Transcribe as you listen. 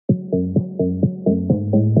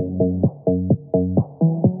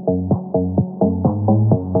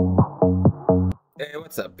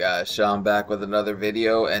What's up guys, Sean back with another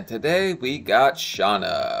video, and today we got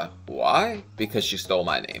Seana. Why? Because she stole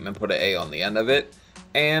my name and put an A on the end of it,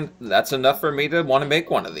 and that's enough for me to want to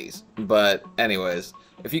make one of these. But anyways,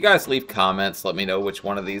 if you guys leave comments, let me know which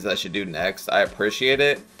one of these I should do next. I appreciate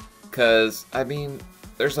it, because, I mean,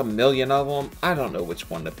 there's a million of them. I don't know which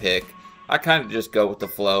one to pick. I kind of just go with the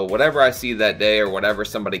flow. Whatever I see that day or whatever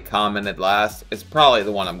somebody commented last is probably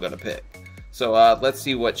the one I'm going to pick. So let's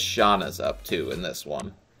see what Seana's up to in this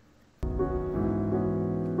one.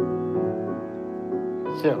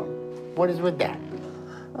 So, what is with that?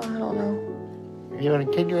 I don't know. You want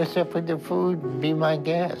to kid yourself with the food and be my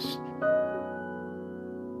guest?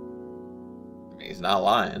 He's not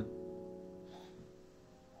lying.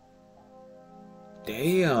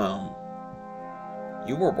 Damn.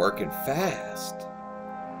 You were working fast.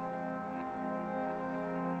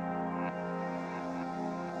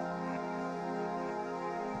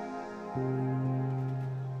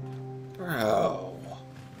 Bro.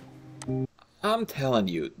 I'm telling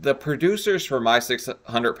you, the producers for My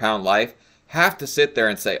 600 Pound Life have to sit there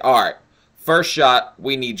and say, alright, first shot,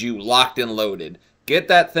 we need you locked and loaded. Get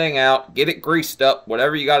that thing out, get it greased up,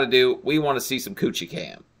 whatever you gotta do, we want to see some coochie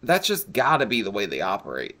cam. That's just gotta be the way they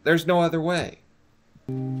operate. There's no other way.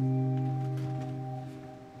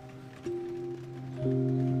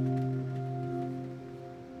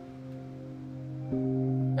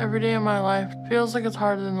 Every day of my life feels like it's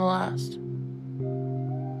harder than the last.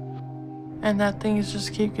 And that things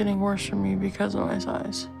just keep getting worse for me because of my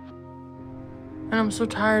size. And I'm so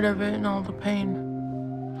tired of it and all the pain.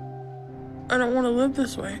 I don't want to live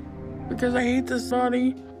this way because I hate this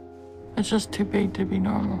body. It's just too big to be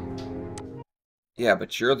normal. Yeah,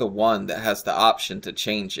 but you're the one that has the option to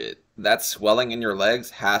change it. That swelling in your legs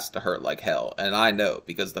has to hurt like hell, and I know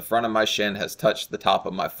because the front of my shin has touched the top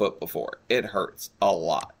of my foot before. It hurts a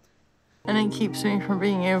lot. And it keeps me from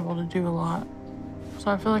being able to do a lot.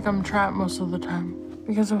 So I feel like I'm trapped most of the time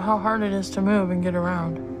because of how hard it is to move and get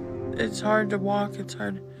around. It's hard to walk, it's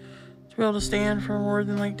hard to be able to stand for more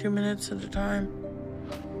than like 2 minutes at a time.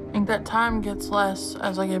 I think that time gets less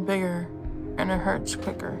as I get bigger and it hurts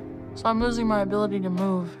quicker. So I'm losing my ability to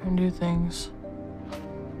move and do things.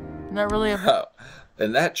 And that really... Bro,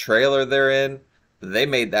 in that trailer they're in, they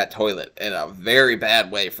made that toilet in a very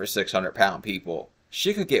bad way for 600-pound people.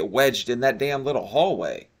 She could get wedged in that damn little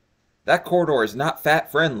hallway. That corridor is not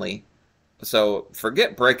fat-friendly, so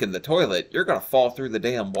forget breaking the toilet, you're gonna fall through the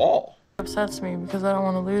damn wall. It upsets me because I don't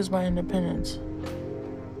want to lose my independence.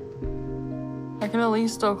 I can at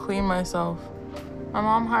least still clean myself. My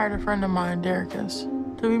mom hired a friend of mine,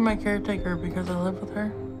 Derrickis, to be my caretaker because I live with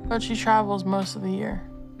her, but she travels most of the year.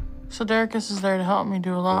 So Derrickis is there to help me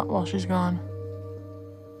do a lot while she's gone.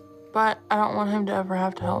 But I don't want him to ever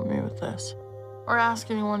have to help me with this, or ask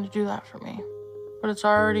anyone to do that for me. But it's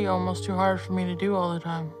already almost too hard for me to do all the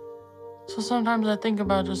time. So sometimes I think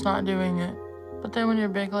about just not doing it. But then when you're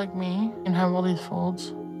big like me and have all these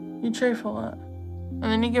folds, you chafe a lot. And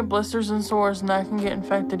then you get blisters and sores and that can get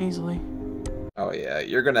infected easily. Oh yeah,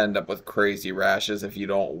 you're gonna end up with crazy rashes if you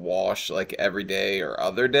don't wash like every day or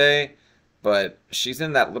other day. But she's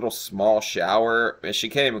in that little small shower and she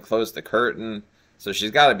can't even close the curtain. So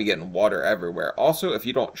she's gotta be getting water everywhere. Also, if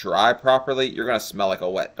you don't dry properly, you're gonna smell like a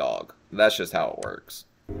wet dog. That's just how it works.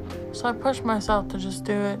 So I push myself to just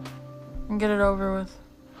do it and get it over with.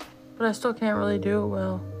 But I still can't really do it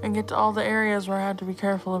well and get to all the areas where I had to be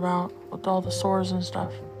careful about with all the sores and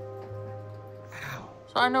stuff. Ow.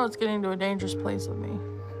 So I know it's getting to a dangerous place with me.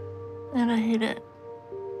 And I hate it.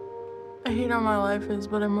 I hate how my life is,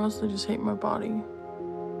 but I mostly just hate my body.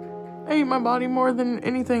 I hate my body more than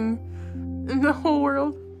anything in the whole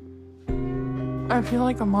world. I feel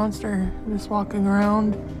like a monster just walking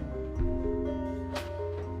around.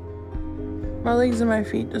 My legs and my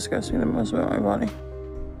feet disgust me the most about my body.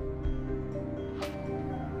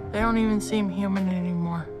 They don't even seem human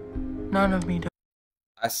anymore. None of me does.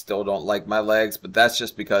 I still don't like my legs, but that's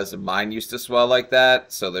just because mine used to swell like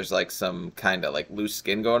that. So there's like some kind of like loose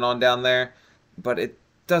skin going on down there. But it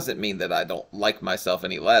doesn't mean that I don't like myself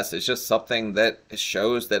any less. It's just something that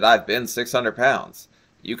shows that I've been 600 pounds.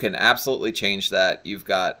 You can absolutely change that. You've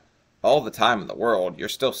got all the time in the world. You're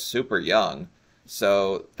still super young.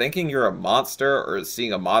 So thinking you're a monster or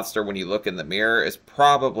seeing a monster when you look in the mirror is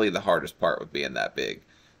probably the hardest part with being that big.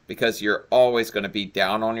 Because you're always going to be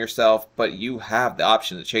down on yourself, but you have the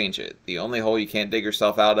option to change it. The only hole you can't dig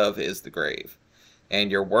yourself out of is the grave.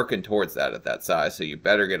 And you're working towards that at that size, so you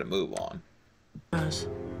better get a move on.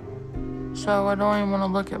 So I don't even want to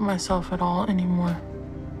look at myself at all anymore.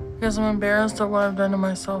 Because I'm embarrassed at what I've done to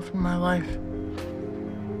myself in my life.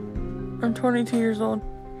 I'm 22 years old.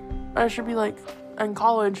 I should be like in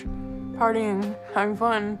college, partying, having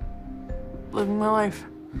fun, living my life.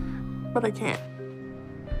 But I can't.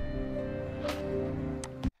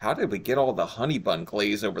 How did we get all the honey bun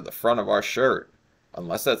glaze over the front of our shirt?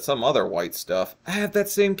 Unless that's some other white stuff. I have that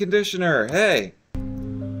same conditioner, hey!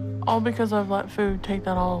 All because I've let food take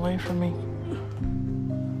that all away from me.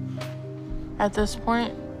 At this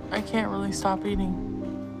point, I can't really stop eating.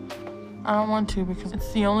 I don't want to because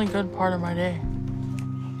it's the only good part of my day.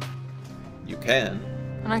 You can.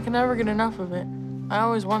 And I can never get enough of it. I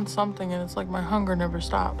always want something and it's like my hunger never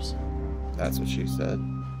stops. That's what she said.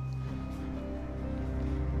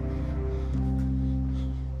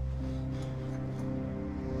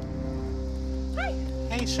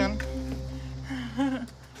 Hey, Sean.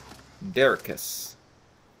 Derricus.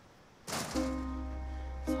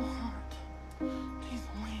 So hot. Jeez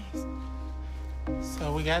Louise.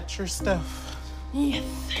 So we got your stuff. Yes.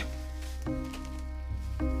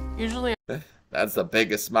 Usually That's the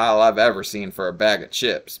biggest smile I've ever seen for a bag of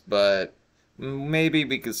chips, but maybe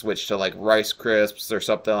we could switch to like Rice Crisps or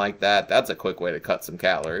something like that. That's a quick way to cut some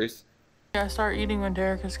calories. I start eating when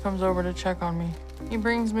Derricus comes over to check on me. He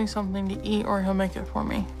brings me something to eat or he'll make it for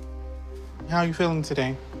me. How are you feeling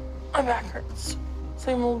today? My back hurts.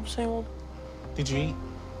 Same old, same old. Did you eat?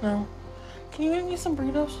 No. Can you make me some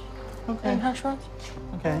burritos? Okay. And hash browns?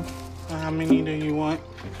 Okay. How many do you want?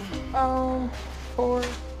 4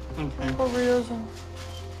 Okay. burritos and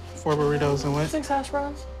 4 burritos and what? 6 hash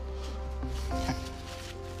browns.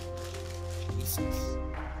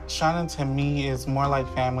 Seana to me is more like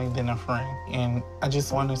family than a friend, and I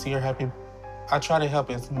just want to see her happy. I try to help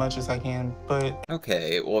as much as I can, but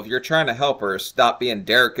Okay, well if you're trying to help her, stop being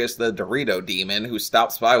Derricus the Dorito demon who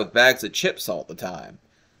stops by with bags of chips all the time.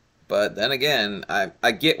 But then again,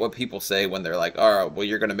 I get what people say when they're like, alright, well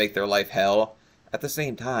you're gonna make their life hell. At the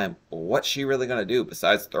same time, what's she really gonna do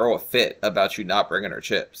besides throw a fit about you not bringing her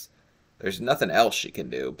chips? There's nothing else she can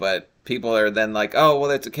do, but people are then like, oh,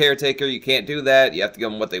 well, it's a caretaker, you can't do that, you have to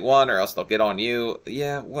give them what they want or else they'll get on you.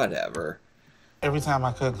 Yeah, whatever. every time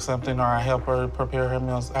I cook something or I help her prepare her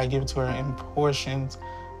meals, I give it to her in portions,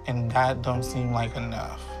 and that don't seem like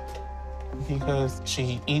enough. Because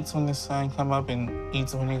she eats when the sun come up and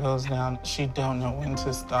eats when it goes down. She don't know when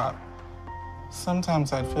to stop.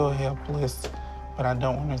 Sometimes I feel helpless, but I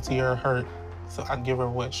don't want to see her hurt, so I give her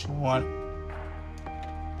what she wants.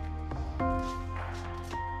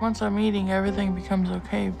 Once I'm eating, everything becomes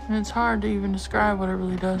okay. And it's hard to even describe what it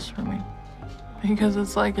really does for me. Because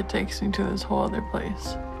it's like it takes me to this whole other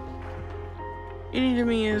place. Eating to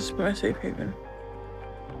me is my safe haven.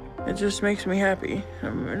 It just makes me happy,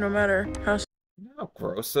 no matter how... You know how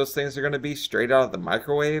gross those things are going to be straight out of the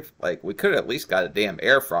microwave? Like, we could have at least got a damn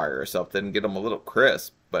air fryer or something and get them a little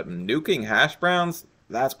crisp. But nuking hash browns?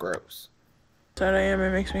 That's gross. sad I am, it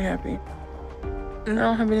makes me happy. And I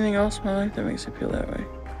don't have anything else in my life that makes me feel that way.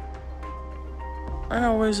 I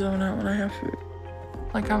always zone out when I have food.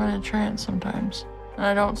 Like I'm in a trance sometimes. And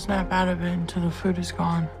I don't snap out of it until the food is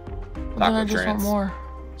gone. But then I just want more.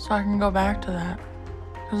 So I can go back to that.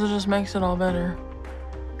 Because it just makes it all better.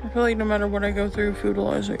 I feel like no matter what I go through, food will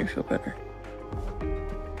always make me feel better.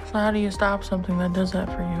 So how do you stop something that does that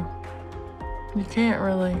for you? You can't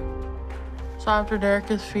really. So after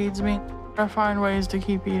Derricus feeds me, I find ways to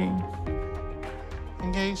keep eating.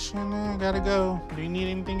 Okay, Seana, I gotta go. Do you need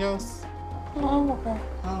anything else? Oh, okay.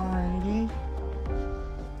 Alrighty.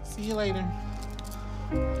 See you later.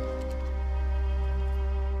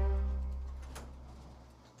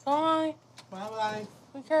 Bye. Bye-bye.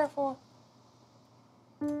 Be careful.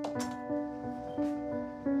 I'm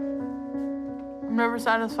never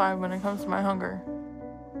satisfied when it comes to my hunger.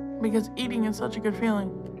 Because eating is such a good feeling.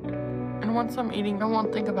 And once I'm eating, I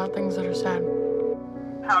won't think about things that are sad.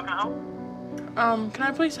 How can I help? Can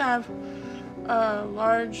I please have a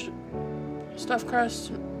large stuffed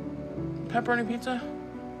crust pepperoni pizza?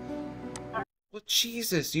 Well,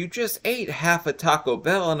 Jesus, you just ate half a Taco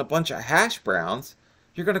Bell and a bunch of hash browns.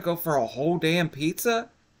 You're gonna go for a whole damn pizza?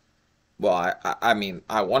 Well, I mean,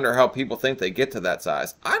 I wonder how people think they get to that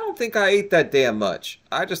size. I don't think I ate that damn much.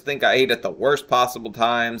 I just think I ate at the worst possible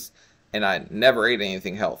times, and I never ate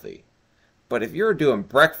anything healthy. But if you're doing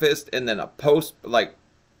breakfast and then a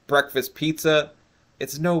breakfast pizza,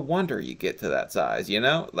 it's no wonder you get to that size, you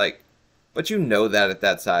know? But you know that at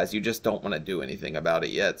that size, you just don't want to do anything about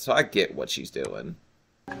it yet, so I get what she's doing.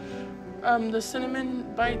 The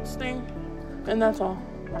cinnamon bites thing, and that's all.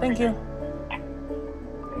 Thank you.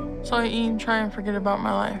 So I eat and try and forget about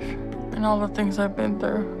my life and all the things I've been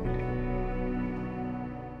through.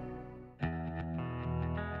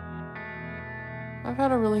 I've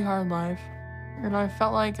had a really hard life, and I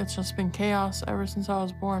felt like it's just been chaos ever since I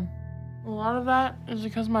was born. A lot of that is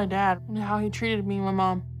because of my dad and how he treated me and my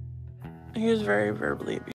mom. He was very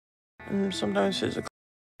verbally abusive and sometimes physically,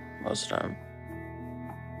 most of the time.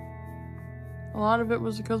 A lot of it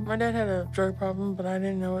was because my dad had a drug problem, but I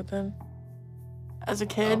didn't know it then. As a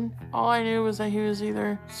kid, all I knew was that he was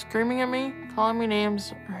either screaming at me, calling me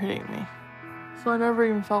names, or hitting me. So I never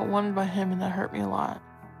even felt wanted by him, and that hurt me a lot.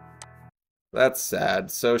 That's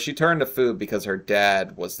sad. So she turned to food because her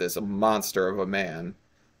dad was this monster of a man,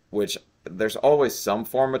 which there's always some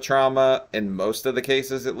form of trauma, in most of the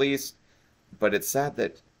cases at least, but it's sad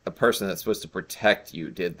that a person that's supposed to protect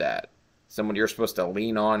you did that. Someone you're supposed to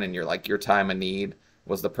lean on in your time of need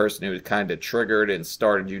was the person who kind of triggered and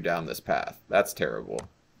started you down this path. That's terrible.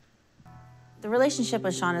 The relationship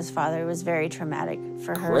with Seana's father was very traumatic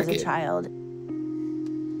for her as a child.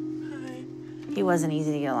 He wasn't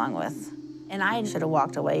easy to get along with. And I should have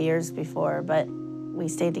walked away years before, but we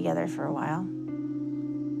stayed together for a while.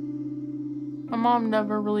 My mom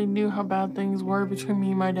never really knew how bad things were between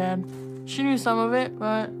me and my dad. She knew some of it,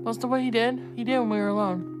 but most of what he did when we were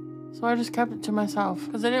alone. So I just kept it to myself,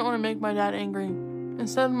 because I didn't want to make my dad angry.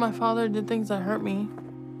 Instead, when my father did things that hurt me,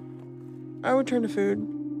 I would turn to food.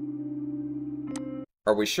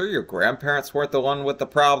 Are we sure your grandparents weren't the one with the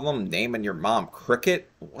problem, naming your mom Cricket?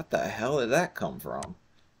 What the hell did that come from?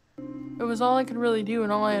 It was all I could really do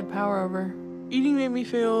and all I had power over. Eating made me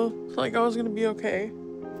feel like I was going to be okay.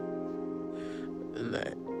 And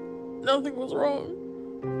that nothing was wrong.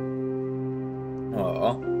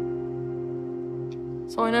 Aww.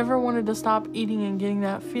 So I never wanted to stop eating and getting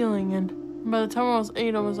that feeling, and by the time I was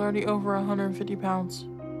 8, I was already over 150 pounds.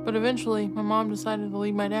 But eventually, my mom decided to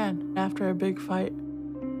leave my dad after a big fight.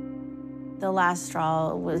 The last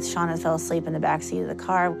straw was Seana fell asleep in the backseat of the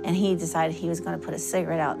car, and he decided he was going to put a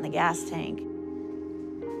cigarette out in the gas tank.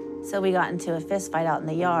 So we got into a fist fight out in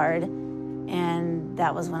the yard, and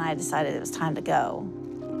that was when I decided it was time to go.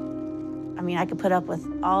 I mean, I could put up with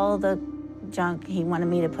all the junk he wanted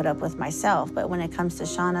me to put up with myself, but when it comes to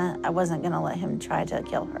Seana, I wasn't going to let him try to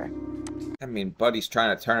kill her. I mean, Buddy's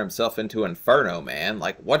trying to turn himself into Inferno, man.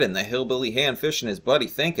 Like, what in the hillbilly hand fishing is Buddy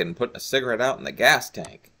thinking, putting a cigarette out in the gas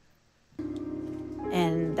tank?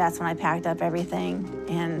 And that's when I packed up everything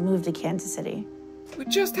and moved to Kansas City. We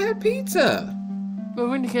just had pizza!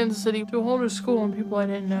 Moving to Kansas City to a whole new school and people I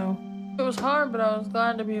didn't know. It was hard, but I was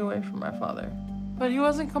glad to be away from my father. But he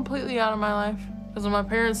wasn't completely out of my life, because when my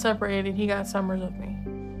parents separated, he got summers with me.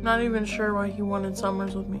 Not even sure why he wanted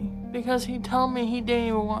summers with me, because he'd tell me he didn't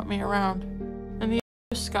even want me around. And the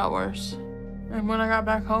abuse got worse. And when I got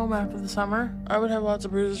back home after the summer, I would have lots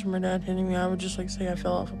of bruises from my dad hitting me. I would just say I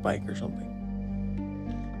fell off a bike or something.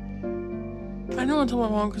 I didn't want to tell my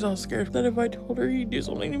mom because I was scared that if I told her, he'd do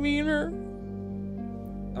something to me and her.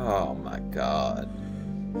 Oh my god.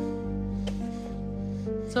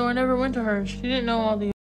 So I never went to her. She didn't know all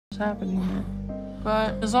the was happening here.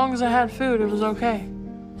 But as long as I had food, it was okay.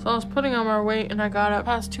 So I was putting on my weight and I got up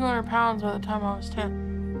past 200 pounds by the time I was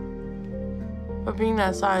 10. But being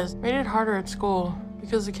that size made it harder at school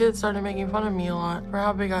because the kids started making fun of me a lot for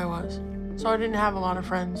how big I was. So I didn't have a lot of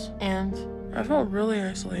friends and I felt really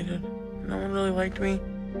isolated. No one really liked me.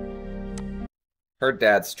 Her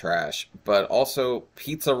dad's trash, but also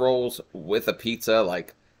pizza rolls with a pizza,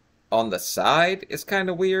 like, on the side is kind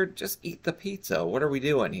of weird. Just eat the pizza. What are we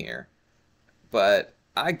doing here? But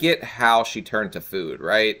I get how she turned to food,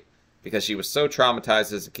 right? Because she was so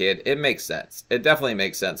traumatized as a kid. It makes sense. It definitely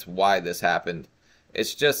makes sense why this happened.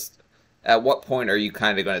 It's just, at what point are you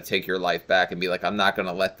kind of going to take your life back and be like, I'm not going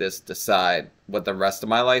to let this decide what the rest of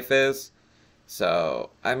my life is?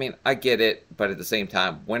 So, I mean, I get it, but at the same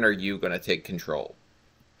time, when are you going to take control?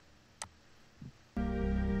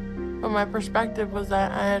 But my perspective was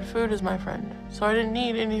that I had food as my friend, so I didn't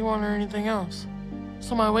need anyone or anything else.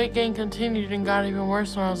 So my weight gain continued and got even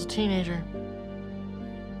worse when I was a teenager.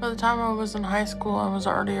 By the time I was in high school, I was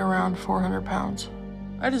already around 400 pounds.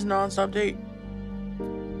 I just non-stop ate.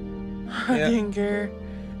 I didn't care.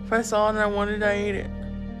 If I saw it and I wanted it, I ate it.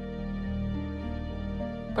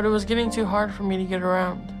 But it was getting too hard for me to get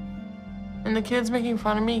around. And the kids making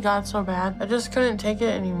fun of me got so bad, I just couldn't take it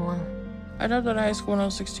anymore. I dropped out of high school when I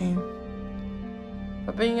was 16.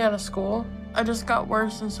 But being out of school, I just got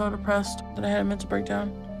worse and so depressed that I had a mental breakdown.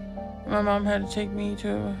 And my mom had to take me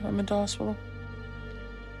to a mental hospital.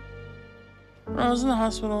 When I was in the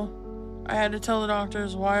hospital, I had to tell the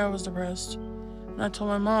doctors why I was depressed. And I told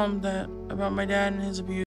my mom that about my dad and his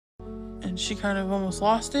abuse. And she kind of almost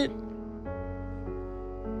lost it.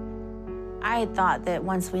 I thought that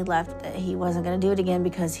once we left, that he wasn't going to do it again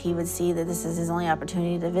because he would see that this is his only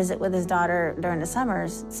opportunity to visit with his daughter during the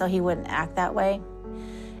summers, so he wouldn't act that way.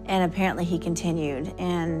 And apparently he continued,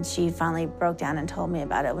 and she finally broke down and told me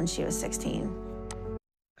about it when she was 16.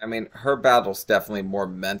 I mean, her battle's definitely more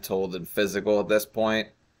mental than physical at this point.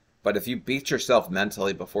 But if you beat yourself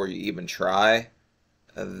mentally before you even try,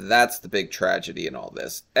 that's the big tragedy in all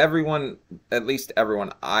this. Everyone, at least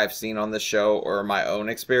everyone I've seen on this show or my own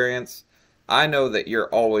experience, I know that you're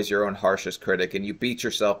always your own harshest critic and you beat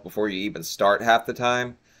yourself before you even start half the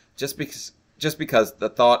time. Just because the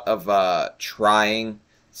thought of trying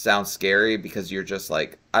sounds scary because you're just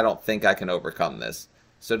like, I don't think I can overcome this.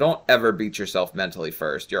 So don't ever beat yourself mentally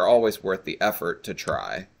first. You're always worth the effort to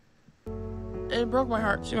try. It broke my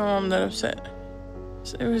heart to see my mom that upset.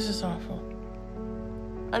 It was just awful.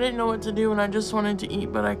 I didn't know what to do and I just wanted to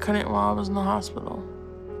eat, but I couldn't while I was in the hospital.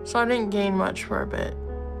 So I didn't gain much for a bit.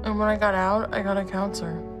 And when I got out, I got a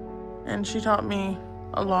counselor. And she taught me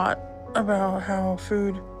a lot about how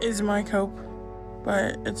food is my cope,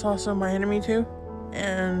 but it's also my enemy too.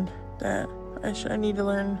 And that I need to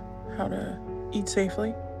learn how to eat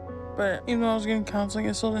safely. But even though I was getting counseling,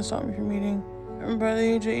 it still didn't stop me from eating. And by the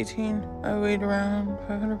age of 18, I weighed around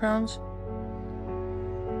 500 pounds.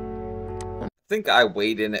 I think I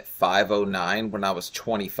weighed in at 509 when I was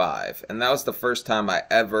 25. And that was the first time I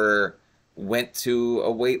ever went to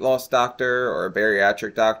a weight loss doctor or a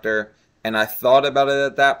bariatric doctor. And I thought about it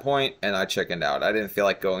at that point and I chickened out. I didn't feel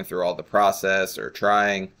like going through all the process or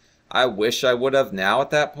trying. I wish I would have now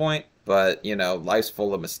at that point. But, you know, life's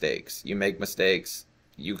full of mistakes. You make mistakes,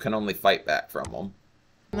 you can only fight back from them.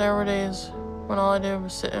 There were days when all I did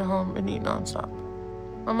was sit at home and eat nonstop.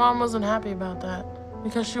 My mom wasn't happy about that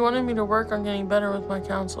because she wanted me to work on getting better with my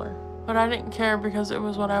counselor. But I didn't care because it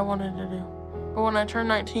was what I wanted to do. But when I turned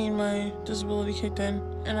 19, my disability kicked in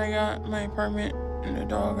and I got my apartment and a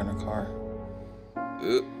dog and a car.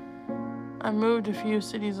 I moved a few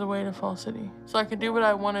cities away to Fall City so I could do what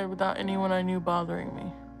I wanted without anyone I knew bothering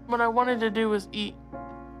me. What I wanted to do was eat,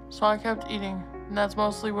 so I kept eating, and that's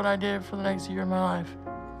mostly what I did for the next year of my life.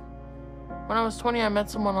 When I was 20, I met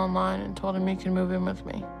someone online and told him he could move in with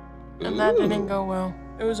me, and that didn't go well.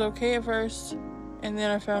 It was okay at first, and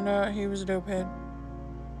then I found out he was a dopehead.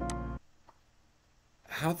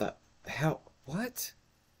 How the hell? What?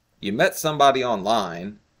 You met somebody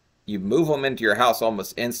online, you move them into your house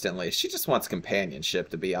almost instantly. She just wants companionship,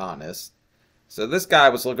 to be honest. So this guy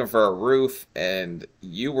was looking for a roof, and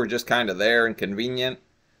you were just kind of there and convenient.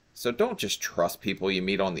 So don't just trust people you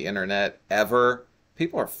meet on the internet, ever.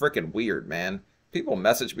 People are freaking weird, man. People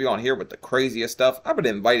message me on here with the craziest stuff. I've been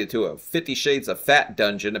invited to a 50 Shades of Fat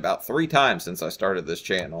dungeon about 3 times since I started this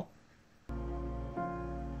channel.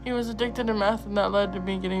 He was addicted to meth, and that led to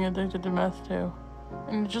me getting addicted to meth too.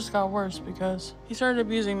 And it just got worse because he started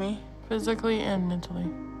abusing me, physically and mentally.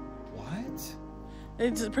 What?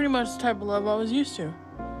 It's pretty much the type of love I was used to.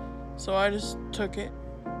 So I just took it.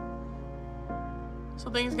 So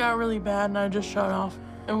things got really bad and I just shut off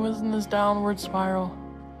and was in this downward spiral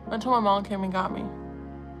until my mom came and got me.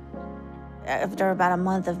 After about a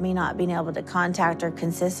month of me not being able to contact her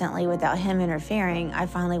consistently without him interfering, I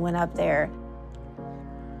finally went up there.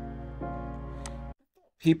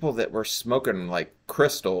 People that were smoking like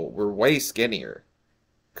crystal were way skinnier.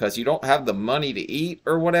 Because you don't have the money to eat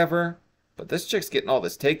or whatever. But this chick's getting all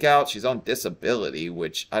this takeout. She's on disability,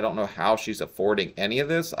 which I don't know how she's affording any of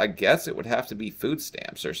this. I guess it would have to be food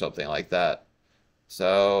stamps or something like that.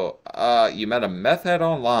 So, you met a meth head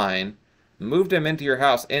online, moved him into your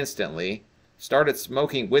house instantly, started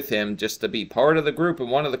smoking with him just to be part of the group and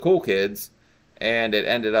one of the cool kids, and it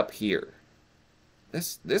ended up here.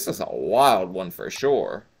 This is a wild one for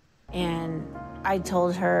sure. And I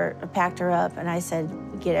told her, I packed her up, and I said,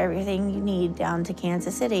 get everything you need down to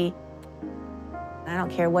Kansas City. I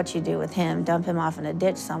don't care what you do with him, dump him off in a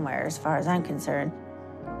ditch somewhere as far as I'm concerned.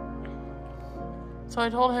 So I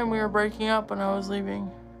told him we were breaking up when I was leaving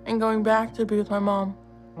and going back to be with my mom.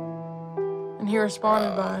 And he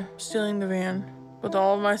responded by stealing the van with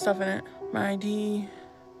all of my stuff in it. My ID,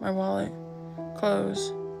 my wallet,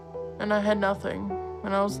 clothes. And I had nothing.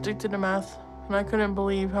 And I was addicted to meth, and I couldn't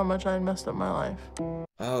believe how much I had messed up my life.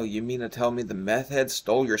 Oh, you mean to tell me the meth head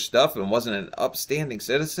stole your stuff and wasn't an upstanding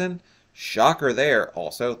citizen? Shocker there.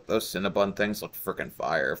 Also, those Cinnabon things look frickin'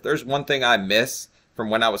 fire. If there's one thing I miss from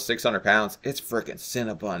when I was 600 pounds, it's frickin'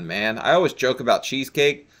 Cinnabon, man. I always joke about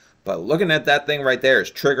cheesecake, but looking at that thing right there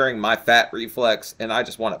is triggering my fat reflex, and I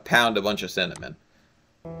just want to pound a bunch of cinnamon.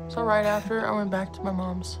 So right after, I went back to my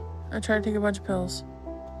mom's. I tried to take a bunch of pills,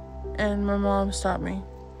 and my mom stopped me.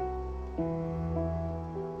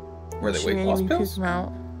 Were they She weight made loss me pills? puke them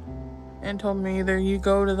out and told me either you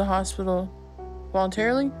go to the hospital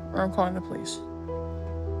voluntarily or I'm calling the police.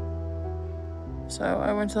 So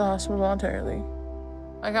I went to the hospital voluntarily.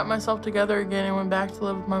 I got myself together again and went back to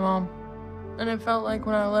live with my mom. And it felt like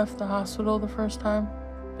when I left the hospital the first time,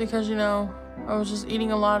 because, you know, I was just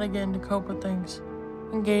eating a lot again to cope with things,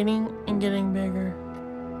 and gaining and getting bigger.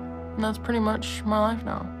 And that's pretty much my life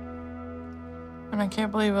now. And I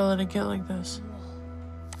can't believe I let it get like this.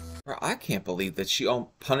 Bro, I can't believe that she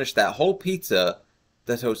punished that whole pizza.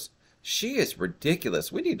 She is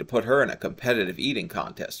ridiculous. We need to put her in a competitive eating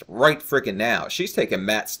contest right freaking now. She's taking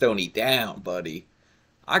Matt Stoney down, buddy.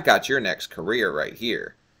 I got your next career right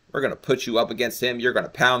here. We're going to put you up against him. You're going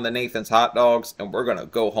to pound the Nathan's hot dogs, and we're going to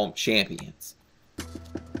go home champions.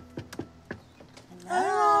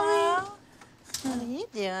 Hello. What are you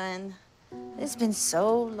doing? It's been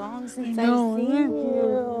so long since I've seen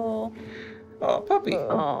you. Oh, puppy.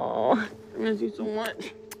 Oh, I miss you so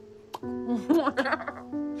much.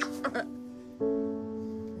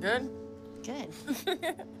 Good? Good.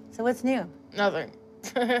 So what's new? Nothing.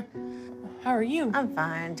 How are you? I'm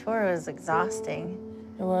fine. Tour was exhausting.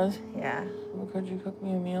 It was? Yeah. Well, could you cook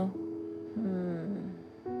me a meal?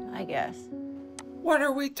 I guess. What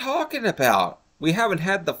are we talking about? We haven't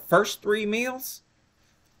had the first 3 meals?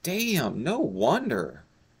 Damn, no wonder.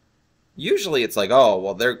 Usually it's like, oh,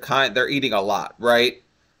 well, they're eating a lot, right?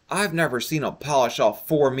 I've never seen them polish off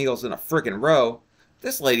 4 meals in a friggin' row.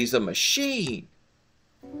 This lady's a machine.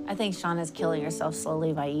 I think Seana's killing herself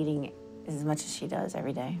slowly by eating as much as she does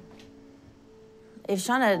every day. If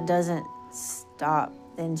Seana doesn't stop,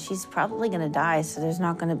 then she's probably gonna die, so there's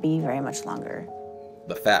not gonna be very much longer.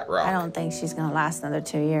 The fat rock. I don't think she's gonna last another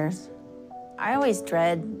 2 years. I always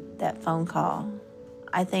dread that phone call.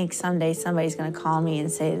 I think someday somebody's gonna call me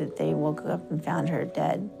and say that they woke up and found her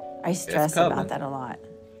dead. I stress about that a lot.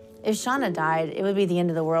 If Seana died, it would be the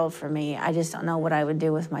end of the world for me. I just don't know what I would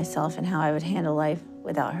do with myself and how I would handle life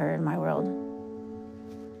without her in my world.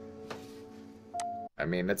 I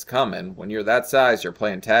mean, it's coming. When you're that size, you're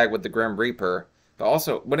playing tag with the Grim Reaper. But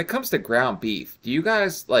also, when it comes to ground beef, do you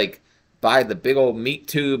guys, like, buy the big old meat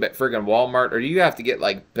tube at friggin' Walmart, or do you have to get,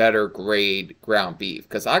 like, better grade ground beef?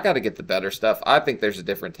 Because I gotta get the better stuff. I think there's a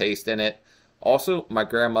different taste in it. Also, my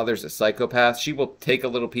grandmother's a psychopath. She will take a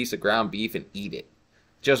little piece of ground beef and eat it.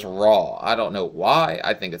 Just raw. I don't know why.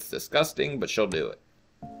 I think it's disgusting, but she'll do it.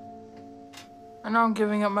 I know I'm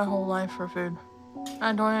giving up my whole life for food.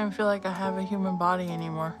 I don't even feel like I have a human body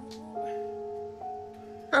anymore.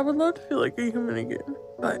 I would love to feel like a human again,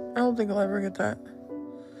 but I don't think I'll ever get that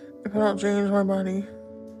if I don't change my body.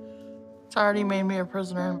 It's already made me a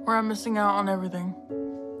prisoner, where I'm missing out on everything.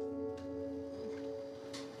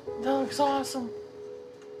 That looks awesome.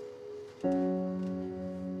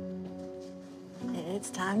 It's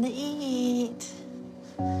time to eat.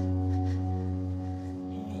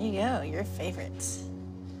 Here you go, your favorites.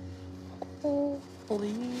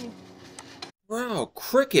 Holy. Bro,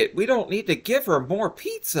 Cricket, we don't need to give her more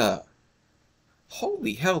pizza.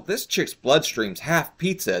 Holy hell, this chick's bloodstream's half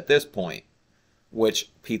pizza at this point.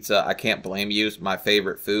 Which, pizza, I can't blame you, is my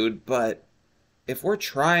favorite food, but if we're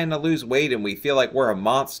trying to lose weight and we feel like we're a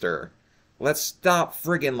monster, let's stop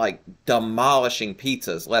friggin' like demolishing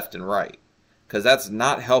pizzas left and right. Because that's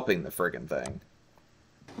not helping the friggin' thing.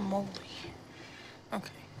 Moly.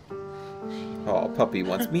 Okay. Oh, puppy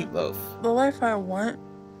wants meatloaf. The life I want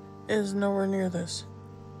is nowhere near this.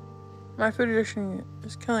 My food addiction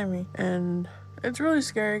is killing me, and it's really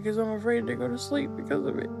scary because I'm afraid to go to sleep because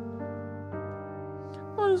of it.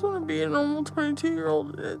 I just want to be a normal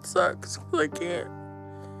 22-year-old, and it sucks because I can't.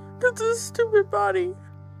 Because this stupid body.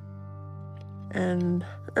 And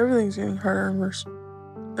everything's getting harder and worse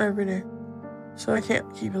every day. So I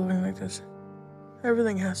can't keep living like this.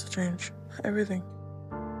 Everything has to change. Everything.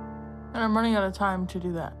 And I'm running out of time to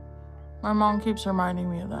do that. My mom keeps reminding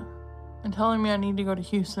me of that. And telling me I need to go to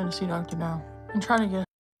Houston to see Dr. Now. And try to get...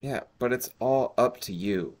 Yeah, but it's all up to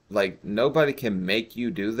you. Like, nobody can make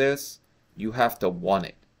you do this. You have to want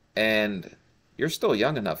it. And you're still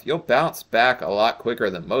young enough. You'll bounce back a lot quicker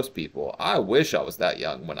than most people. I wish I was that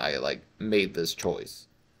young when I, like, made this choice.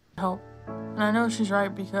 help. And I know she's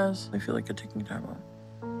right because I feel like a ticking time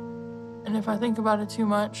bomb. And if I think about it too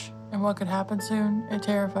much and what could happen soon, it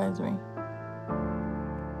terrifies me.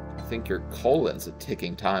 I think your colon's a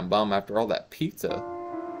ticking time bomb after all that pizza.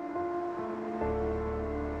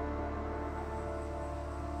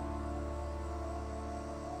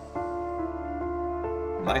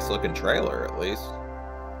 Nice looking trailer, at least.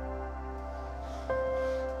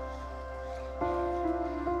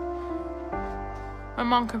 My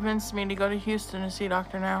mom convinced me to go to Houston to see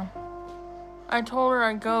Dr. Now. I told her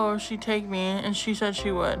I'd go if she'd take me, and she said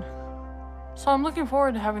she would. So I'm looking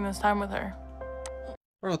forward to having this time with her.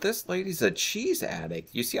 Bro, this lady's a cheese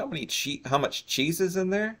addict. You see how much cheese is in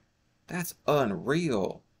there? That's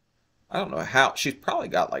unreal. I don't know how. She's probably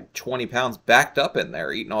got like 20 pounds backed up in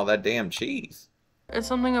there eating all that damn cheese. It's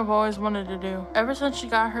something I've always wanted to do, ever since she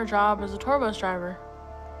got her job as a tour bus driver.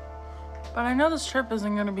 But I know this trip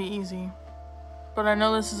isn't going to be easy. But I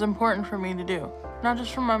know this is important for me to do. Not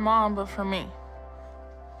just for my mom, but for me.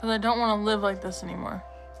 Because I don't want to live like this anymore.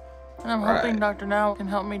 And I'm hoping Dr. Now can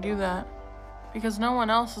help me do that. Because no one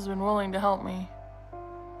else has been willing to help me.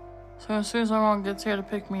 So as soon as my mom gets here to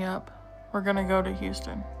pick me up, we're going to go to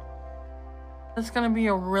Houston. It's going to be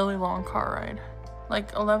a really long car ride.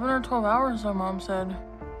 Like 11 or 12 hours, my mom said.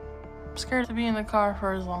 I'm scared to be in the car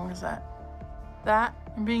for as long as that. That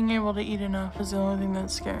and being able to eat enough is the only thing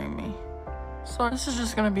that's scaring me. So this is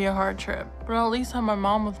just gonna be a hard trip, but I'll at least have my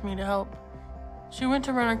mom with me to help. She went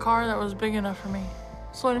to rent a car that was big enough for me.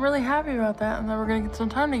 So I'm really happy about that and that we're gonna get some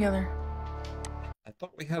time together. I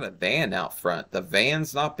thought we had a van out front. The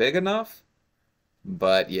van's not big enough?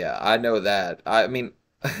 But yeah, I know that. I mean,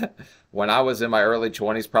 when I was in my early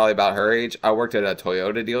 20s, probably about her age, I worked at a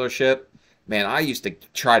Toyota dealership. Man, I used to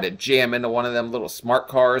try to jam into one of them little smart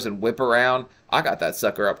cars and whip around. I got that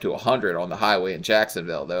sucker up to 100 on the highway in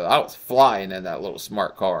Jacksonville, though. I was flying in that little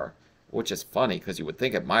smart car, which is funny because you would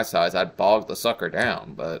think at my size I'd bog the sucker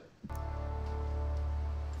down, but...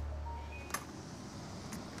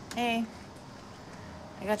 Hey,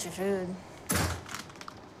 I got your food.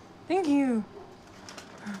 Thank you.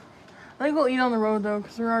 I think we'll eat on the road, though,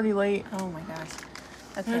 because we're already late. Oh my gosh.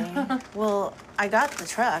 Okay. Well, I got the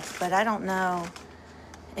truck, but I don't know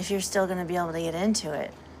if you're still gonna be able to get into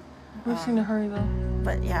it. We just need to hurry, though.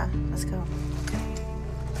 But yeah, let's go.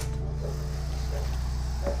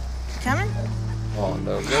 Coming? Oh,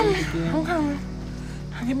 no. I'm coming.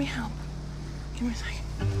 Now give me help. Give me a second.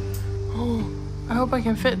 Oh, I hope I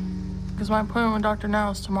can fit, because my appointment with Dr.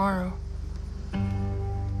 Now is tomorrow.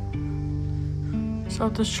 So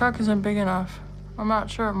if this truck isn't big enough, I'm not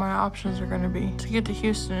sure what my options are going to be to get to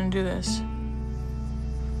Houston and do this.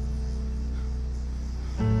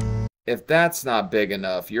 If that's not big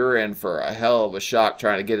enough, you're in for a hell of a shock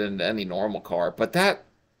trying to get into any normal car. But that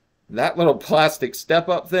little plastic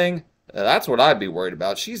step-up thing, that's what I'd be worried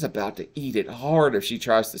about. She's about to eat it hard if she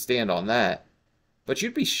tries to stand on that. But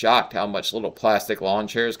you'd be shocked how much little plastic lawn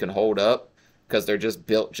chairs can hold up because they're just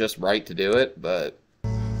built just right to do it, but...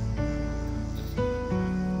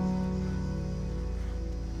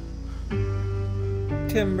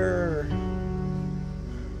 Timber.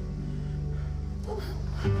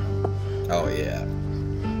 Oh, yeah.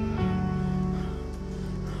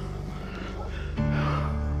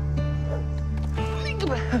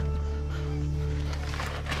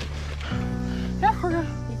 Yeah, we're good.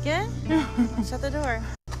 You good? Yeah. Shut the door.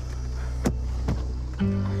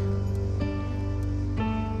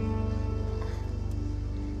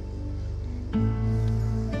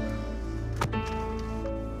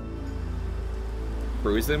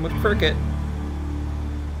 Cruising with Cricket.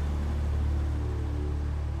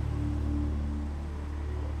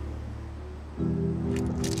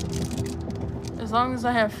 As long as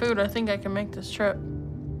I have food, I think I can make this trip.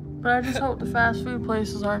 But I just hope the fast food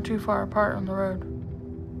places aren't too far apart on the road.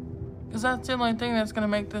 Because that's the only thing that's going to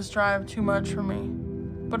make this drive too much for me.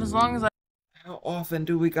 But as long as I... How often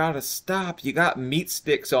do we gotta stop? You got meat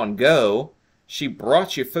sticks on go. She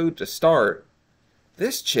brought you food to start.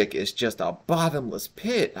 This chick is just a bottomless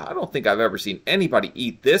pit. I don't think I've ever seen anybody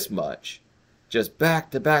eat this much. Just back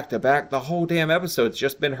to back to back. The whole damn episode's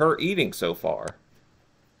just been her eating so far.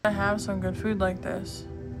 I have some good food like this,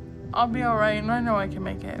 I'll be alright and I know I can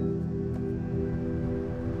make it.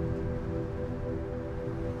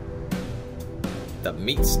 The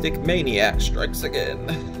meat stick maniac strikes again.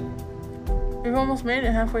 We've almost made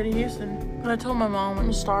it halfway to Houston, but I told my mom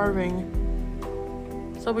I'm starving.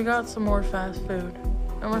 So we got some more fast food,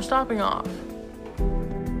 and we're stopping off.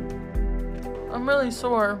 I'm really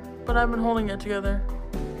sore, but I've been holding it together.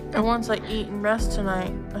 And once I eat and rest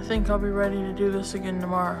tonight, I think I'll be ready to do this again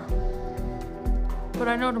tomorrow. But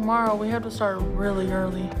I know tomorrow we have to start really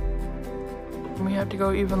early. And we have to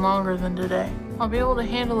go even longer than today. I'll be able to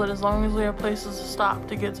handle it as long as we have places to stop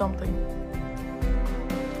to get something.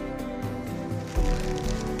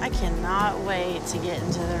 I cannot wait to get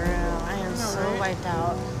into the room. I am so wiped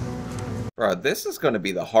out. Bro, this is going to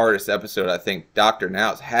be the hardest episode I think Dr.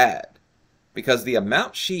 Now's had. Because the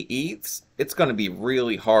amount she eats, it's going to be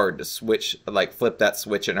really hard to flip that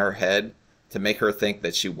switch in her head to make her think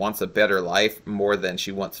that she wants a better life more than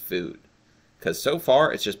she wants food. Because so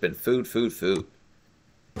far, it's just been food, food, food.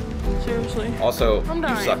 Seriously. Also, you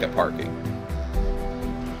suck at parking.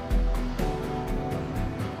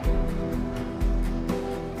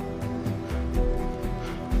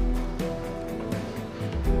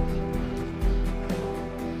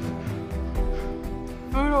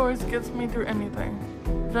 always gets me through anything.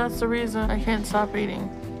 That's the reason I can't stop eating.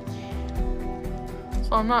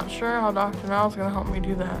 So I'm not sure how Dr. Now's gonna help me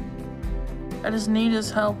do that. I just need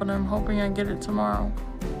his help and I'm hoping I get it tomorrow.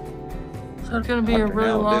 So it's gonna be a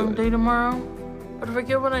really long day tomorrow. But if I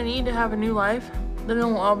get what I need to have a new life, then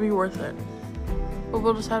it'll all be worth it. But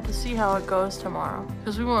we'll just have to see how it goes tomorrow.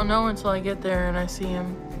 Because we won't know until I get there and I see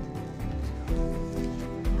him.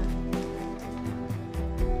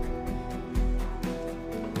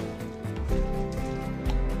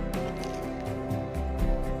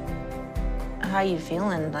 How are you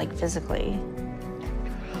feeling, like, physically?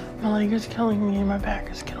 My leg is killing me and my back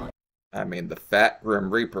is killing me. I mean, the Fat Grim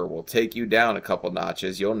Reaper will take you down a couple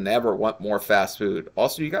notches. You'll never want more fast food.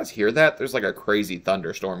 Also, you guys hear that? There's like a crazy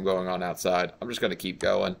thunderstorm going on outside. I'm just going to keep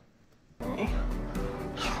going.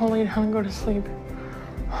 I'll lay down and go to sleep.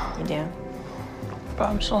 You do? But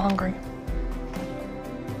I'm still hungry.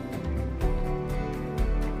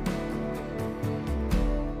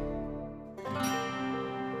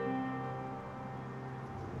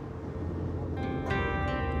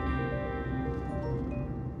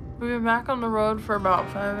 We've been back on the road for about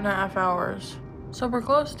 5.5 hours. So we're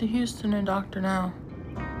close to Houston and Dr. Now.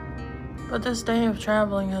 But this day of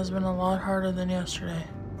traveling has been a lot harder than yesterday.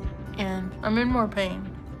 And I'm in more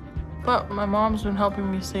pain. But my mom's been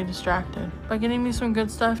helping me stay distracted by getting me some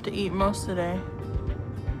good stuff to eat most of the day.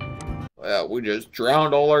 Well, we just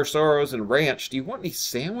drowned all our sorrows in ranch. Do you want any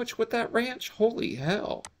sandwich with that ranch? Holy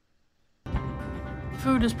hell.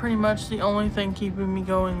 Food is pretty much the only thing keeping me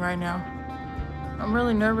going right now. I'm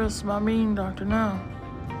really nervous about meeting Dr. Now.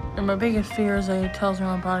 And my biggest fear is that he tells me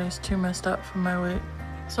my body's too messed up for my weight.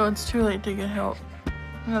 So it's too late to get help.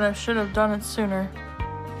 And that I should have done it sooner.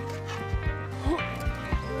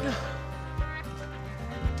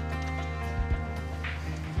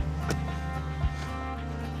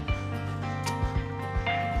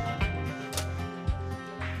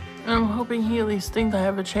 And I'm hoping he at least thinks I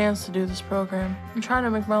have a chance to do this program and try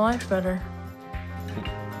to make my life better.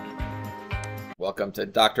 Welcome to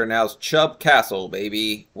Dr. Now's Chub Castle,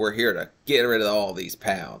 baby. We're here to get rid of all these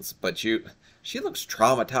pounds. But she looks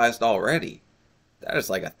traumatized already. That is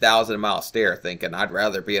like a 1,000-mile stare thinking I'd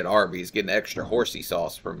rather be at Arby's getting extra horsey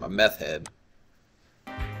sauce from a meth head.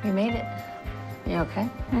 You made it. You okay?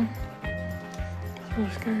 It's really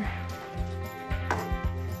scary.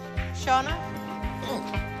 Seana?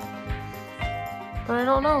 But I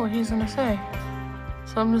don't know what he's gonna say.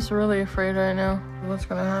 So I'm just really afraid right now of what's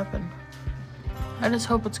gonna happen. I just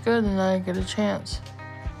hope it's good and that I get a chance.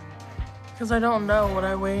 Because I don't know what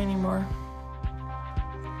I weigh anymore.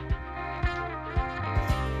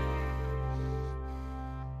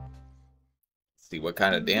 See what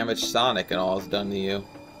kind of damage Sonic and all has done to you.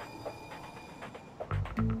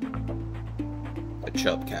 The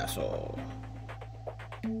Chub Castle.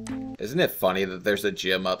 Isn't it funny that there's a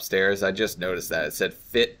gym upstairs? I just noticed that. It said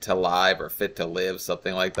fit to live or fit to live,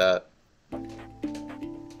 something like that.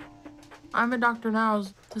 I'm at Dr.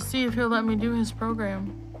 Now's to see if he'll let me do his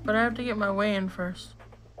program, but I have to get my weigh-in first.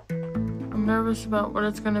 I'm nervous about what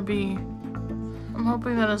it's gonna be. I'm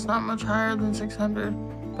hoping that it's not much higher than 600,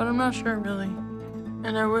 but I'm not sure really.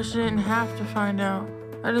 And I wish I didn't have to find out.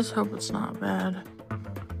 I just hope it's not bad.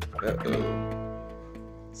 Uh-oh.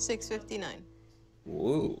 659.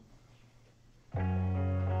 Whoa.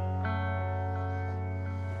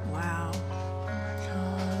 Wow.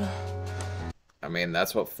 God. I mean,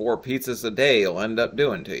 that's what 4 pizzas a day will end up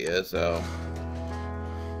doing to you, so...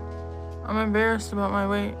 I'm embarrassed about my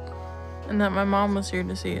weight, and that my mom was here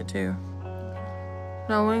to see it too.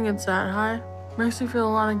 Knowing it's that high makes me feel a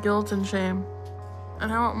lot of guilt and shame.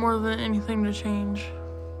 And I want more than anything to change,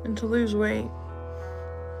 and to lose weight.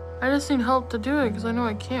 I just need help to do it, because I know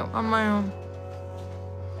I can't on my own.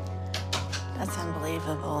 That's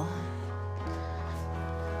unbelievable.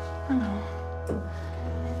 I know.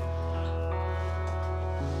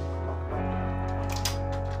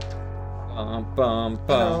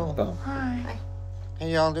 Hello. Hi. How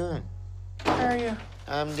y'all doing? How are you?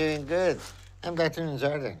 I'm doing good. I'm Dr.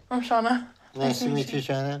 Nzarda. I'm Shauna. Nice to meet you,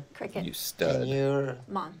 Seana. Cricket. You stud. And your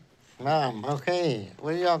Mom. mom. Okay.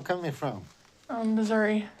 Where y'all coming from?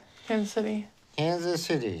 Missouri, Kansas City. Kansas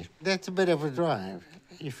City. That's a bit of a drive.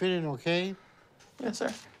 You feeling okay? Yes,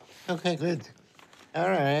 sir. Okay, good. All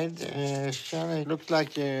right. Seana, looks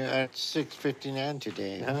like you're at 6:59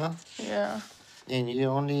 today, huh? Yeah. And you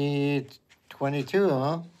only 22,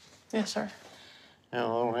 huh? Yes, sir.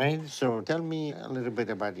 All right. So tell me a little bit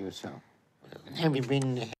about yourself. Have you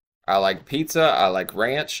been... I like pizza, I like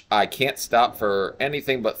ranch, I can't stop for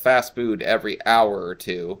anything but fast food every hour or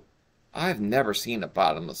two. I've never seen a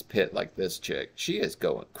bottomless pit like this chick. She is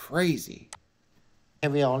going crazy.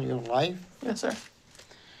 Heavy all your life? Yes, sir.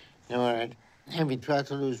 All right. Have you tried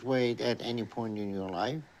to lose weight at any point in your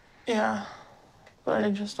life? Yeah, but I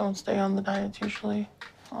just don't stay on the diets usually,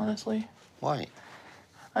 honestly. Why?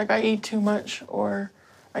 Like, I eat too much or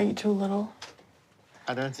I eat too little.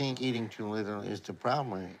 I don't think eating too little is the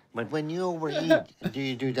problem. But when you overeat, do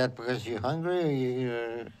you do that because you're hungry or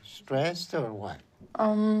you're stressed or what?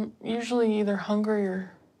 Usually either hungry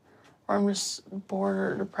or I'm just bored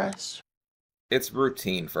or depressed. It's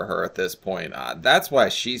routine for her at this point. That's why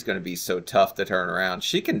she's going to be so tough to turn around.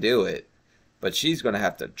 She can do it, but she's going to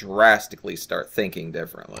have to drastically start thinking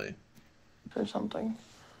differently. Or something.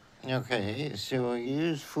 Okay, so you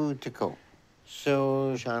use food to cope.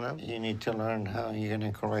 So, Seana, you need to learn how you're going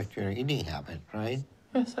to correct your eating habit, right?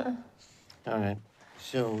 Yes, sir. All right.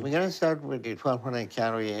 So we're going to start with the 1,200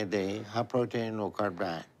 calorie a day, high protein, low carb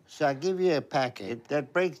diet. So I give you a packet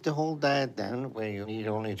that breaks the whole diet down where you eat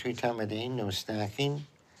only 3 times a day, no snacking.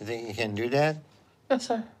 You think you can do that? Yes,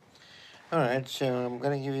 sir. All right, so I'm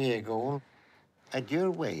going to give you a goal. At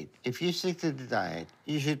your weight, if you stick to the diet,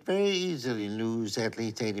 you should very easily lose at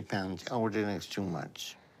least 80 pounds over the next 2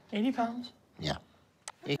 months. 80 pounds? Yeah.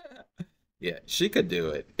 Yeah, she could do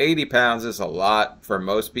it. 80 pounds is a lot for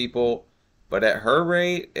most people, but at her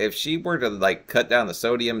rate, if she were to like cut down the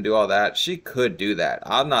sodium, do all that, she could do that.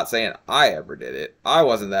 I'm not saying I ever did it. I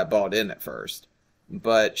wasn't that bought in at first,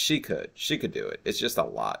 but she could. She could do it. It's just a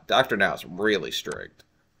lot. Dr. Now is really strict.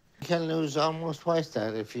 You can lose almost twice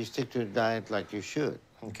that if you stick to the diet like you should,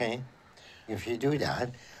 okay? If you do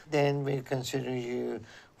that, then we'll consider you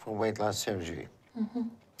for weight loss surgery. Mm-hmm.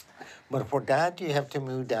 But for that, you have to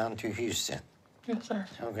move down to Houston, Yes, sir.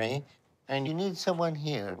 okay? And you need someone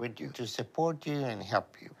here with you to support you and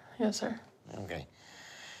help you. Yes, sir. Okay.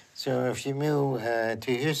 So if you move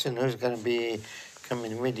to Houston, who's going to be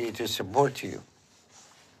coming with you to support you?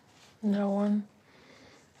 No one.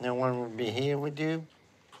 No one will be here with you?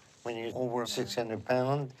 When you're over 600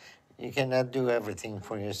 pounds, you cannot do everything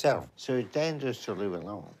for yourself. So it's dangerous to live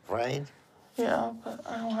alone, right? Yeah, but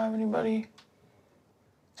I don't have anybody.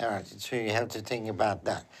 All right, so you have to think about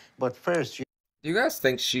that. But first, you Do you guys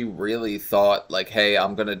think she really thought, like, hey,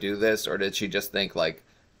 I'm going to do this? Or did she just think, like,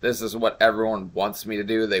 this is what everyone wants me to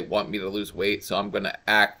do? They want me to lose weight, so I'm going to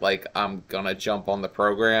act like I'm going to jump on the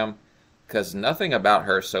program? Because nothing about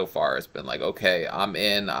her so far has been like, okay, I'm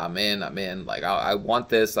in. Like, I want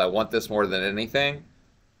this more than anything.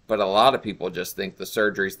 But a lot of people just think the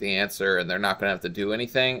surgery's the answer and they're not going to have to do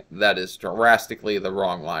anything. That is drastically the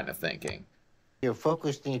wrong line of thinking. your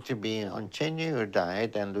focus needs to be on changing your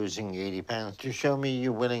diet and losing 80 pounds to show me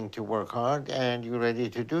you're willing to work hard and you're ready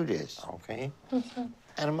to do this, okay? Okay.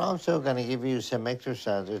 And I'm also going to give you some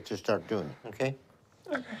exercises to start doing, okay?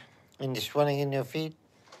 Okay. And you're swelling in your feet?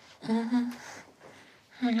 Mm-hmm.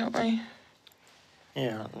 I got my...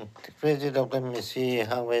 Yeah. Raise it up. Let me see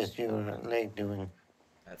how is your leg doing.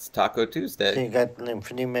 That's Taco Tuesday. So you got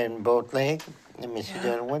lymphedema in both legs. Let me see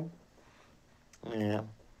the other one. Yeah.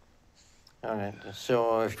 All right.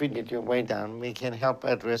 So if we get your weight down, we can help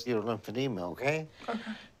address your lymphedema, okay? Okay.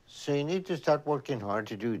 So you need to start working hard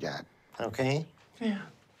to do that, okay? Yeah.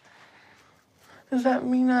 Does that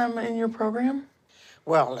mean I'm in your program?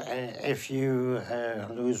 Well, if you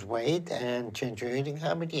lose weight and change your eating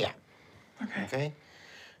habit, yeah. Okay. Okay?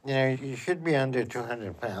 You know, you should be under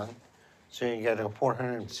 200 pounds. So you got a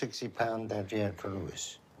 460 pound that you have to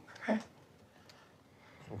lose. Okay.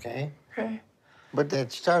 Okay? Okay. But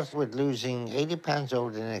that starts with losing 80 pounds over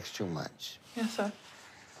the next 2 months. Yes, sir.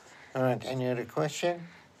 All right, any other question?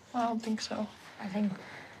 I don't think so. I think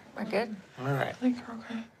we're good. All right. I think we're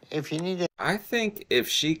okay. If you need I think if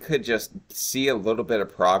she could just see a little bit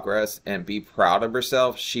of progress and be proud of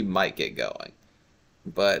herself, she might get going.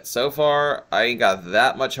 But so far, I ain't got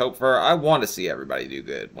that much hope for her. I want to see everybody do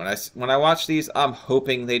good. When I watch these, I'm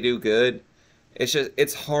hoping they do good.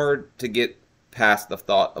 It's hard to get past the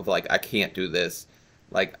thought of, like, I can't do this.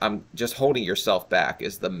 Like, I'm just holding yourself back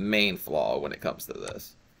is the main flaw when it comes to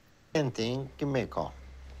this. anything, give me a call.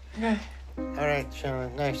 Okay. All right,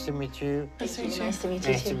 Sharon, nice to meet you. Nice to meet you. Nice to meet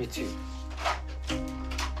you, Nice to too. meet you.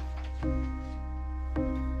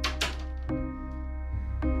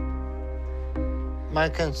 My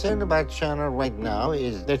concern about Seana right now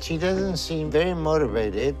is that she doesn't seem very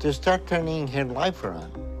motivated to start turning her life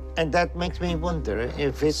around. And that makes me wonder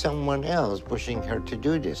if it's someone else pushing her to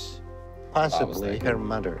do this. Possibly her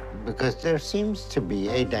mother, because there seems to be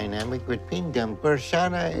a dynamic between them where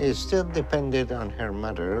Seana is still dependent on her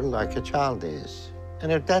mother like a child is. And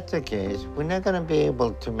if that's the case, we're not going to be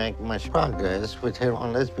able to make much progress with her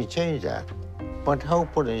unless we change that. But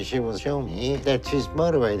hopefully she will show me that she's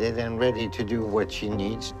motivated and ready to do what she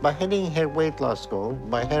needs by hitting her weight loss goal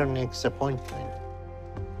by her next appointment.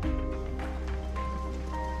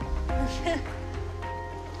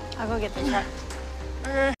 I'll go get the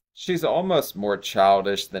truck. She's almost more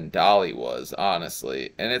childish than Dolly was,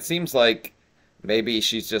 honestly. And it seems like maybe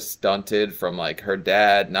she's just stunted from like her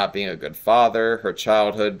dad not being a good father, her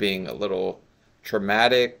childhood being a little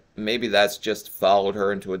traumatic. Maybe that's just followed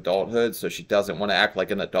her into adulthood, so she doesn't want to act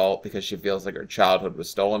like an adult because she feels like her childhood was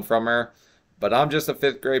stolen from her. But I'm just a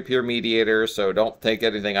 5th grade peer mediator, so don't take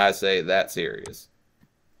anything I say that serious.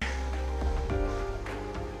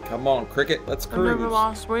 Come on, Cricket, let's cruise. I've never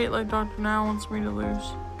lost weight like Dr. Now wants me to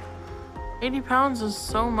lose. 80 pounds is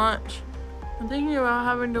so much. And thinking about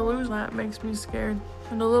having to lose that makes me scared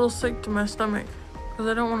and a little sick to my stomach because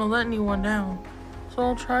I don't want to let anyone down. So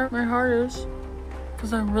I'll try my hardest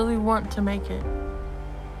because I really want to make it.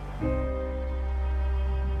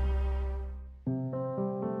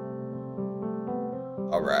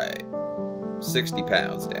 All right, 60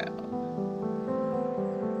 pounds down.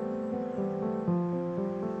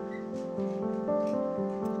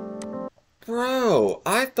 Bro,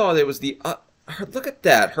 I thought it was the... look at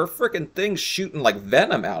that. Her freaking thing's shooting like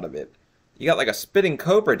venom out of it. You got like a spitting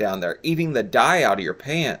cobra down there eating the dye out of your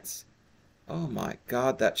pants. Oh my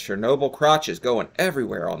god, that Chernobyl crotch is going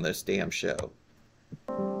everywhere on this damn show.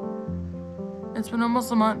 It's been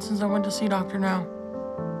almost a month since I went to see Dr. Now.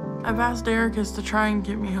 I've asked Ericus to try and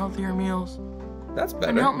get me healthier meals. That's better.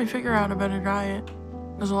 And help me figure out a better diet.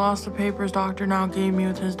 There's a lot of papers Dr. Now gave me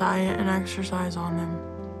with his diet and exercise on them.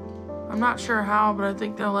 I'm not sure how, but I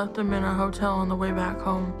think they left him in a hotel on the way back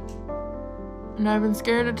home. And I've been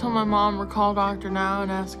scared to tell my mom or call Dr. Now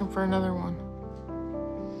and ask him for another one.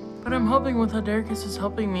 But I'm hoping with how Derkus is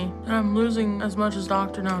helping me, that I'm losing as much as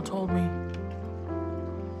Dr. Now told me.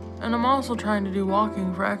 And I'm also trying to do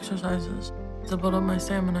walking for exercises to build up my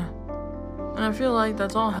stamina. And I feel like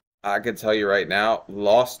that's all. I can tell you right now,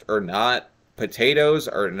 lost or not, potatoes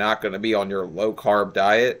are not going to be on your low-carb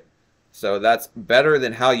diet. So that's better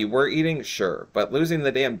than how you were eating, sure. But losing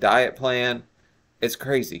the damn diet plan, it's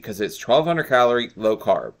crazy because it's 1,200 calorie, low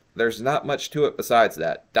carb. There's not much to it besides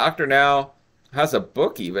that. Dr. Now has a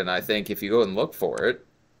book even, I think, if you go and look for it.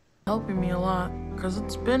 Helping me a lot because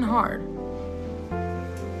it's been hard.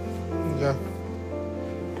 Yeah.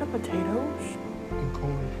 The potatoes? And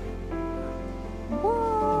corn.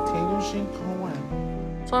 What? Potatoes and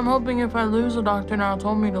corn. So I'm hoping if I lose what Dr. Now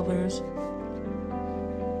told me to lose,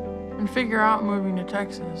 and figure out moving to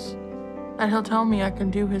Texas, that he'll tell me I can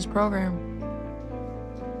do his program.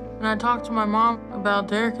 And I talked to my mom about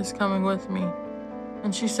Derkus coming with me,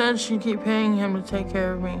 and she said she'd keep paying him to take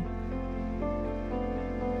care of me.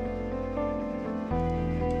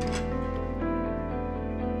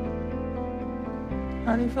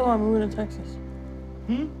 How do you feel about moving to Texas?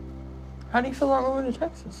 How do you feel about moving to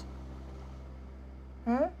Texas?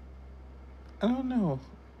 I don't know.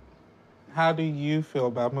 How do you feel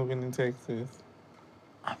about moving to Texas?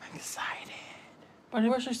 I'm excited. But I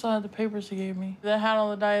wish I still had the papers he gave me that had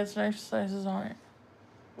all the diets and exercises on it.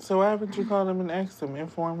 So why haven't you called him and asked him,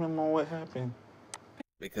 inform him on what happened?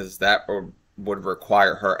 Because that would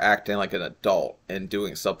require her acting like an adult and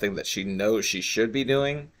doing something that she knows she should be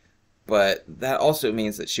doing. But that also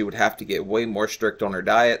means that she would have to get way more strict on her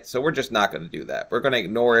diet. So we're just not going to do that. We're going to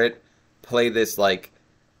ignore it, play this like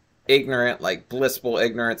ignorant, like blissful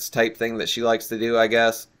ignorance type thing that she likes to do, I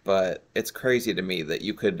guess. But it's crazy to me that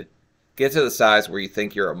you could get to the size where you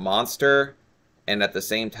think you're a monster and at the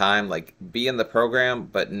same time like be in the program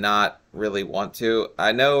but not really want to.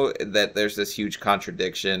 I know that there's this huge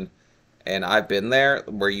contradiction, and I've been there,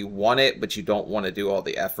 where you want it but you don't want to do all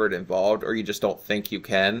the effort involved, or you just don't think you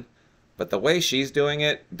can. But the way she's doing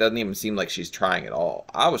it doesn't even seem like she's trying at all.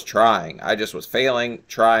 I was trying. I just was failing,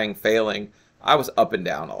 trying, failing. I was up and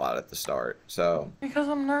down a lot at the start, so. Because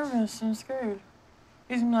I'm nervous and scared.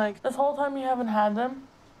 He's gonna be like, this whole time you haven't had them?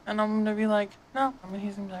 And I'm gonna be like, no. I mean,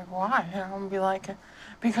 he's gonna be like, why? And I'm gonna be like,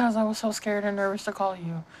 because I was so scared and nervous to call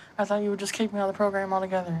you. I thought you would just keep me out of the program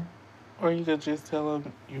altogether. Or you could just tell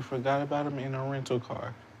him you forgot about him in a rental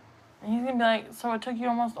car. And he's gonna be like, so it took you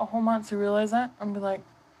almost a whole month to realize that? I'm gonna be like,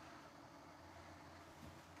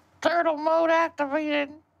 turtle mode activated.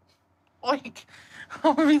 Like,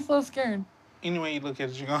 I'm gonna be so scared. Anyway you look at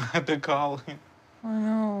it, you're gonna have to call him. I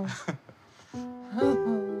know.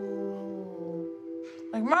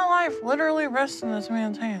 Like, my life literally rests in this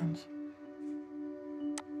man's hands.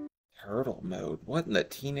 Turtle mode? What in the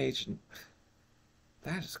teenage...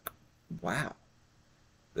 That is... Wow.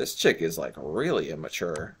 This chick is, like, really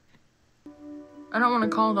immature. I don't want to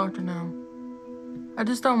call Dr. Now. I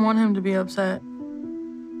just don't want him to be upset.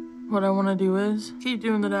 What I want to do is keep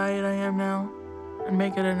doing the diet I am now and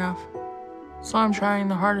make it enough. So I'm trying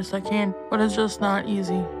the hardest I can, but it's just not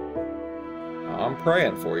easy. I'm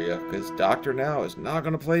praying for you, because Dr. Now is not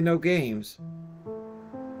going to play no games.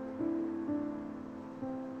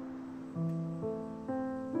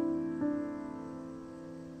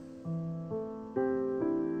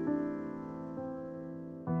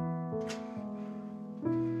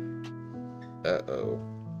 Uh-oh.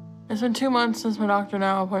 It's been 2 months since my Dr.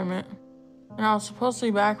 Now appointment, and I was supposed to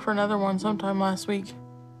be back for another one sometime last week,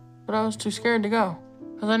 but I was too scared to go,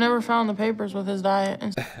 because I never found the papers with his diet.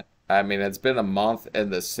 And I mean, it's been a month and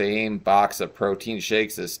the same box of protein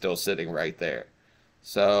shakes is still sitting right there.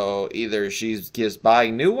 So either she's just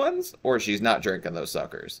buying new ones or she's not drinking those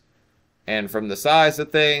suckers. And from the size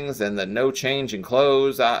of things and the no change in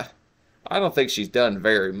clothes, I don't think she's done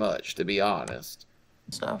very much, to be honest.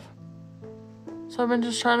 stuff. So I've been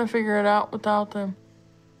just trying to figure it out without them.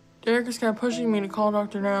 Derek has kept pushing me to call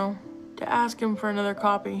Dr. Now to ask him for another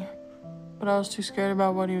copy, but I was too scared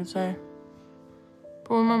about what he would say.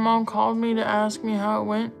 But when my mom called me to ask me how it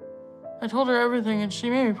went, I told her everything, and she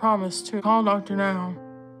made me promise to call Dr. Now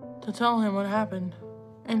to tell him what happened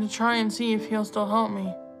and to try and see if he'll still help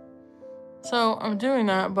me. So I'm doing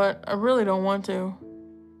that, but I really don't want to.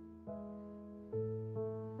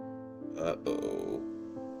 Uh-oh.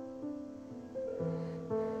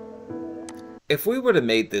 If we would have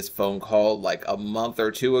made this phone call like a month or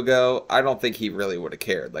two ago, I don't think he really would have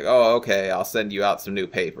cared. Like, oh, okay, I'll send you out some new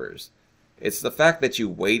papers. It's the fact that you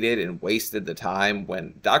waited and wasted the time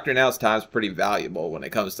when Dr. Now's time's pretty valuable when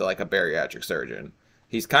it comes to like a bariatric surgeon.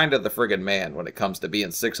 He's kind of the friggin' man when it comes to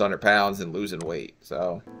being 600 pounds and losing weight,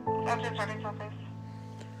 so.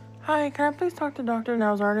 Hi, can I please talk to Dr.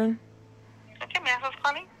 Now Zarden? Okay, may I ask who's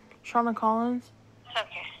calling? Shauna Collins?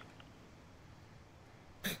 Okay.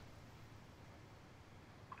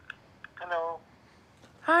 Hello.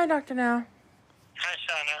 Hi, Dr. Now. Hi,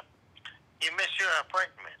 Seana. You missed your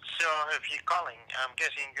appointment, so if you're calling, I'm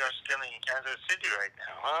guessing you're still in Kansas City right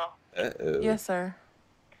now, huh? Uh-oh. Yes, sir.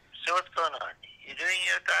 So what's going on? You doing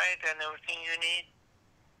your diet and everything you need?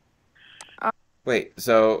 Wait,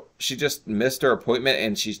 so she just missed her appointment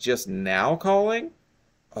and she's just now calling?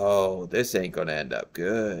 Oh, this ain't gonna end up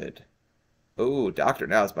good. Oh, Dr.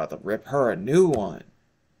 Now's about to rip her a new one.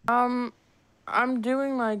 I'm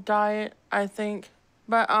doing my diet, I think.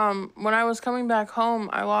 But, when I was coming back home,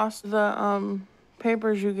 I lost the,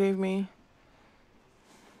 papers you gave me.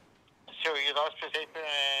 So you lost the paper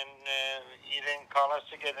and you didn't call us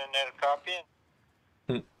to get another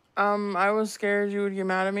copy? I was scared you would get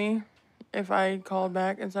mad at me if I called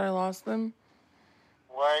back and said I lost them.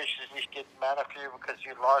 Why should we get mad at you because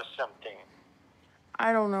you lost something?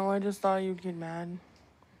 I don't know, I just thought you'd get mad.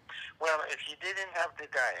 Well, if you didn't have the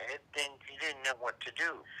diet, then you didn't know what to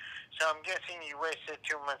do. So I'm guessing you wasted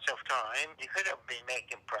 2 months of time. You could have been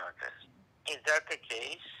making progress. Is that the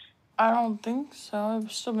case? I don't think so.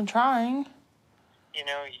 I've still been trying. You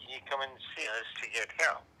know, you come and see us to get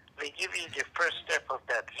help. They give you the first step of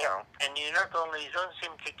that help, and you not only don't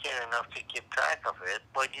seem to care enough to keep track of it,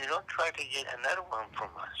 but you don't try to get another one from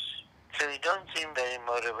us. So you don't seem very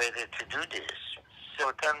motivated to do this.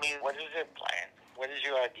 So tell me, what is your plan? What is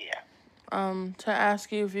your idea? To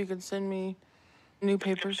ask you if you could send me new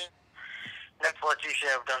papers. That's what you should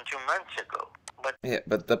have done 2 months ago. But Yeah,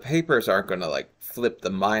 but the papers aren't gonna like flip the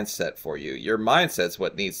mindset for you. Your mindset's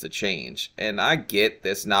what needs to change. And I get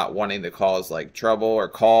this not wanting to cause like trouble or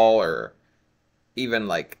call or even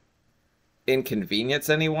like inconvenience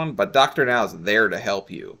anyone, but Dr. Now's there to help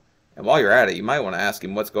you. And while you're at it, you might want to ask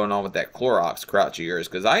him what's going on with that Clorox crotch of yours,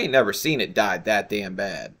 because I ain't never seen it dyed that damn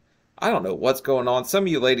bad. I don't know what's going on. Some of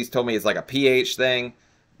you ladies told me it's like a pH thing,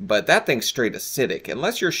 but that thing's straight acidic.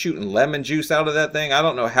 Unless you're shooting lemon juice out of that thing, I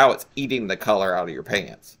don't know how it's eating the color out of your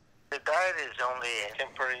pants. the diet is only a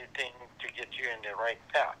temporary thing to get you in the right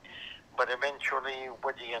path. But eventually,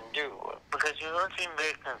 what are you going to do? Because you don't seem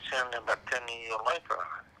very concerned about turning your life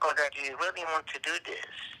around. Or that you really want to do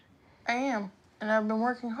this. I am, and I've been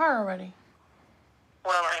working hard already.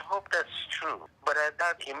 Well, I hope that's true. But I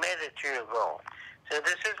thought you made it to your goal. So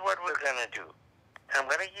this is what we're going to do. I'm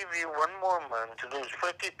going to give you 1 more month to lose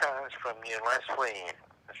 50 pounds from your last weigh-in.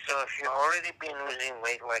 So if you've already been losing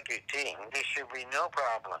weight like you think, there should be no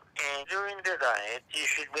problem. And during the diet, you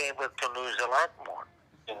should be able to lose a lot more.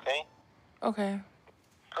 Okay? Okay.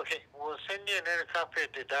 Okay, we'll send you another copy of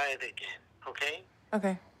the diet again. Okay?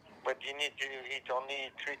 Okay. But you need to eat only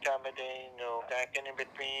 3 times a day, no snacking in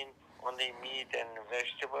between, only meat and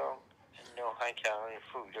vegetable, and no high-calorie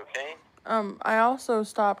food, okay? I also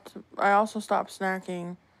stopped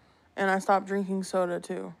snacking, and I stopped drinking soda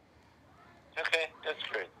too. Okay, that's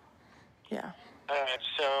good. Yeah. Alright,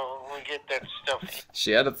 so we get that stuff.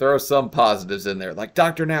 She had to throw some positives in there. Like,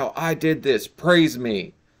 Dr. Now, I did this. Praise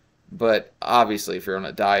me. But obviously, if you're on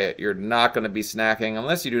a diet, you're not going to be snacking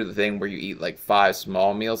unless you do the thing where you eat like 5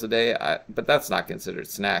 small meals a day. But that's not considered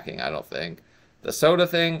snacking, I don't think. The soda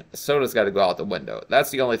thing, soda's got to go out the window. That's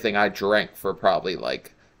the only thing I drank for probably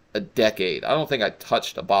like a decade. I don't think I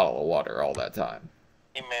touched a bottle of water all that time.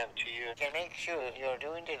 Amen to you. And make sure you're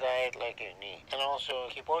doing the diet like you need. And also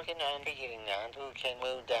keep working on figuring out who can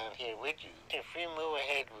move down here with you. If we move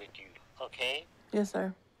ahead with you, okay? Yes,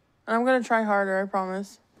 sir. And I'm gonna try harder, I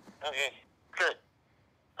promise. Okay, good.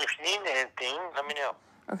 If you need anything, let me know.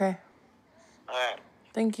 Okay. Alright.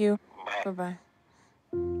 Thank you. Bye. Bye-bye.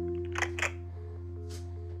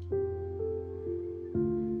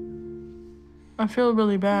 I feel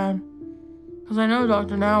really bad. Because I know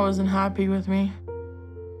Dr. Now isn't happy with me.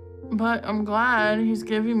 But I'm glad he's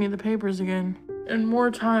giving me the papers again. And more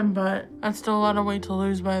time, but that's still a lot of weight to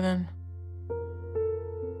lose by then.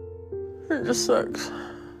 It just sucks.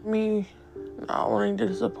 Me not wanting to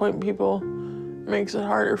disappoint people makes it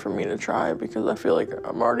harder for me to try because I feel like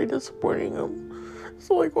I'm already disappointing them.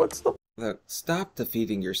 So like, what's the... Look, stop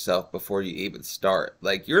defeating yourself before you even start.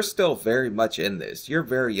 Like, you're still very much in this. You're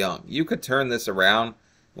very young. You could turn this around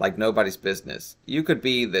like nobody's business. You could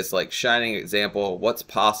be this, like, shining example of what's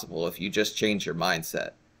possible if you just change your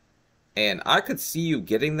mindset. And I could see you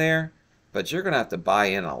getting there, but you're going to have to buy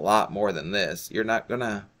in a lot more than this. You're not going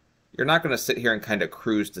to sit here and kind of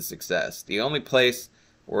cruise to success. The only place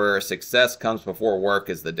where success comes before work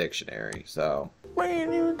is the dictionary, so... Why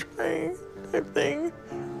ain't even trying type thing?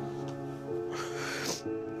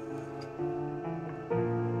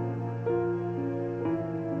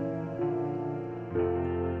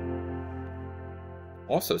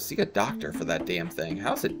 Also, see a doctor for that damn thing.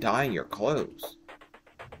 How's it dyeing your clothes?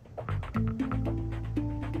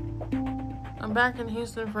 I'm back in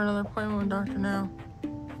Houston for another appointment with Dr. Now.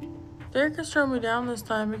 Derek has turned me down this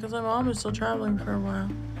time because my mom is still traveling for a while.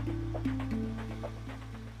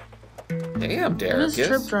 Damn, Derek. This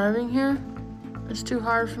trip driving here, it's too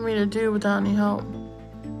hard for me to do without any help.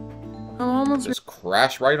 My mom wants me Just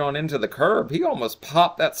crashed right on into the curb. He almost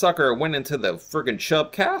popped that sucker and went into the friggin'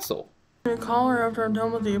 Chubb Castle. to call her after I'm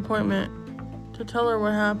done with the appointment to tell her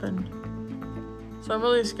what happened. So I'm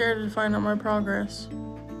really scared to find out my progress.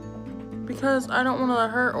 Because I don't want to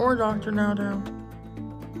let her or Dr. Now down.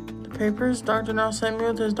 The papers Dr. Now sent me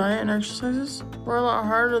with his diet and exercises were a lot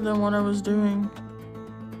harder than what I was doing.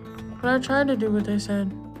 But I tried to do what they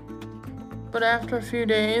said. But after a few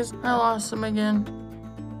days, I lost them again.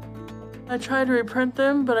 I tried to reprint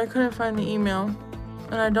them, but I couldn't find the email.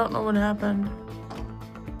 And I don't know what happened.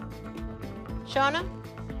 Shauna?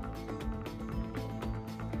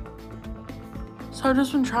 So I've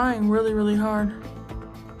just been trying really, really hard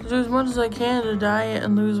to do as much as I can to diet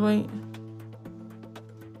and lose weight.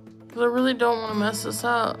 Because I really don't want to mess this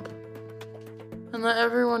up and let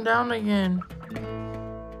everyone down again.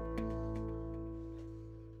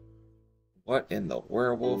 What in the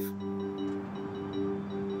werewolf?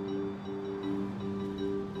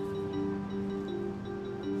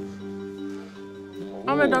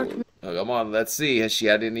 I'm a doctor. Oh, come on, let's see. Has she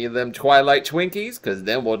had any of them Twilight Twinkies? Because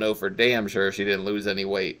then we'll know for damn sure she didn't lose any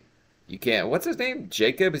weight. You can't. What's his name?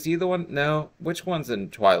 Jacob? Is he the one? No. Which one's in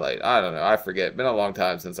Twilight? I don't know. I forget. Been a long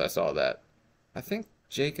time since I saw that. I think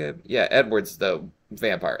Jacob. Yeah, Edward's the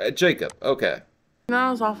vampire. Jacob. Okay.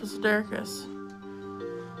 Now's Office of Dericus.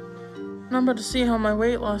 And I'm about to see how my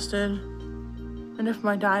weight loss did. And if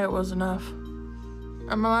my diet was enough.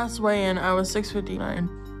 At my last weigh-in, I was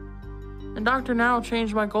 659. And Dr. Now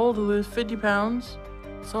changed my goal to lose 50 pounds.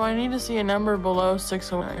 So I need to see a number below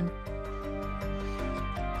 609.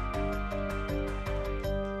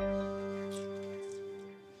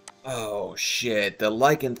 Oh, shit. The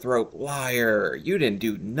lycanthrope liar. You didn't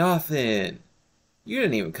do nothing. You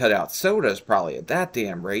didn't even cut out sodas probably at that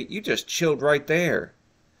damn rate. You just chilled right there.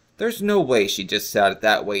 There's no way she just sat at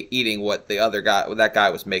that weight eating what the other guy, what that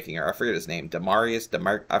guy was making her. I forget his name.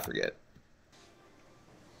 I forget.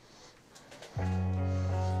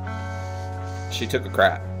 She took a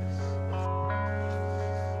crap.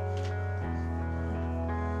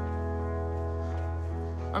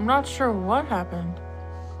 I'm not sure what happened.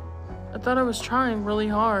 I thought I was trying really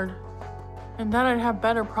hard. And that I'd have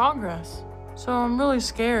better progress. So I'm really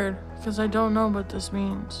scared because I don't know what this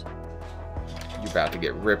means. You're about to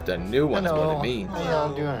get ripped a new one is what it means. How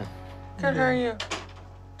y'all doing? Good, how are you?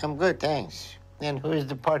 I'm good, thanks. And who is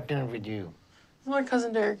the partner with you? My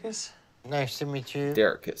cousin Dericus. Nice to meet you.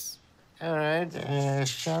 Dericus. All right,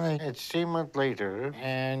 Seana, it's 3 months later,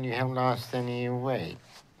 and you haven't lost any weight.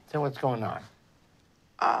 So what's going on?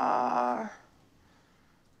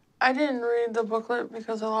 I didn't read the booklet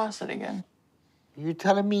because I lost it again. You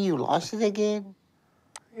telling me you lost it again?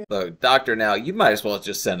 Look, Doctor, now you might as well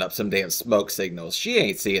just send up some damn smoke signals. She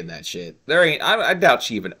ain't seeing that shit. There ain't. I doubt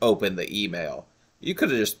she even opened the email. You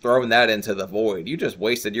could have just thrown that into the void. You just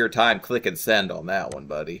wasted your time clicking send on that one,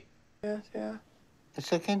 buddy. Yes, yeah. The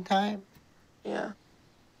second time? Yeah.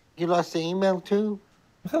 You lost the email too?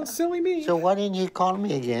 Well, silly me. So why didn't you call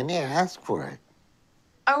me again and ask for it?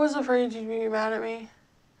 I was afraid you'd be mad at me.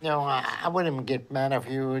 No, I wouldn't get mad at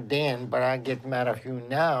you then, but I get mad at you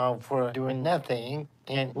now for doing nothing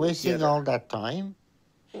and wasting all that time.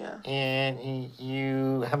 Yeah. And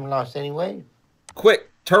you haven't lost any weight. Quick,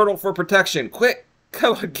 turtle for protection. Quick,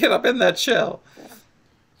 come on, get up in that shell.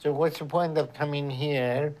 So what's the point of coming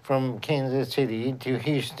here from Kansas City to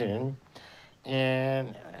Houston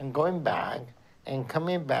and going back and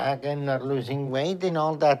coming back and not losing weight in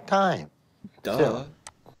all that time? Duh. So,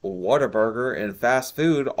 Whataburger and fast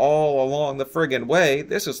food all along the friggin' way.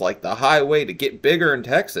 This is like the highway to get bigger in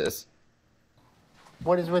Texas.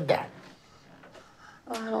 what is with that?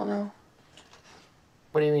 I don't know.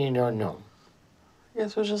 What do you mean you don't know? I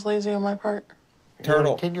guess it was just lazy on my part.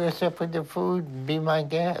 Turtle. Kid yourself with the food, be my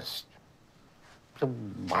guest. So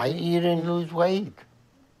why eat and lose weight?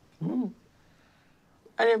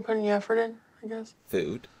 I didn't put any effort in, I guess.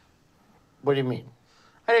 Food. What do you mean?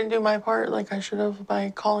 I didn't do my part like I should have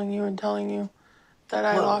by calling you and telling you that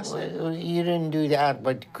I lost it. You didn't do that,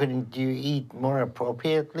 but couldn't you eat more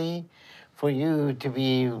appropriately? For you to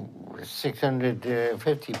be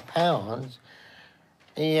 650 pounds,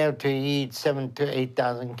 you have to eat 7,000 to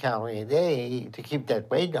 8,000 calories a day to keep that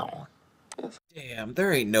weight on. Damn,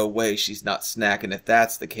 there ain't no way she's not snacking if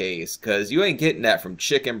that's the case, 'cause you ain't getting that from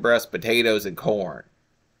chicken breast, potatoes, and corn.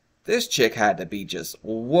 This chick had to be just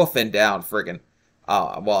woofing down friggin'.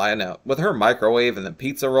 Well, I know. With her microwave and the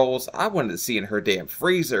pizza rolls, I wanted to see in her damn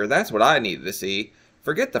freezer. That's what I needed to see.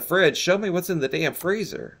 Forget the fridge. Show me what's in the damn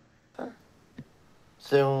freezer.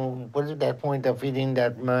 So what is that point of eating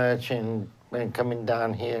that much and coming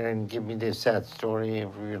down here and give me this sad story if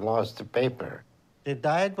you lost the paper? The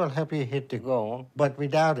diet will help you hit the goal, but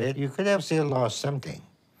without it, you could have still lost something.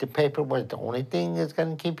 The paper was the only thing that's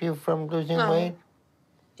going to keep you from losing weight?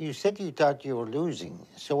 You said you thought you were losing,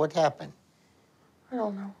 so what happened? I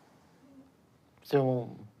don't know. So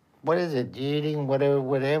what is it? You eating whatever,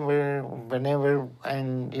 whenever,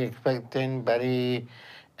 and you expect anybody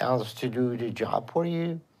else to do the job for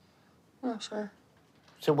you? No, sir.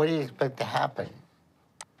 So what do you expect to happen?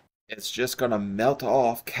 It's just gonna melt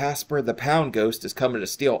off. Casper the Pound Ghost is coming to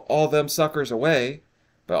steal all them suckers away.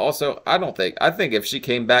 But also, I think if she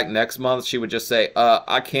came back next month, she would just say,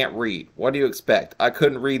 I can't read. What do you expect? I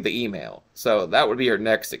couldn't read the email. So that would be her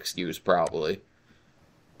next excuse, probably.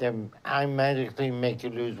 Then I magically make you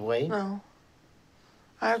lose weight? No.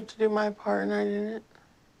 I have to do my part and I didn't.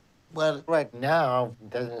 Well, right now, it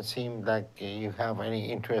doesn't seem like you have any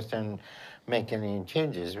interest in making any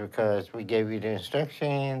changes because we gave you the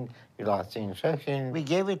instruction, you lost the instruction. We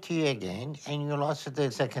gave it to you again, and you lost it the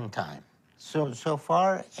second time. So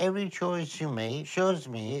far, every choice you made shows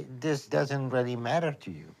me this doesn't really matter to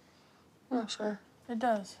you. No, sir. It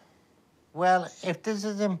does. Well, if this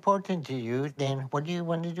is important to you, then what do you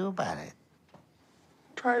want to do about it?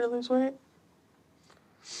 Try to lose weight.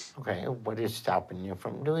 Okay, what is stopping you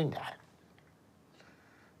from doing that?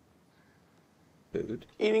 Food.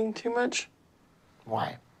 Eating too much.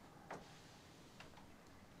 Why?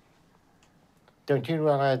 Don't you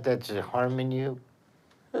realize that's harming you?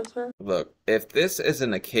 Yes, sir. Look, if this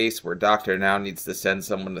isn't a case where Doctor now needs to send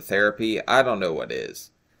someone to therapy, I don't know what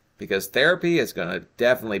is. Because therapy is going to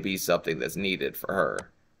definitely be something that's needed for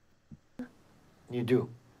her. You do?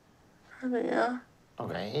 Yeah.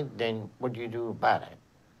 Okay, then what do you do about it?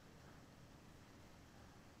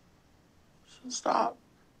 Should stop.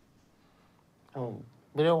 Oh,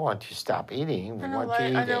 we don't want you to stop eating. We want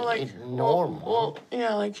you to eat normal. Well,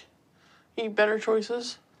 yeah, like eat better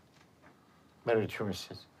choices. Better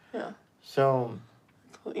choices. Yeah. So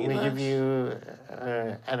Eat we less. give you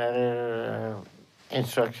another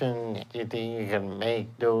instruction. Do you think you can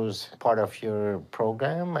make those part of your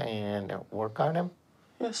program and work on them?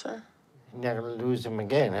 Yes, sir. You're not going to lose them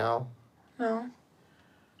again, huh? No.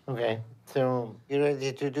 Okay, so you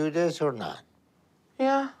ready to do this or not?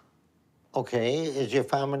 Yeah. Okay, is your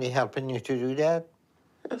family helping you to do that?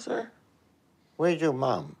 Yes, sir. Where's your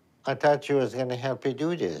mom? I thought she was going to help you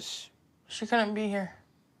do this. She couldn't be here.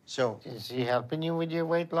 So, is she helping you with your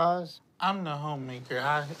weight loss? I'm the homemaker.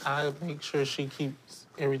 I make sure she keeps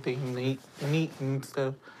everything neat and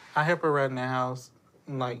stuff. I help her around the house,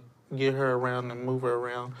 like get her around and move her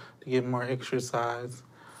around to get more exercise.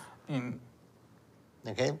 And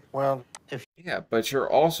Okay? Well, if Yeah, but you're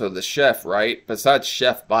also the chef, right? Besides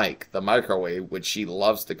Chef Mike, the microwave, which she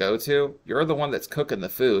loves to go to, you're the one that's cooking the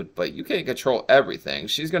food, but you can't control everything.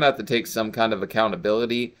 She's gonna have to take some kind of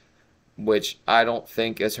accountability, which I don't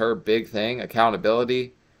think is her big thing,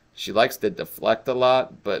 accountability. She likes to deflect a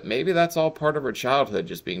lot, but maybe that's all part of her childhood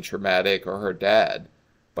just being traumatic or her dad.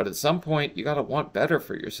 But at some point, you gotta want better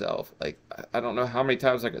for yourself. Like, I don't know how many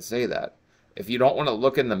times I could say that. If you don't want to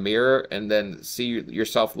look in the mirror and then see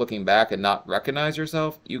yourself looking back and not recognize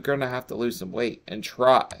yourself, you're gonna have to lose some weight and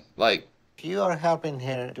try. Like, you are helping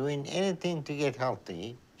her doing anything to get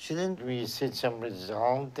healthy, shouldn't we see some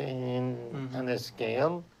result on a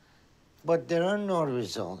scale? But there are no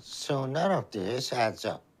results, so none of this adds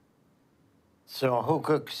up. So who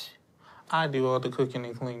cooks? I do all the cooking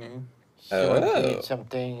and cleaning. She wants to oh. eat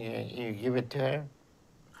something, you give it to her?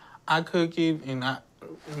 I cook it, and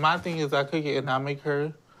my thing is I cook it, and I make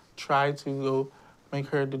her try to go, make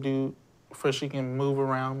her to do, for she can move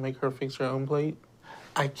around, make her fix her own plate.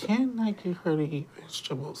 I cannot get her to eat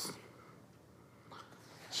vegetables.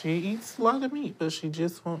 She eats a lot of meat, but she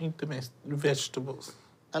just won't eat the vegetables.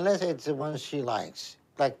 Unless it's the ones she likes,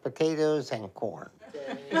 like potatoes and corn.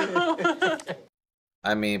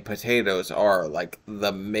 I mean, potatoes are like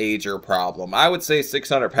the major problem. I would say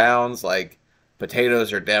 600 pounds, like,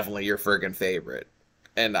 potatoes are definitely your friggin' favorite.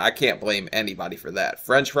 And I can't blame anybody for that.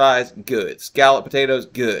 French fries, good. Scallop potatoes,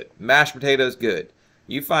 good. Mashed potatoes, good.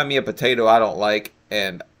 You find me a potato I don't like,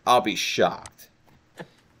 and I'll be shocked.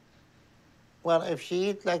 Well, if she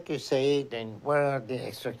eats like you say, then where are the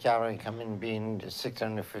extra calories coming being the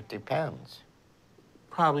 650 pounds?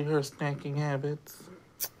 Probably her snacking habits.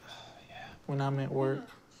 When I'm at work.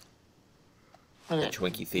 Okay.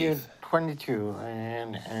 Twinkie You're thief. 22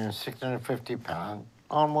 and 650 pounds,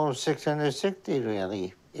 almost 660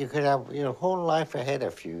 really. You could have your whole life ahead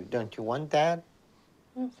of you. Don't you want that?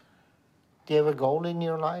 Yes. Do you have a goal in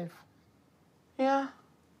your life? Yeah.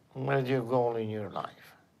 What is your goal in your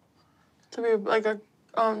life? To be like a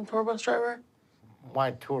tour bus driver.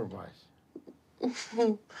 Why tour bus?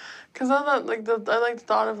 Cause I like the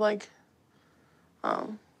thought of like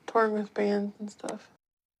touring with bands and stuff.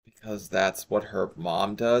 Because that's what her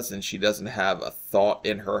mom does, and she doesn't have a thought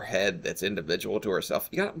in her head that's individual to herself.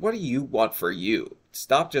 What do you want for you?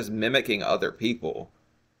 Stop just mimicking other people.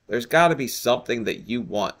 There's got to be something that you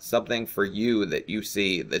want, something for you that you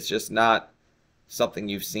see that's just not something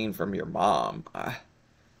you've seen from your mom.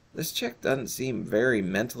 This chick doesn't seem very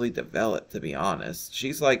mentally developed, to be honest.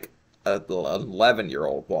 She's like an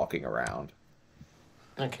 11-year-old walking around.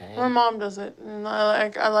 Okay. My mom does it, and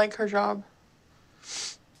I like her job.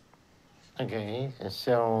 Okay,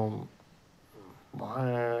 so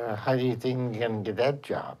how do you think you're gonna get that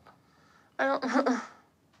job? I don't.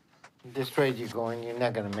 This rate you're going, you're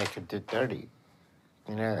not gonna make it to 30.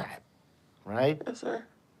 You know that, right? Yes, sir.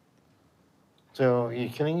 So you're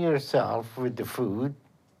killing yourself with the food,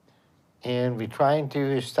 and we're trying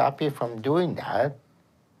to stop you from doing that,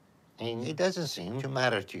 and it doesn't seem to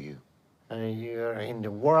matter to you. You're in the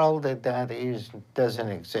world that doesn't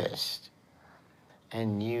exist.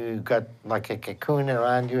 And you got like a cocoon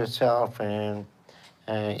around yourself, and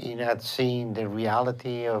you're not seeing the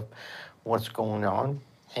reality of what's going on,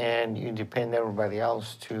 and you depend on everybody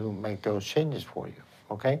else to make those changes for you,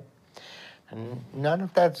 okay? And none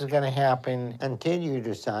of that's gonna happen until you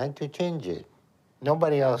decide to change it.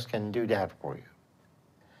 Nobody else can do that for you.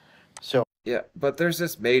 So Yeah, but there's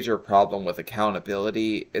this major problem with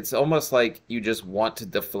accountability. It's almost like you just want to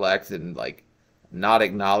deflect and like not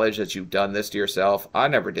acknowledge that you've done this to yourself. I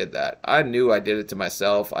never did that. I knew I did it to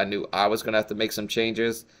myself. I knew I was going to have to make some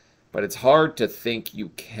changes, but it's hard to think you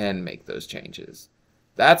can make those changes.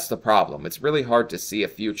 That's the problem. It's really hard to see a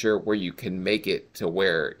future where you can make it to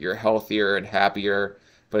where you're healthier and happier,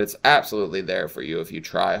 but it's absolutely there for you if you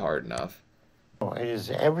try hard enough.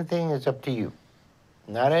 everything is up to you,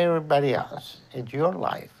 not everybody else. It's your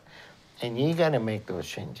life, and you got to make those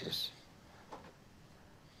changes.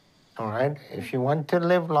 All right? If you want to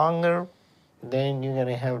live longer, then you're going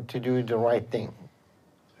to have to do the right thing.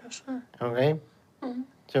 Yes, sir. Okay? Mm-hmm.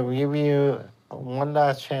 So we give you one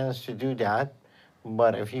last chance to do that.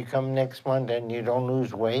 But if you come next month and you don't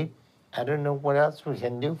lose weight, I don't know what else we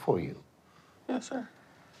can do for you. Yes, sir.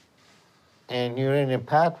 And you're in a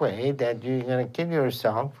pathway that you're going to kill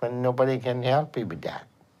yourself and nobody can help you with that.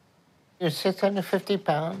 You're 650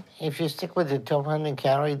 pounds. If you stick with the 1,200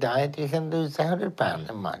 calorie diet, you can lose 100 pounds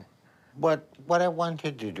a month. But what I want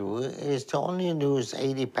you to do is to only lose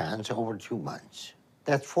 80 pounds over 2 months.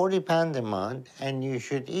 That's 40 pounds a month, and you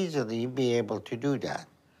should easily be able to do that,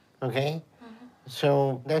 okay? Mm-hmm.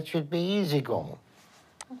 So that should be easy goal.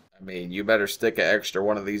 I I mean, you better stick an extra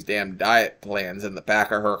one of these damn diet plans in the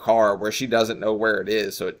back of her car where she doesn't know where it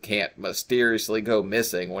is so it can't mysteriously go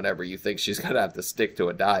missing whenever you think she's gonna have to stick to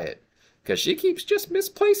a diet. Because she keeps just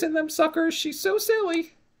misplacing them suckers. She's so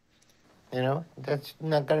silly. You know, that's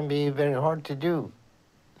not going to be very hard to do.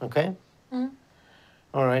 Okay? Mm.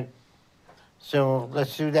 All right. So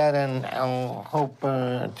let's do that, and I'll hope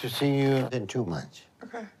to see you in 2 months.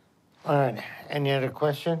 Okay. All right. Any other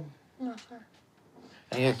question? No, sir.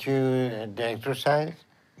 I get you the exercise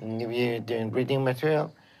and give you the reading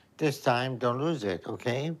material. This time, don't lose it,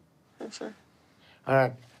 okay? Yes, sir. All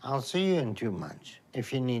right. I'll see you in 2 months.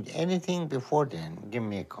 If you need anything before then, give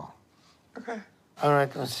me a call. Okay. All right.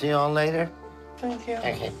 I'll see you all later. Thank you.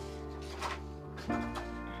 Okay.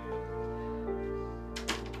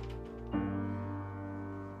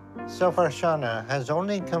 So far, Seana has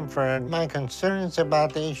only confirmed my concerns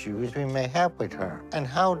about the issues we may have with her and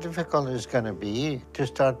how difficult it's going to be to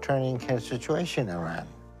start turning her situation around.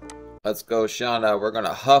 Let's go, Seana. We're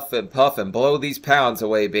gonna huff and puff and blow these pounds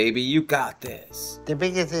away, baby. You got this. The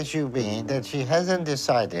biggest issue being that she hasn't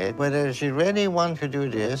decided whether she really wants to do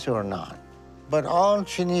this or not. But all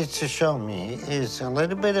she needs to show me is a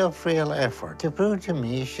little bit of real effort to prove to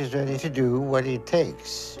me she's ready to do what it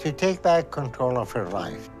takes to take back control of her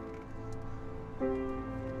life.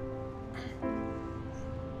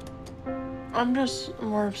 I'm just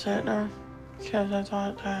more upset now because I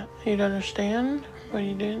thought that he'd understand, but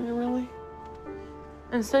he didn't really.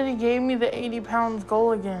 Instead, he gave me the 80 pounds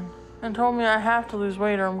goal again and told me I have to lose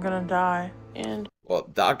weight or I'm gonna die. And Well,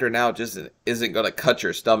 Dr. Now just isn't gonna cut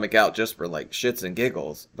your stomach out just for like shits and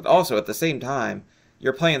giggles. But also at the same time,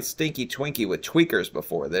 you're playing Stinky Twinkie with tweakers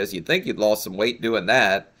before this. You'd think you'd lost some weight doing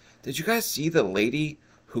that. Did you guys see the lady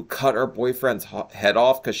who cut her boyfriend's head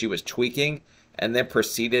off because she was tweaking and then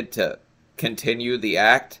proceeded to continue the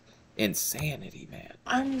act? Insanity, man.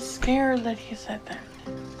 I'm scared that he said that.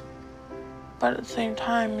 But at the same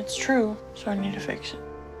time, it's true, so I need to fix it.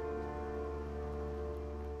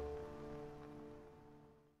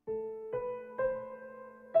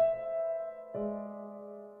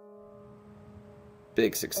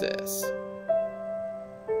 Big success.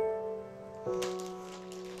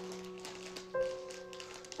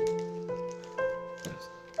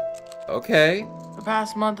 Okay. The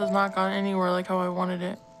past month has not gone anywhere like how I wanted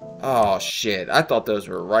it. Oh shit, I thought those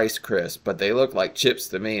were Rice Crisps, but they look like chips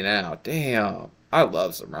to me now. Damn. I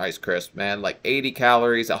love some Rice Crisps, man. Like 80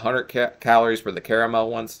 calories, 100 calories for the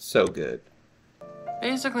caramel ones. So good.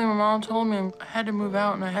 Basically, my mom told me I had to move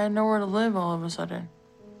out and I had nowhere to live all of a sudden.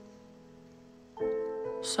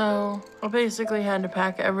 So, I basically had to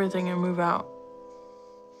pack everything and move out.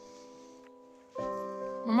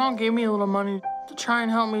 My mom gave me a little money to try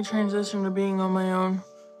and help me transition to being on my own.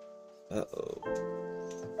 Uh-oh.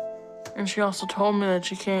 And she also told me that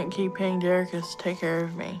she can't keep paying Derrickis to take care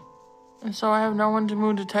of me. And so I have no one to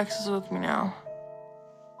move to Texas with me now.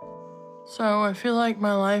 So I feel like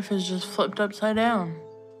my life is just flipped upside down.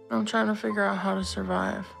 I'm trying to figure out how to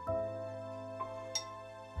survive.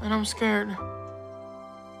 And I'm scared.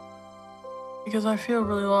 Because I feel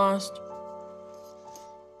really lost.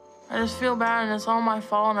 I just feel bad and it's all my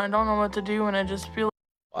fault and I don't know what to do and I just feel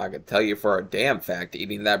I can tell you for a damn fact,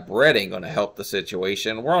 eating that bread ain't gonna help the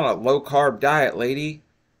situation. We're on a low-carb diet, lady.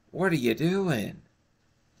 What are you doing?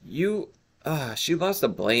 She loves to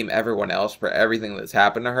blame everyone else for everything that's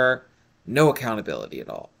happened to her. No accountability at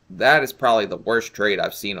all. That is probably the worst trait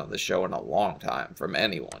I've seen on the show in a long time from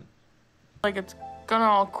anyone. like it's gonna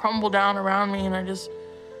all crumble down around me and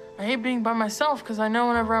I hate being by myself because I know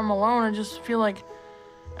whenever I'm alone, I just feel like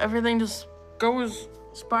everything just goes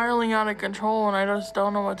spiraling out of control and I just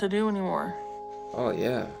don't know what to do anymore. Oh,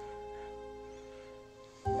 yeah.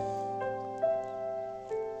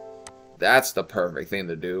 That's the perfect thing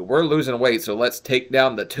to do. We're losing weight, so let's take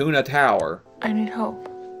down the tuna tower. I need help.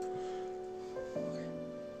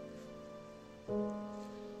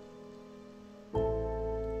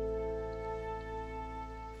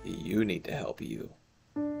 You need to help you.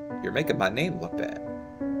 You're making my name look bad.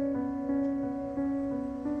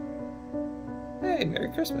 Hey,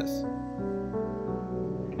 Merry Christmas.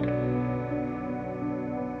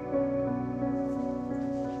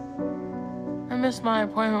 I missed my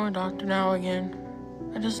appointment with Dr. Now again.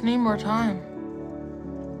 I just need more time.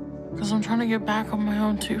 Because I'm trying to get back on my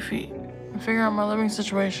own 2 feet and figure out my living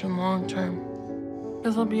situation long term.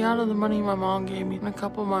 Because I'll be out of the money my mom gave me in a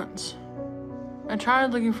couple months. I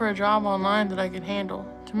tried looking for a job online that I could handle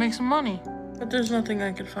to make some money, but there's nothing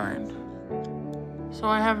I could find. So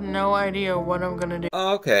I have no idea what I'm gonna do.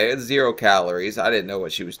 Okay, it's 0 calories. I didn't know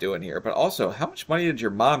what she was doing here. But also, how much money did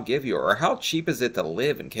your mom give you? Or how cheap is it to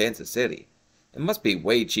live in Kansas City? It must be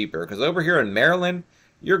way cheaper, because over here in Maryland,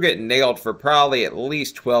 you're getting nailed for probably at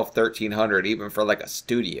least 12, 1300, even for like a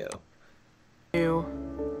studio. And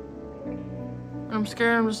I'm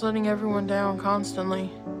scared I'm just letting everyone down constantly.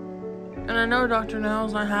 And I know Dr.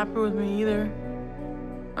 Nell's not happy with me either.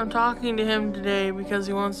 I'm talking to him today because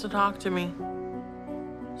he wants to talk to me.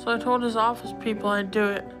 So I told his office people I'd do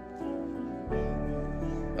it.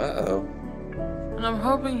 Uh-oh. And I'm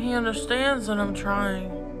hoping he understands that I'm trying.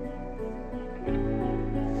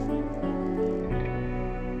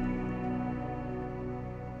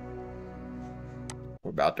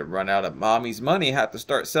 We're about to run out of mommy's money, have to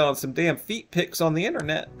start selling some damn feet pics on the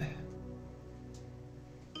internet.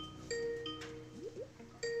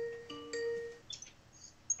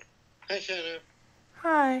 Hi, Seana.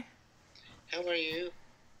 Hi. How are you?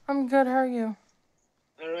 I'm good, how are you?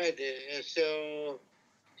 All right. So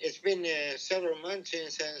it's been several months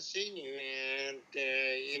since I've seen you, and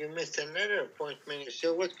you missed another appointment.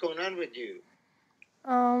 So what's going on with you?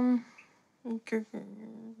 I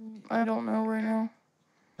don't know right now.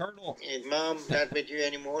 Colonel. Is Mom not with you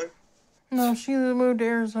anymore? No, she moved to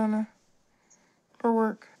Arizona for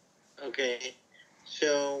work. Okay.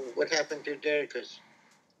 So what happened to Derrick's?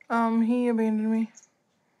 He abandoned me.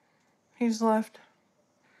 He's left.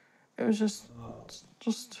 It was just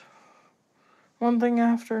one thing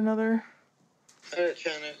after another. All right,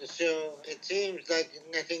 Seana. So it seems like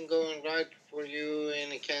nothing going right for you in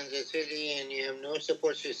Kansas City, and you have no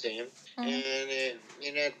support system, and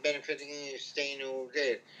you're not benefiting staying over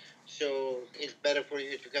there. So it's better for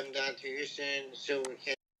you to come down to Houston so we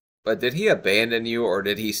can. But did he abandon you, or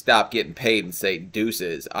did he stop getting paid and say,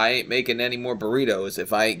 deuces, I ain't making any more burritos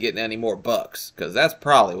if I ain't getting any more bucks? Because that's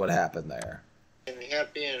probably what happened there. And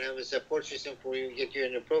happy and have a support system for you, get you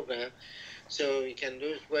in the program, so you can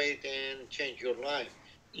lose weight and change your life.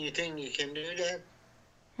 You think you can do that?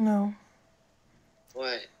 No.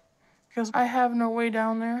 Why? Because I have no way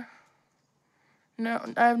down there. No,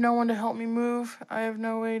 I have no one to help me move. I have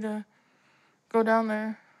no way to go down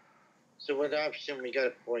there. So what option we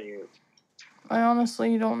got for you? I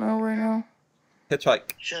honestly don't know right now.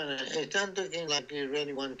 Hitchhike. Seana, it's not looking like you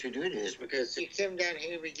really want to do this because you came down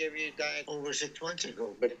here, we gave you a diet over 6 months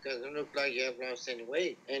ago, but it doesn't look like you have lost any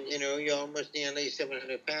weight. And you know, you're almost nearly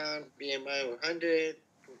 700 pounds, BMI 100,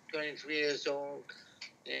 23 years old,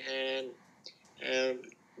 and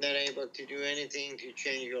not able to do anything to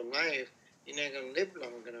change your life. You're not going to live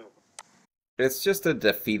long enough. It's just a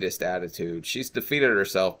defeatist attitude. She's defeated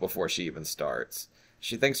herself before she even starts.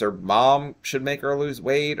 She thinks her mom should make her lose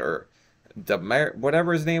weight, or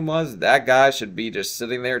whatever his name was, that guy should be just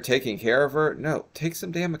sitting there taking care of her. No, take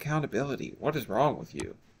some damn accountability. What is wrong with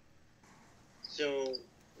you? So,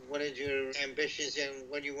 what is your ambitions and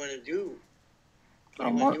what do you want to do? What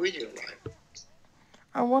do you want to do with your life?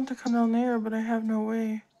 I want to come down there, but I have no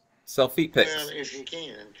way. Sell feet pics. Well, if you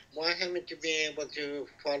can, why haven't you been able to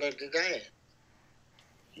follow the diet?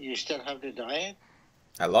 You still have the diet?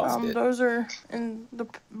 I lost it. Those are in the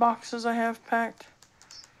boxes I have packed.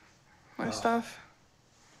 My stuff.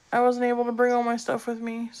 I wasn't able to bring all my stuff with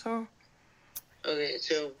me, so. Okay,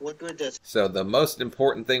 so what would that? So the most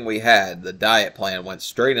important thing we had, the diet plan, went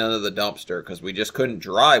straight into the dumpster because we just couldn't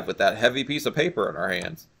drive with that heavy piece of paper in our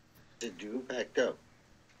hands. To do backed up.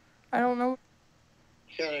 I don't know.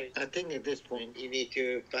 Seana, I think at this point you need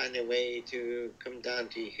to find a way to come down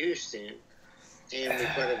to Houston and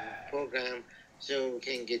we've got a program so we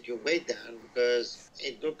can get your weight down because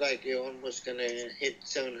it looked like you're almost going to hit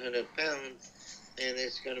 700 pounds and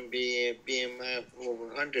it's going to be a BMI of over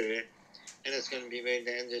 100 and it's going to be a very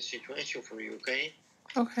dangerous situation for you, okay?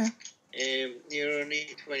 Okay. You're only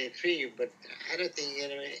 23, but I don't think you're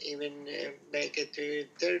going to even make it to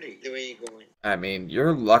 30 the way you're going. I mean,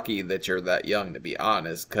 you're lucky that you're that young, to be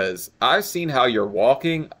honest, because I've seen how you're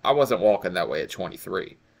walking. I wasn't walking that way at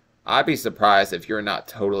 23. I'd be surprised if you're not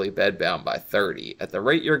totally bedbound by 30. At the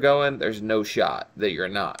rate you're going, there's no shot that you're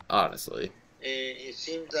not, honestly. It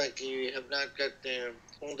seems like you have not got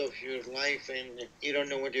hold of your life and you don't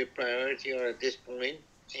know what your priority are at this point.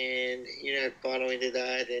 And you're not following the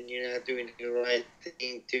diet and you're not doing the right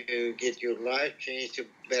thing to get your life changed to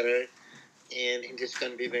better. And it's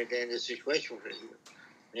going to be a very dangerous situation for you.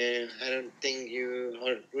 And I don't think you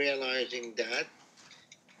are realizing that.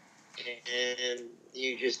 And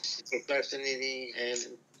you just procrastinating. And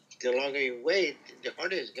the longer you wait, the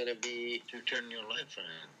harder it's going to be to turn your life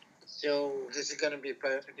around. So this is going to be a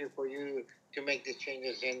priority for you to make the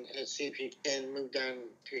changes and see if you can move down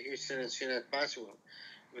to Houston as soon as possible.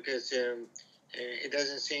 Because it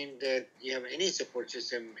doesn't seem that you have any support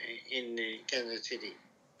system in Kansas City.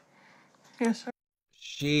 Yes, sir.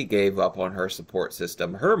 She gave up on her support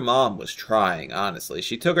system. Her mom was trying, honestly.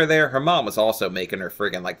 She took her there. Her mom was also making her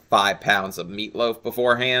friggin' like 5 pounds of meatloaf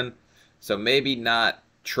beforehand. So maybe not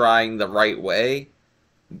trying the right way,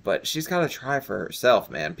 but she's got to try for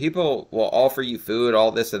herself, man. People will offer you food,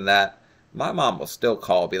 all this and that. My mom will still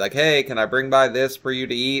call, be like, hey, can I bring by this for you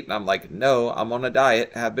to eat? And I'm like, no, I'm on a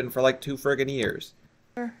diet. Have been for like 2 friggin' years.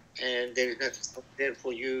 And there's nothing there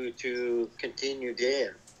for you to continue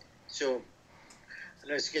there. So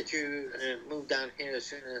let's get you moved down here as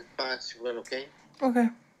soon as possible, okay? Okay.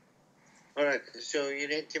 All right, so you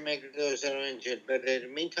need to make those arrangements. But in the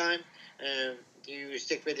meantime, you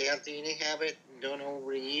stick with the healthy eating habit. Don't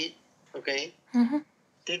overeat, okay? Mm-hmm.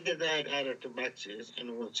 Take the diet out of the boxes,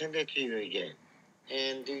 and we'll send it to you again.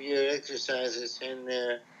 And do your exercises and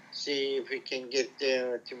see if we can get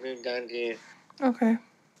to move down here. Okay.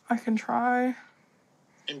 I can try.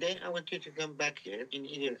 And then I want you to come back here in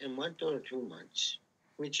either a month or 2 months,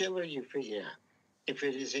 whichever you figure out. If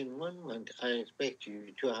it is in 1 month, I expect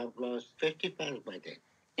you to have lost 50 pounds by then.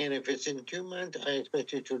 And if it's in 2 months, I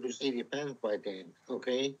expect you to lose 80 pounds by then,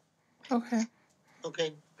 okay? Okay.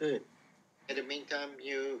 Okay, good. In the meantime,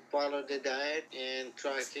 you follow the diet and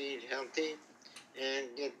try to eat healthy and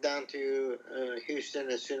get down to Houston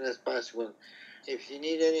as soon as possible. If you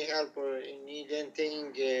need any help or you need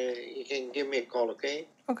anything, you can give me a call, okay?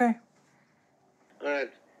 Okay. All right.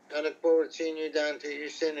 I look forward to seeing you down to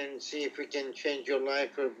Houston and see if we can change your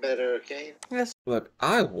life for better, okay? Yes. Look,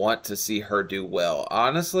 I want to see her do well.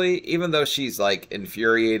 Honestly, even though she's like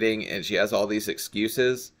infuriating and she has all these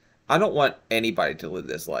excuses, I don't want anybody to live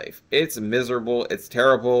this life. It's miserable, it's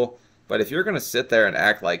terrible, but if you're going to sit there and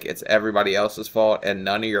act like it's everybody else's fault and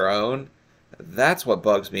none of your own, that's what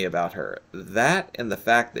bugs me about her. That and the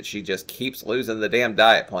fact that she just keeps losing the damn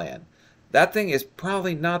diet plan. That thing is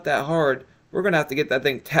probably not that hard. We're going to have to get that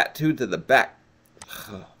thing tattooed to the back.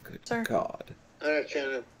 Oh, good Sir. God. All right,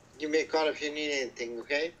 Shannon. Give me a call if you need anything,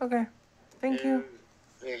 okay? Okay. Thank you.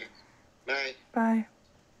 Yeah. Bye. Bye.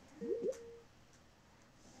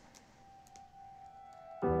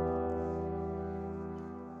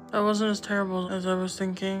 That wasn't as terrible as I was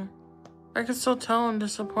thinking. I can still tell I'm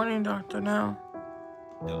disappointing Doctor now.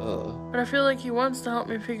 But I feel like he wants to help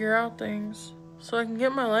me figure out things so I can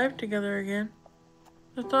get my life together again.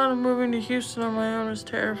 The thought of moving to Houston on my own is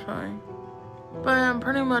terrifying. But I'm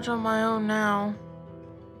pretty much on my own now.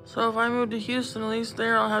 So if I move to Houston, at least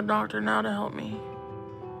there I'll have Dr. Now to help me.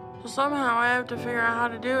 So somehow I have to figure out how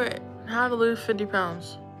to do it and how to lose 50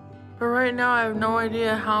 pounds. But right now I have no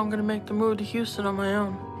idea how I'm going to make the move to Houston on my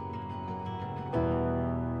own.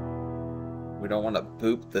 We don't want to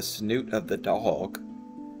boop the snoot of the dog.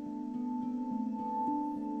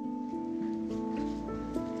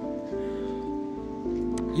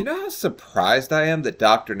 You know how surprised I am that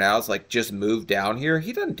Dr. Now's like just moved down here?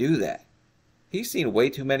 He doesn't do that. He's seen way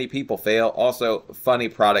too many people fail. Also, funny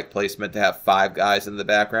product placement to have 5 Guys in the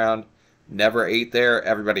background. Never ate there.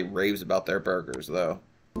 Everybody raves about their burgers, though.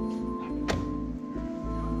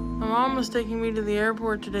 My mom is taking me to the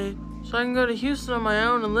airport today, so I can go to Houston on my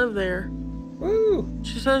own and live there. Woo!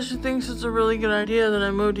 She says she thinks it's a really good idea that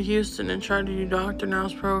I move to Houston and try to do Dr.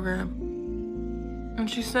 Now's program. And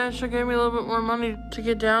she said she'll give me a little bit more money to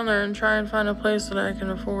get down there and try and find a place that I can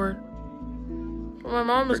afford. But my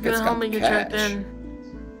mom is going to help me get checked in.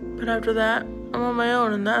 But after that, I'm on my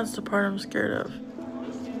own, and that's the part I'm scared of.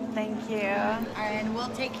 Thank you. And we'll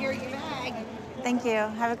take care of your bag. Thank you.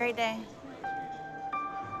 Have a great day.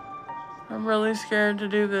 I'm really scared to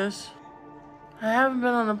do this. I haven't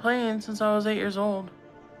been on a plane since I was 8 years old.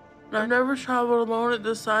 And I've never traveled alone at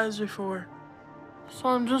this size before. So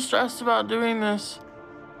I'm just stressed about doing this.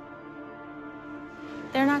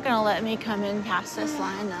 They're not going to let me come in past this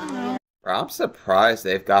line, though. I'm surprised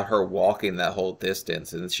they've got her walking that whole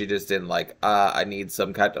distance and she just didn't like, I need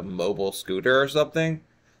some kind of mobile scooter or something.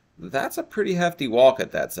 That's a pretty hefty walk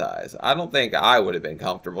at that size. I don't think I would have been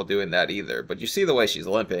comfortable doing that either, but you see the way she's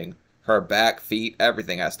limping. Her back, feet,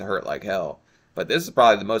 everything has to hurt like hell. But this is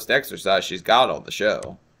probably the most exercise she's got on the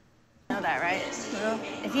show. You know that, right?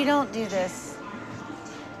 If you don't do this,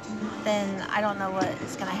 then I don't know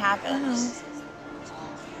what's going to happen.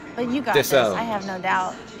 But you got this, I have no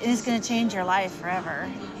doubt. And it's going to change your life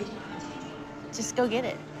forever. Just go get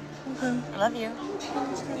it. Okay. I love you.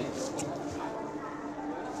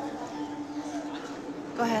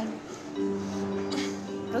 Go ahead.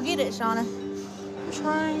 Go get it, Seana. I'm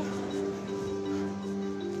trying.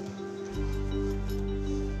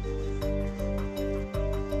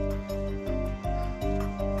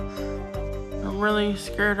 I'm really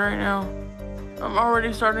scared right now. I'm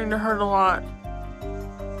already starting to hurt a lot.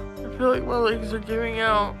 I feel like my legs are giving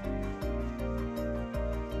out.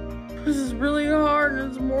 This is really hard, and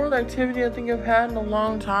it's more activity I think I've had in a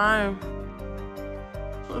long time.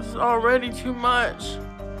 This is already too much.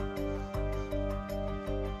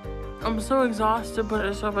 I'm so exhausted, but I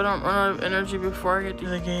just hope I don't run out of energy before I get to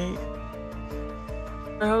the gate.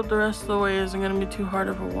 I hope the rest of the way isn't gonna be too hard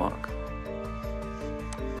of a walk.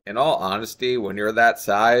 In all honesty, when you're that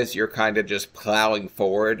size, you're kind of just plowing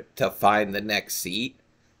forward to find the next seat.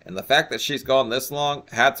 And the fact that she's gone this long,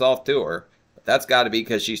 hats off to her. But that's got to be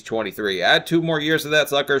because she's 23. Add 2 more years of that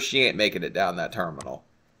sucker, she ain't making it down that terminal.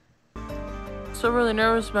 So really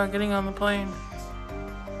nervous about getting on the plane.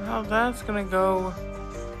 How that's gonna go.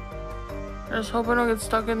 I just hope I don't get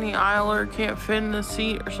stuck in the aisle or can't fit in the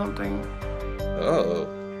seat or something. Oh.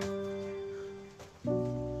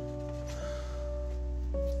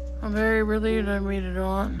 I'm very relieved I made it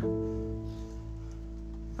on.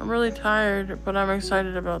 I'm really tired, but I'm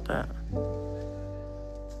excited about that.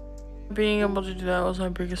 Being able to do that was my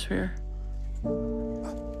biggest fear.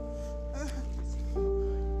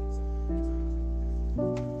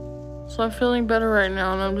 So I'm feeling better right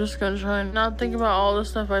now, and I'm just gonna try and not think about all the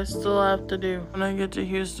stuff I still have to do when I get to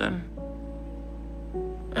Houston.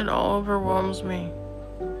 It all overwhelms me.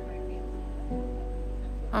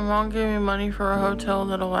 My mom gave me money for a hotel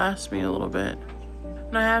that'll last me a little bit.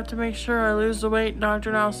 And I have to make sure I lose the weight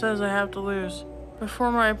Dr. Now says I have to lose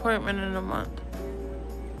before my appointment in a month.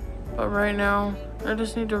 But right now, I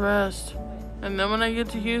just need to rest. And then when I get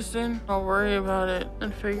to Houston, I'll worry about it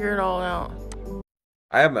and figure it all out.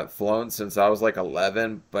 I haven't flown since I was like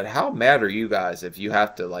 11, but how mad are you guys if you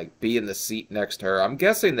have to like be in the seat next to her? I'm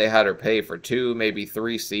guessing they had her pay for 2, maybe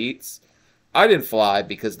 3 seats. I didn't fly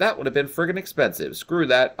because that would have been friggin' expensive. Screw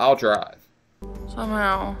that, I'll drive.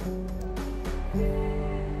 Somehow.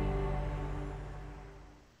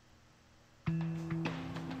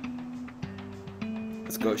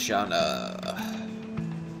 Let's go, Seana.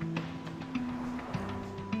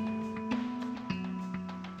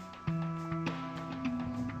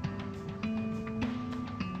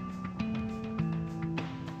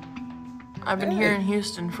 I've been here in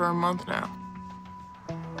Houston for a month now.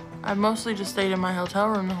 I've mostly just stayed in my hotel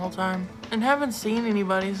room the whole time and haven't seen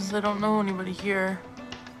anybody since I don't know anybody here.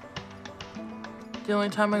 The only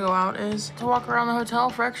time I go out is to walk around the hotel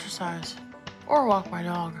for exercise or walk my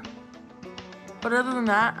dog. But other than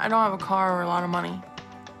that, I don't have a car or a lot of money.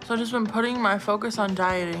 So I've just been putting my focus on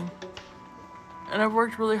dieting. And I've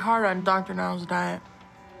worked really hard on Dr. Now's diet.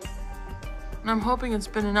 And I'm hoping it's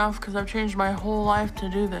been enough because I've changed my whole life to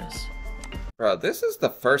do this. Bro, this is the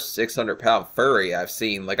first 600-pound furry I've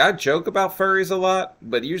seen. Like, I joke about furries a lot,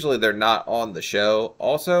 but usually they're not on the show.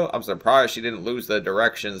 Also, I'm surprised she didn't lose the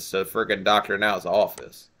directions to friggin' Dr. Now's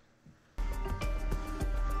office.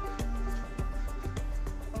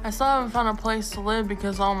 I still haven't found a place to live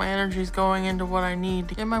because all my energy's going into what I need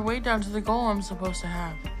to get my weight down to the goal I'm supposed to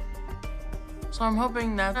have. So I'm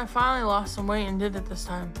hoping that I finally lost some weight and did it this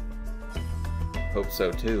time. Hope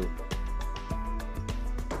so, too.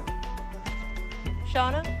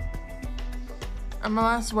 Seana? At my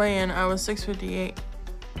last weigh-in, I was 658.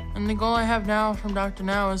 And the goal I have now from Dr.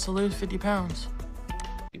 Now is to lose 50 pounds.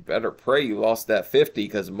 You better pray you lost that 50,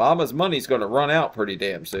 because Mama's money's gonna run out pretty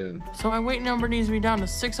damn soon. So my weight number needs to be down to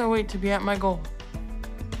 608 to be at my goal.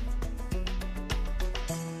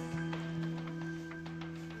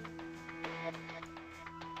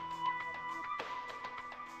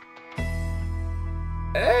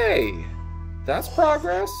 Hey! That's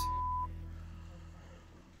progress.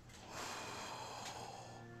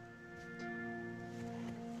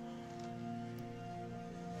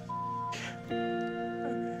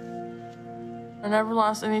 I never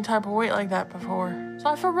lost any type of weight like that before. So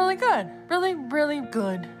I feel really good. Really, really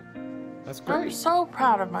good. That's great. I'm so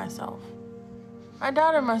proud of myself. I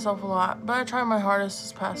doubted myself a lot, but I tried my hardest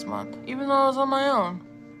this past month, even though I was on my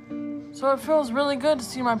own. So it feels really good to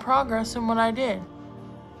see my progress in what I did.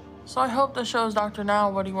 So I hope this shows Dr. Now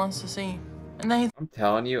what he wants to see. And that I'm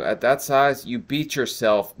telling you, at that size, you beat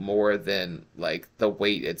yourself more than, like, the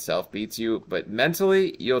weight itself beats you. But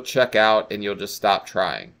mentally, you'll check out and you'll just stop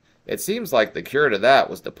trying. It seems like the cure to that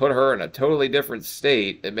was to put her in a totally different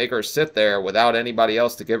state and make her sit there without anybody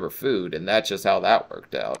else to give her food. And that's just how that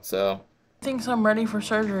worked out, so... he thinks I'm ready for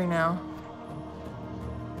surgery now.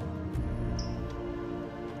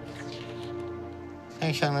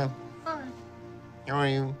 Hey, Seana. Hi. How are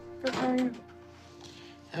you? Good, how are you?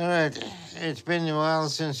 All right. It's been a while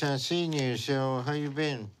since I've seen you, so how you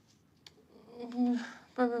been? I've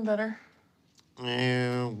been better. What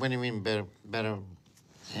do you mean better? Better?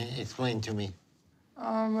 Explain to me.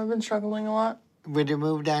 I've been struggling a lot. Would you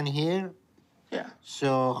move down here? Yeah.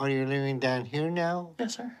 So are you living down here now?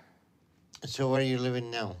 Yes, sir. So where are you living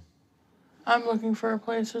now? I'm looking for a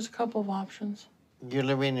place. There's a couple of options. You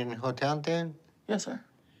living in a hotel then? Yes, sir.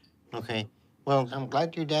 Okay. Well, I'm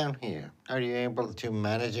glad you're down here. Are you able to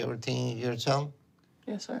manage everything yourself?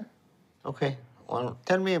 Yes, sir. Okay. Well,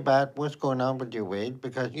 tell me about what's going on with your weight,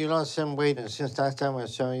 because you lost some weight since last time I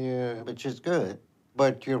saw you, which is good.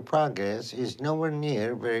 But your progress is nowhere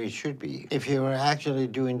near where it should be if you were actually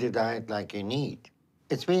doing the diet like you need.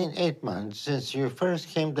 It's been 8 months since you first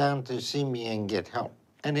came down to see me and get help.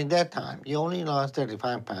 And in that time, you only lost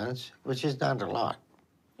 35 pounds, which is not a lot.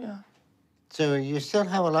 Yeah. So you still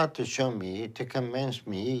have a lot to show me to convince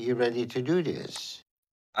me you're ready to do this.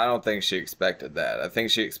 I don't think she expected that. I think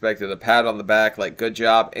she expected a pat on the back, like, good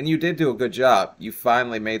job. And you did do a good job. You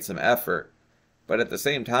finally made some effort. But at the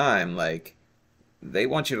same time, like, they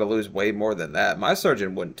want you to lose way more than that. My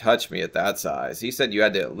surgeon wouldn't touch me at that size. He said you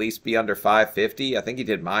had to at least be under 550. I think he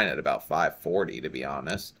did mine at about 540, to be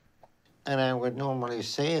honest. And I would normally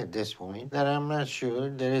say at this point that I'm not sure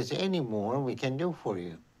there is any more we can do for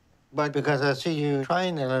you. But because I see you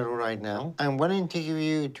trying a little right now, I'm willing to give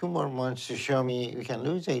you 2 more months to show me you can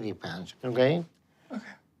lose 80 pounds, okay?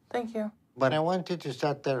 Okay. Thank you. But I want you to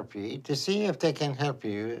start therapy to see if they can help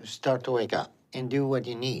you start to wake up and do what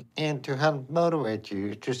you need, and to help motivate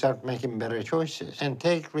you to start making better choices and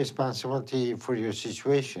take responsibility for your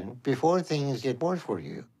situation before things get worse for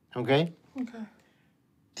you, okay? Okay.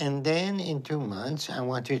 And then in 2 months, I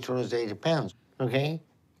want you to lose 80 pounds, okay?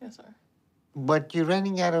 Yes, sir. But you're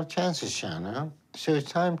running out of chances, Seana, so it's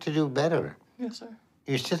time to do better. Yes, sir.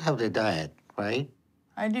 You still have the diet, right?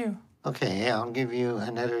 I do. Okay, I'll give you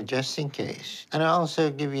another just in case. And I'll also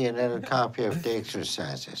give you another copy of the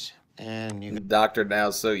exercises. And you The doctor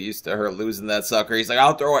now's so used to her losing that sucker. He's like,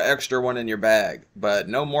 I'll throw an extra one in your bag. But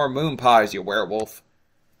no more moon pies, you werewolf.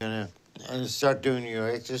 gonna start doing your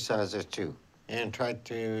exercises too. And try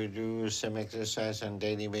to do some exercise on a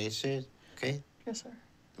daily basis, okay? Yes, sir.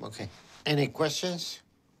 Okay. Any questions?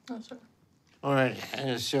 No, sir. All right,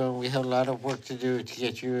 so we have a lot of work to do to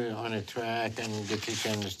get you on a track and get you to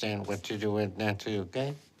understand what to do and not to,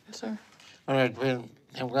 okay? Yes, sir. All right, well,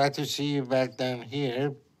 I'm glad to see you back down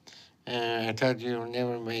here. I thought you'd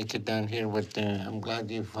never make it down here, but I'm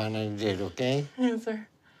glad you finally did, okay? Yes, sir.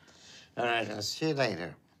 All right, I'll see you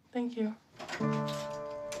later. Thank you.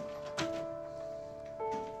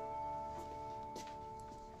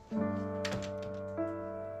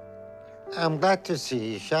 I'm glad to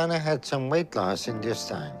see Seana had some weight loss in this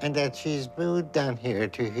time and that she's moved down here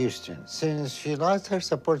to Houston since she lost her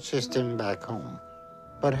support system back home.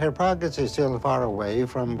 But her progress is still far away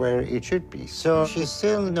from where it should be. So she's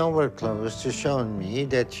still nowhere close to showing me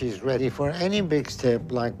that she's ready for any big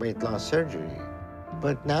step like weight loss surgery.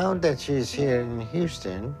 But now that she's here in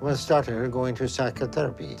Houston, we'll start her going to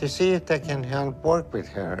psychotherapy to see if they can help work with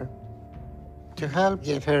her to help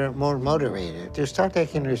get her more motivated to start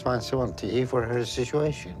taking responsibility for her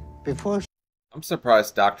situation. I'm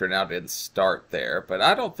surprised Dr. Now didn't start there, but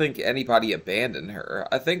I don't think anybody abandoned her.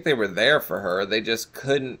 I think they were there for her. They just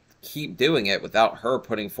couldn't keep doing it without her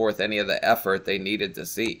putting forth any of the effort they needed to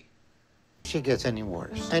see. She gets any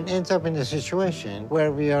worse and ends up in a situation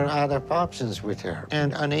where we are out of options with her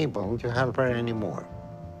and unable to help her anymore.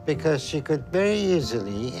 Because she could very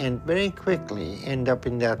easily and very quickly end up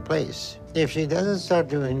in that place if she doesn't start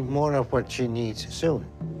doing more of what she needs soon.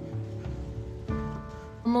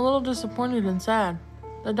 I'm a little disappointed and sad.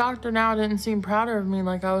 The doctor now didn't seem prouder of me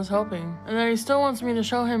like I was hoping, and that he still wants me to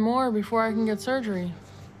show him more before I can get surgery.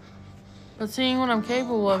 But seeing what I'm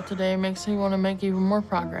capable of today makes me want to make even more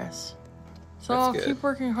progress. So I'll keep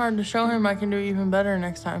working hard to show him I can do even better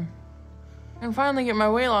next time. And finally get my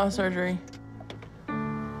weight loss surgery.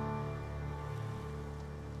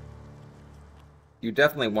 You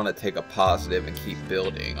definitely want to take a positive and keep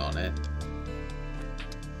building on it.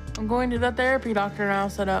 I'm going to that therapy doctor now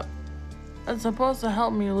set up. That's supposed to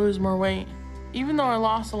help me lose more weight, even though I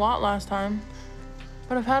lost a lot last time.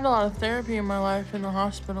 But I've had a lot of therapy in my life in the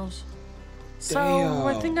hospitals. So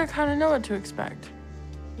I think I kind of know what to expect.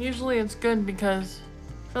 Usually it's good because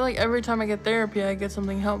I feel like every time I get therapy, I get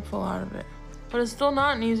something helpful out of it. But it's still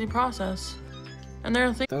not an easy process. And there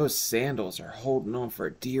are things— Those sandals are holding on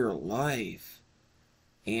for dear life.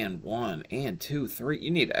 And 1, and 2, 3.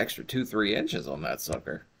 You need an extra 2-3 inches on that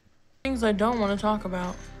sucker. Things I don't want to talk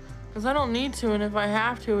about. Because I don't need to, and if I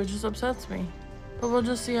have to, it just upsets me. But we'll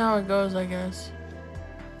just see how it goes, I guess.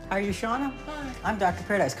 How are you, Seana? Hi. I'm Dr.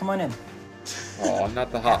 Paradise. Come on in. Oh, I'm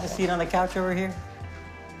not the hot Have a one. seat on the couch over here.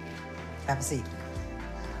 Have a seat.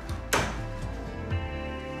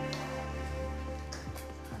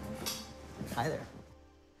 Hi there.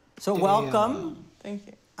 So welcome. Thank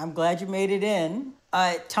you. I'm glad you made it in.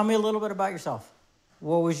 Tell me a little bit about yourself.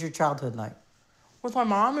 What was your childhood like? With my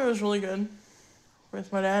mom, it was really good.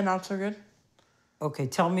 With my dad, not so good. Okay,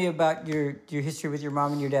 tell me about your history with your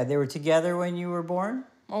mom and your dad. They were together when you were born?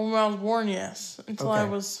 Oh, when I was born, yes. Until I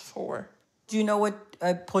was 4. Do you know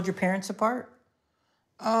what pulled your parents apart?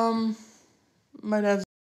 My dad's...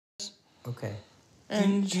 Okay.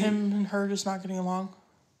 And him and her just not getting along.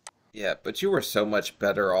 Yeah, but you were so much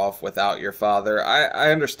better off without your father.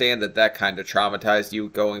 I understand that that kind of traumatized you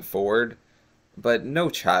going forward, but no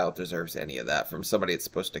child deserves any of that from somebody that's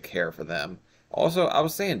supposed to care for them. Also, I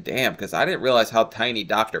was saying damn, because I didn't realize how tiny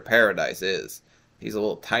Dr. Paradise is. He's a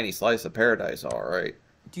little tiny slice of paradise, all right.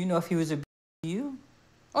 Do you know if he was abusing you?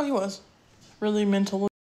 Oh, he was. Really mentally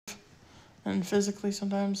and physically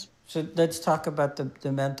sometimes. So let's talk about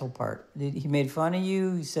the mental part. He made fun of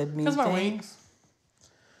you? He said mean things? Because my weight.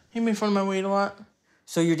 He made fun of my weight a lot.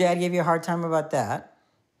 So your dad gave you a hard time about that?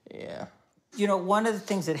 Yeah. You know, one of the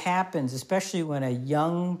things that happens, especially when a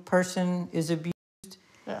young person is abused,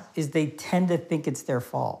 is they tend to think it's their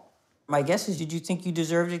fault. My guess is, did you think you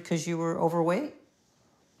deserved it because you were overweight?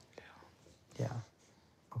 Yeah.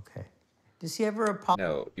 Okay. Does he ever apologize?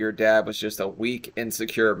 No, your dad was just a weak,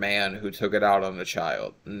 insecure man who took it out on a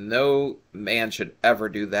child. No man should ever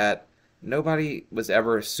do that. Nobody was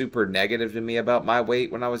ever super negative to me about my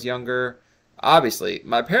weight when I was younger. Obviously,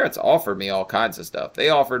 my parents offered me all kinds of stuff. They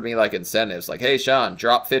offered me like incentives, like, hey, Sean,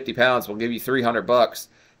 drop 50 pounds, we'll give you $300.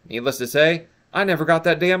 Needless to say, I never got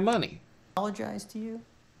that damn money. Apologize to you?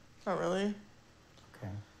 Not really.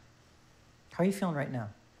 Okay. How are you feeling right now?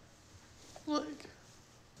 Like,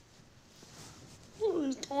 I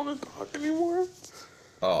just don't want to talk anymore.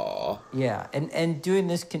 Aw. Yeah, and doing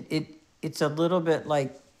this, it's a little bit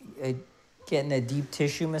like getting a deep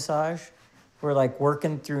tissue massage. We're like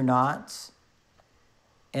working through knots,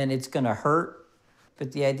 and it's going to hurt,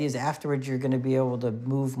 but the idea is afterwards you're going to be able to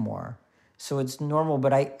move more. So it's normal,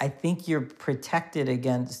 but I think you're protected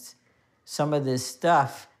against some of this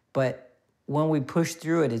stuff, but when we push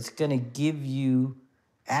through it, it's going to give you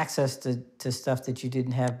access to stuff that you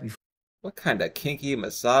didn't have before. What kind of kinky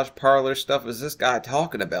massage parlor stuff is this guy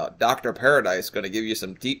talking about? Dr. Paradise going to give you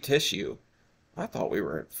some deep tissue. I thought we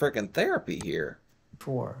were in freaking therapy here. I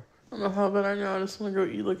don't know how bad I know. I just want to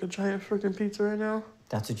go eat like a giant freaking pizza right now.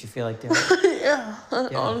 That's what you feel like doing? Yeah,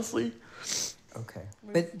 honestly. Okay.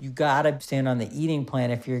 But you gotta stand on the eating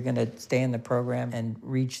plan if you're gonna stay in the program and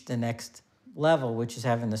reach the next level, which is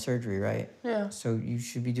having the surgery, right? Yeah. So you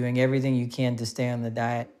should be doing everything you can to stay on the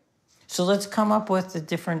diet. So let's come up with a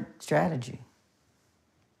different strategy.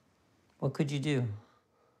 What could you do?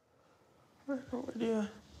 I have no idea.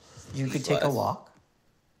 You could take a walk.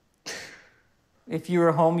 If you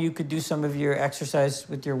were home, you could do some of your exercise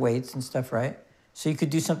with your weights and stuff, right? So you could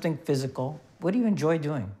do something physical. What do you enjoy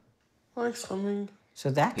doing? I like swimming.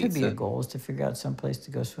 So that could be a goal, is to figure out some place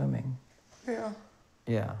to go swimming. Yeah.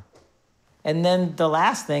 Yeah. And then the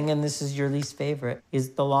last thing, and this is your least favorite,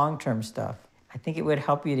 is the long-term stuff. I think it would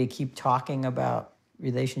help you to keep talking about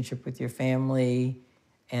relationship with your family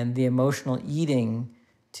and the emotional eating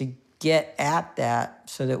to get at that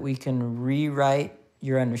so that we can rewrite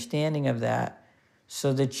your understanding of that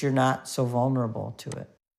so that you're not so vulnerable to it.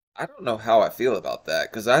 I don't know how I feel about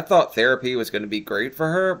that, because I thought therapy was going to be great for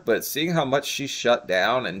her, but seeing how much she shut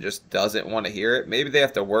down and just doesn't want to hear it, maybe they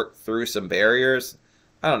have to work through some barriers.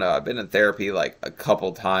 I don't know, I've been in therapy like a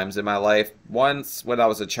couple times in my life. Once, when I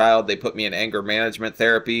was a child, they put me in anger management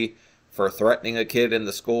therapy for threatening a kid in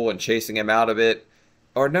the school and chasing him out of it.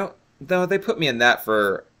 Or no, they put me in that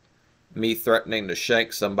for me threatening to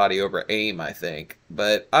shank somebody over AIM, I think.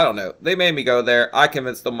 But I don't know. They made me go there. I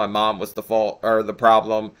convinced them my mom was the fault or the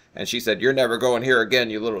problem, and she said, "You're never going here again,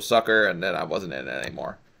 you little sucker," and then I wasn't in it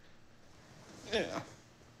anymore. Yeah.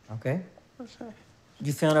 Okay. Okay.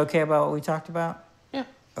 You feeling okay about what we talked about? Yeah.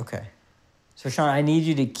 Okay. So Sean, I need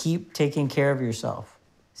you to keep taking care of yourself.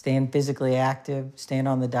 Staying physically active, staying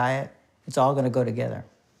on the diet. It's all going to go together.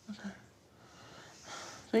 Okay.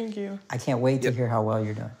 Thank you. I can't wait to hear how well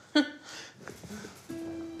you're doing.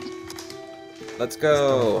 Let's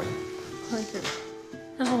go. Thank you.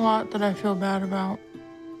 There's a lot that I feel bad about,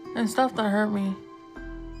 and stuff that hurt me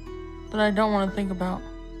that I don't want to think about.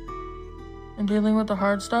 And dealing with the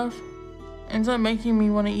hard stuff ends up making me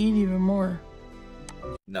want to eat even more.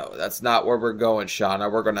 No, that's not where we're going,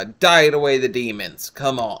 Shauna. We're gonna diet away the demons.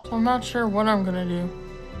 Come on. So I'm not sure what I'm gonna do.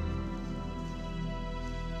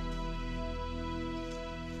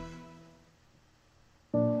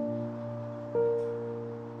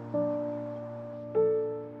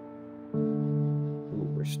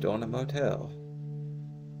 Ooh, we're still in a motel.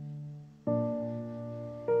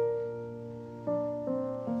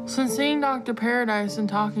 Since seeing Dr. Paradise and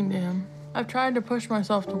talking to him, I've tried to push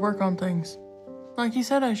myself to work on things, like he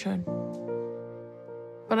said I should.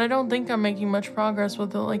 But I don't think I'm making much progress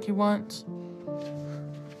with it like he wants.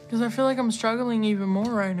 Because I feel like I'm struggling even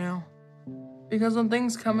more right now. Because when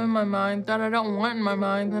things come in my mind that I don't want in my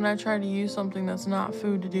mind, then I try to use something that's not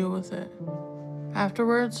food to deal with it.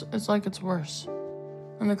 Afterwards, it's like it's worse.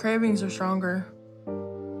 And the cravings are stronger.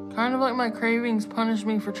 Kind of like my cravings punished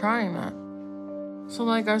me for trying that. So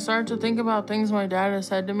like I start to think about things my dad has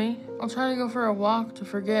said to me. I'll try to go for a walk to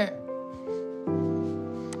forget.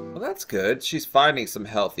 Well, that's good. She's finding some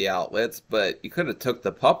healthy outlets, but you could have took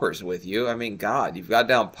the puppers with you. I mean, God, you've got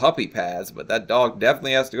down puppy pads, but that dog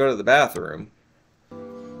definitely has to go to the bathroom.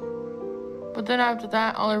 But then after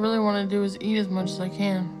that, all I really want to do is eat as much as I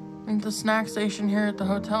can. Like the snack station here at the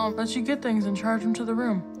hotel lets you get things and charge them to the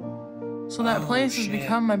room. So that place has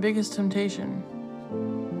become my biggest temptation.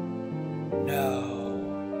 No.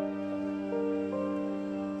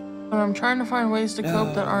 But I'm trying to find ways to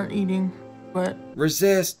cope that aren't eating, but...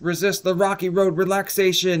 Resist the rocky road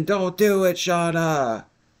relaxation. Don't do it, Seana.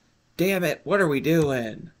 Damn it, what are we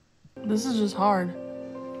doing? This is just hard.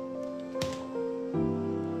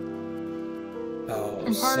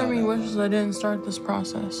 And part of me wishes I didn't start this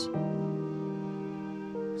process.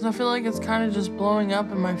 Because I feel like it's kind of just blowing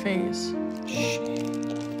up in my face.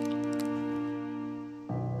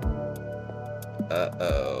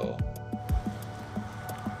 Uh-oh.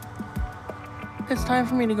 It's time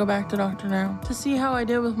for me to go back to Dr. Now to see how I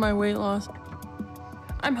did with my weight loss.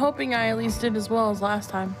 I'm hoping I at least did as well as last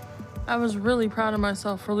time. I was really proud of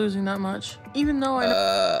myself for losing that much, even though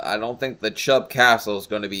I don't think the Chub Castle is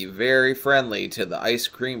going to be very friendly to the ice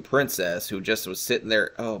cream princess who just was sitting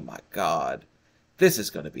there. Oh my God. This is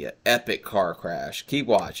going to be an epic car crash. Keep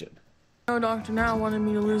watching. I know Dr. Now wanted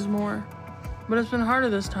me to lose more, but it's been harder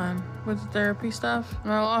this time with the therapy stuff,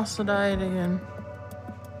 and I lost the diet again.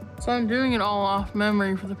 So I'm doing it all off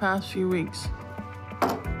memory for the past few weeks.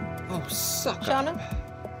 Oh, suck Seana?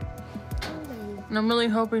 And I'm really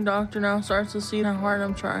hoping Dr. Now starts to see how hard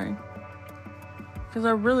I'm trying. Because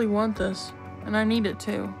I really want this, and I need it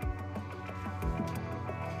too.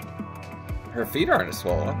 Her feet aren't as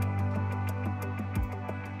swollen.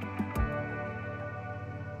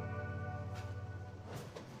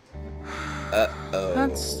 Uh-oh.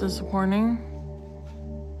 That's disappointing.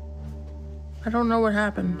 I don't know what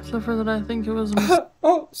happened. So for that, I think it was a mistake.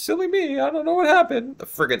 Oh, silly me. I don't know what happened. The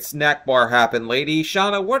friggin' snack bar happened, lady.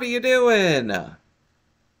 Seana, what are you doing?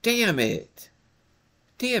 Damn it.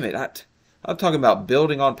 Damn it. I'm talking about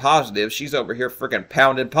building on positives. She's over here friggin'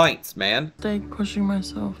 pounding pints, man. Pushing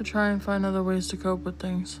myself to try and find other ways to cope with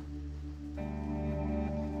things.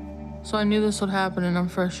 So I knew this would happen and I'm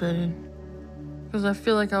frustrated. Because I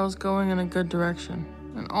feel like I was going in a good direction.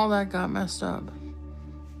 And all that got messed up.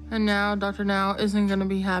 And now Dr. Now isn't going to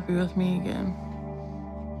be happy with me again.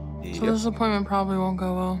 Yep. So this appointment probably won't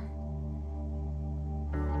go well.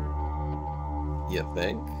 You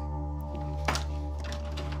think?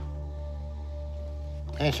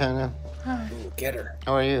 Hey, Seana. Hi. Ooh, get her.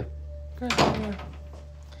 How are you? Good, how are you?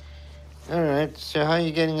 All right, so how are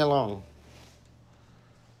you getting along?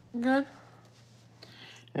 Good.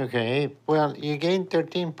 Okay, well, you gained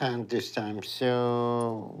 13 pounds this time,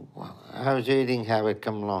 so how's your eating habit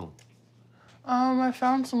come along? I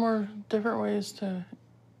found some more different ways to,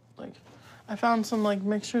 I found some,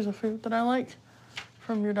 mixtures of food that I like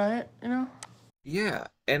from your diet, you know? Yeah,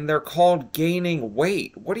 and they're called gaining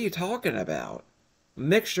weight. What are you talking about?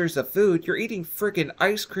 Mixtures of food? You're eating freaking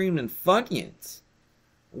ice cream and Funyuns.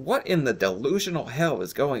 What in the delusional hell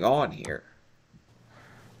is going on here?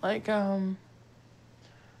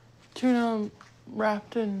 Tuna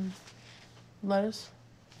wrapped in lettuce.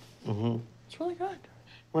 Mm-hmm. It's really good.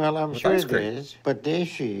 Well, I'm sure ice it cream. is, but the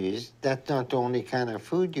issue is that's not the only kind of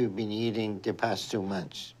food you've been eating the past 2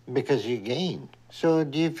 months because you gained. So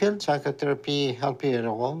do you feel psychotherapy help you at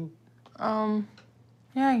all? Yeah,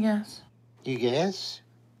 I guess. You guess?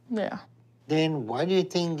 Yeah. Then why do you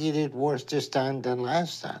think you did worse this time than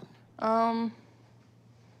last time?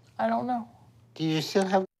 I don't know. Do you still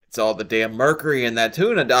have It's all the damn mercury in that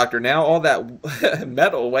tuna, Doctor. Now all that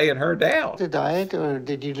metal weighing her down. the diet, or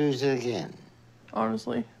did you lose it again?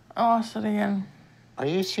 Honestly, I lost it again. Are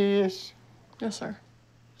you serious? Yes, sir.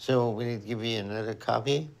 So we need to give you another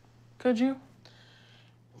copy? Could you?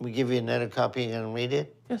 We give you another copy and read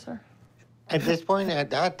it? Yes, sir. At this point, I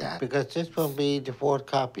doubt that, because this will be the 4th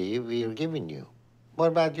copy we are giving you. What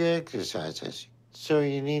about your exercises? So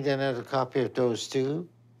you need another copy of those too?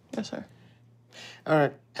 Yes, sir. All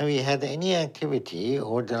right. Have you had any activity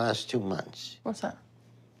over the last 2 months? What's that?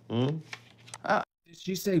 Hmm? Did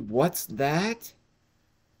she say, what's that?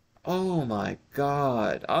 Oh my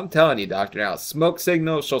God. I'm telling you, Doctor, now, smoke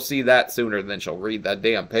signal, she'll see that sooner than she'll read that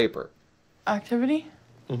damn paper. Activity?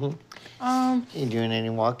 You doing any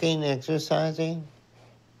walking, exercising?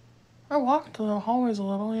 I walked the hallways a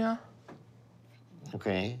little, yeah.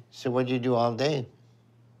 Okay. So what do you do all day?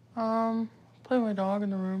 Play with my dog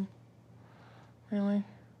in the room. Really?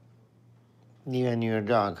 You and your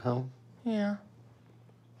dog, huh? Yeah.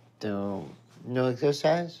 So, no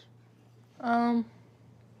exercise?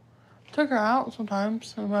 Took her out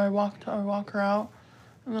sometimes, and I walk her out,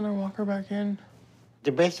 and then I walk her back in.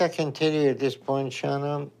 The best I can tell you at this point,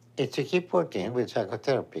 Seana, is to keep working with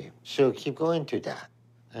psychotherapy. So keep going to that.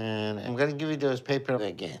 And I'm going to give you those papers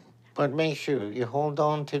again. But make sure you hold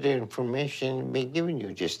on to the information we're giving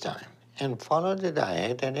you this time. And follow the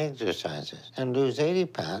diet and exercises. And lose 80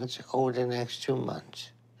 pounds over the next 2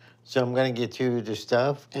 months. So I'm going to get you the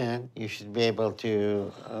stuff, and you should be able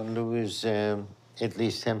to lose at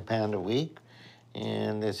least 10 pounds a week.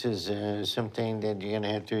 And this is something that you're going to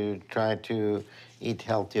have to try to eat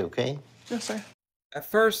healthy, okay? Yes, sir. At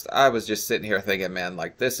first, I was just sitting here thinking, man,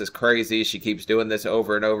 like, this is crazy. She keeps doing this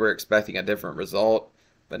over and over, expecting a different result.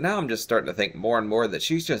 But now I'm just starting to think more and more that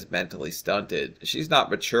she's just mentally stunted. She's not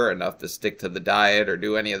mature enough to stick to the diet or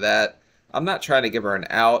do any of that. I'm not trying to give her an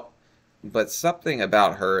out, but something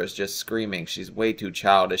about her is just screaming she's way too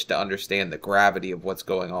childish to understand the gravity of what's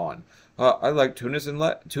going on. I like tuna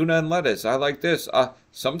and lettuce. I like this.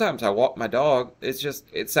 Sometimes I walk my dog.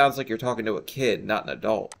 It sounds like you're talking to a kid, not an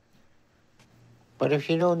adult. But if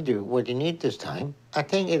you don't do what you need this time, I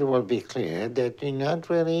think it will be clear that you're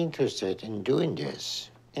not really interested in doing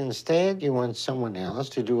this. Instead, you want someone else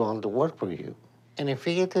to do all the work for you. And if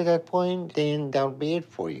you get to that point, then that'll be it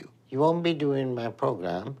for you. You won't be doing my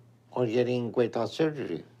program or getting weight loss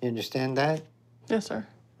surgery. You understand that? Yes, sir.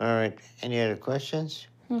 All right. Any other questions?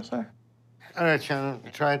 Yes, sir. All right, Sean.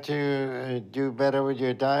 Try to do better with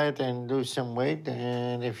your diet and lose some weight.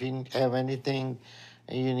 And if you have anything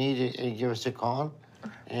you need, give us a call.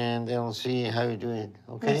 And then we'll see how you're doing.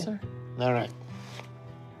 Okay? Yes, sir. All right.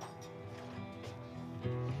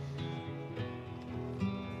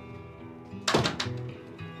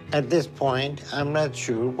 At this point, I'm not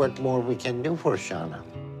sure what more we can do for Seana.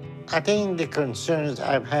 I think the concerns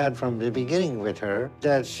I've had from the beginning with her,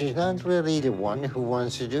 that she's not really the one who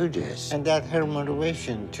wants to do this, and that her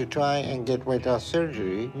motivation to try and get weight loss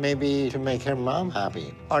surgery may be to make her mom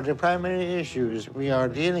happy, are the primary issues we are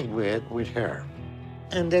dealing with her.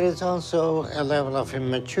 And there is also a level of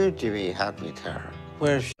immaturity we have with her,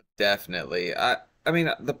 where she... Definitely. I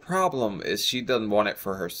mean, the problem is she doesn't want it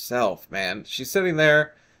for herself, man. She's sitting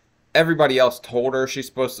there. Everybody else told her she's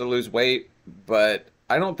supposed to lose weight, but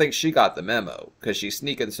I don't think she got the memo, because she's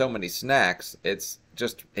sneaking so many snacks. It's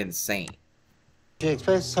just insane. She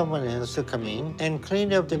expects someone else to come in and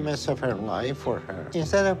clean up the mess of her life for her,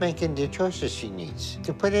 instead of making the choices she needs,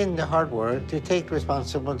 to put in the hard work to take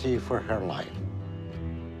responsibility for her life.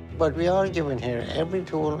 But we are giving her every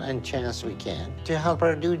tool and chance we can to help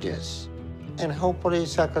her do this. And hopefully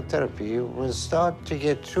psychotherapy will start to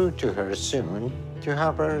get through to her soon to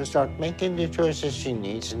help her start making the choices she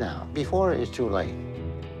needs now, before it's too late.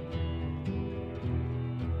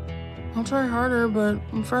 I'll try harder, but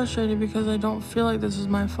I'm frustrated because I don't feel like this is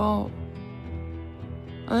my fault.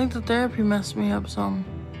 I think the therapy messed me up some.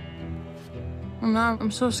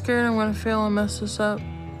 I'm so scared I'm gonna fail and mess this up.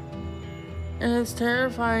 And it's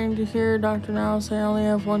terrifying to hear Dr. Now say I only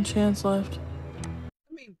have one chance left.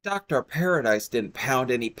 I mean, Dr. Paradise didn't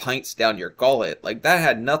pound any pints down your gullet. Like, that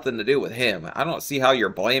had nothing to do with him. I don't see how you're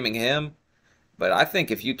blaming him. But I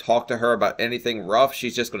think if you talk to her about anything rough,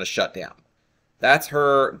 she's just going to shut down. That's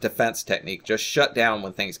her defense technique. Just shut down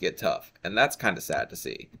when things get tough. And that's kind of sad to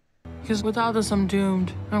see. Because without this, I'm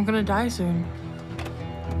doomed. I'm gonna die soon.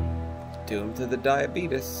 Doomed to the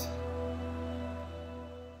diabetes.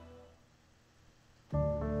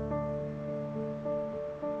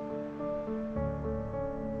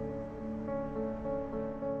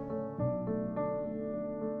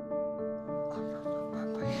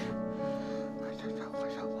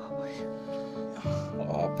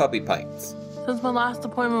 Oh, puppy pints. Since my last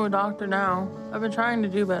appointment with Dr. Now, I've been trying to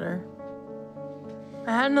do better.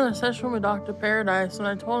 I had another session with Dr. Paradise, and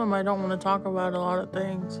I told him I don't want to talk about a lot of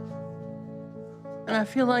things. And I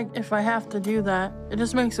feel like if I have to do that, it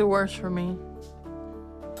just makes it worse for me.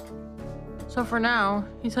 So for now,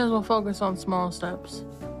 he says we'll focus on small steps.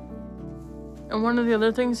 And one of the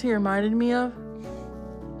other things he reminded me of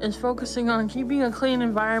is focusing on keeping a clean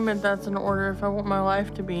environment that's in order if I want my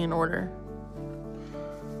life to be in order.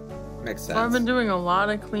 Makes sense. So I've been doing a lot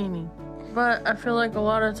of cleaning, but I feel like a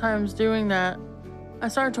lot of times doing that, I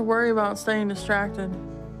start to worry about staying distracted.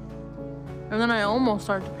 And then I almost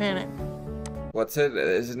start to panic. What's it?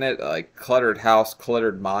 Isn't it like cluttered house,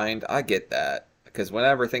 cluttered mind? I get that. Because when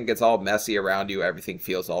everything gets all messy around you, everything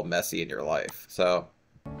feels all messy in your life. So.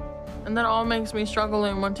 And that all makes me struggle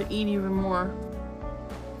and want to eat even more.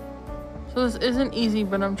 So this isn't easy,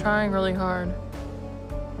 but I'm trying really hard.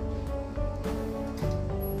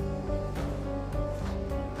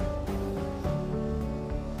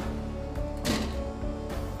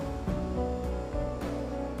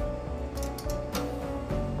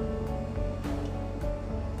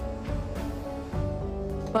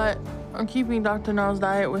 But I'm keeping Dr. Nao's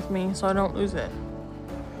diet with me so I don't lose it.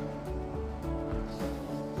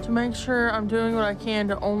 To make sure I'm doing what I can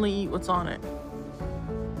to only eat what's on it.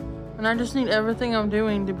 And I just need everything I'm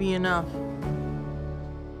doing to be enough.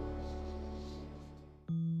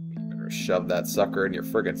 Better shove that sucker in your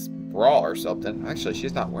friggin' bra or something. Actually,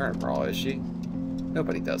 she's not wearing a bra, is she?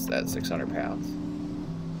 Nobody does that at 600 pounds.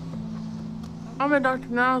 I'm at Dr.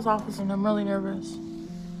 Nao's office and I'm really nervous.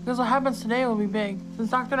 Because what happens today will be big. Since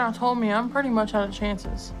Dr. Nao told me I'm pretty much out of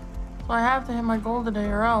chances. So I have to hit my goal today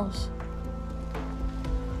or else.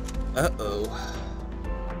 Uh-oh.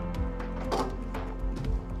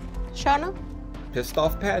 Seana? Pissed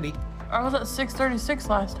off Patty. I was at 636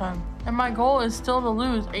 last time. And my goal is still to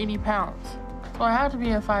lose 80 pounds. So I have to be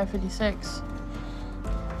at 556.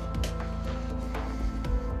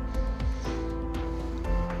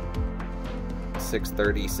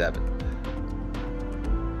 $637.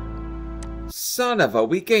 Son of a,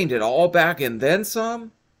 we gained it all back and then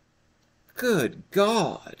some? Good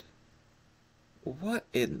God. What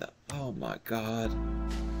in the... Oh my God.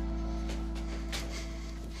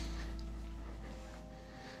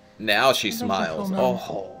 Now she smiles.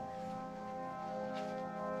 Oh.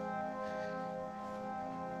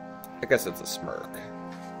 I guess it's a smirk.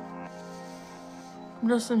 I'm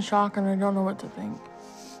just in shock and I don't know what to think.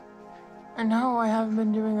 I know I haven't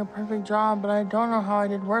been doing a perfect job, but I don't know how I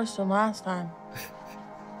did worse than last time.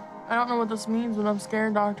 I don't know what this means, but I'm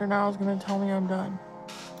scared Dr. Now is going to tell me I'm done.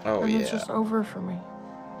 Oh, and yeah. it's just over for me.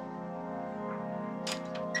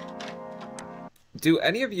 Do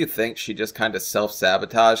any of you think she just kind of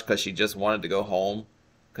self-sabotaged because she just wanted to go home?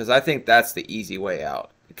 Because I think that's the easy way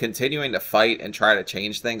out. Continuing to fight and try to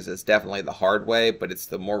change things is definitely the hard way, but it's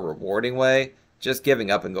the more rewarding way. Just giving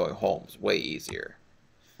up and going home is way easier.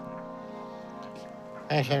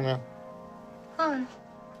 Hi, Seana. Hi.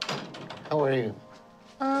 How are you?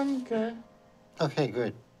 I'm good. Okay,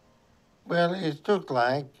 good. Well, it looked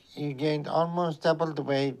like you gained almost double the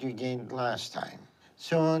weight you gained last time.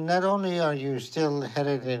 So not only are you still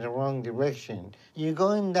headed in the wrong direction, you're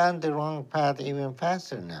going down the wrong path even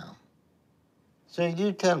faster now. So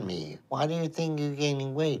you tell me, why do you think you're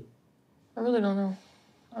gaining weight? I really don't know.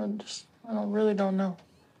 Really don't know.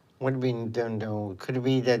 What do you mean, don't know? Could it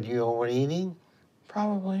be that you're overeating?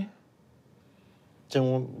 Probably.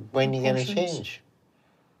 So when are you going to Portions. change?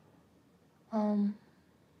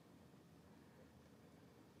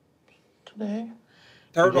 Today.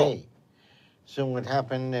 Today. So what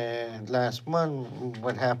happened last month?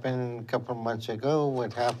 What happened a couple of months ago?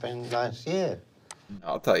 What happened last year?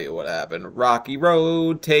 I'll tell you what happened. Rocky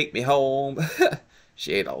Road, take me home.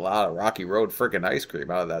 She ate a lot of Rocky Road freaking ice cream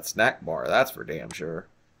out of that snack bar. That's for damn sure.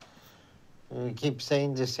 We keep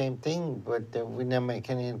saying the same thing, but we're not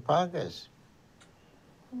making any progress.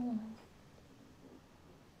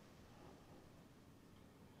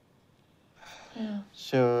 Yeah.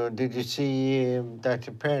 So did you see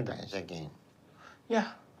Dr. Paradise again? Yeah.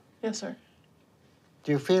 Yes, sir.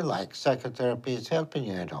 Do you feel like psychotherapy is helping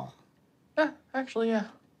you at all? Yeah, actually, yeah.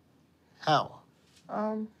 How?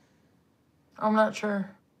 I'm not sure.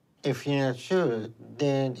 If you're not sure,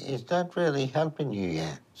 then it's not really helping you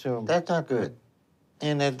yet. So that's not good.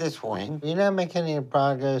 And at this point, you're not making any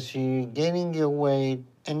progress, you're gaining your weight,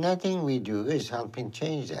 and nothing we do is helping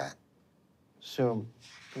change that. So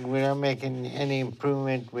we're not making any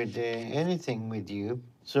improvement with anything with you.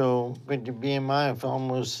 So with the BMI of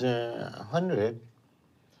almost 100,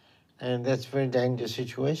 and that's a very dangerous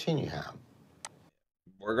situation you have.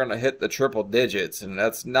 We're going to hit the triple digits, and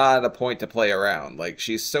that's not a point to play around. Like,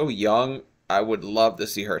 she's so young, I would love to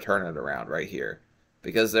see her turn it around right here.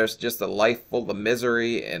 Because there's just a life full of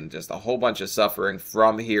misery and just a whole bunch of suffering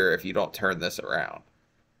from here if you don't turn this around.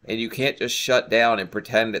 And you can't just shut down and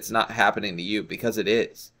pretend it's not happening to you, because it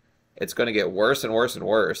is. It's going to get worse and worse and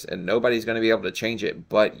worse, and nobody's going to be able to change it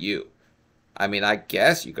but you. I mean, I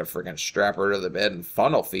guess you could freaking strap her to the bed and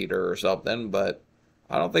funnel feed her or something, but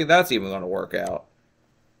I don't think that's even going to work out.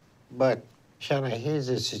 But, Seana, here's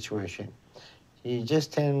the situation. You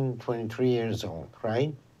just turned 23 years old,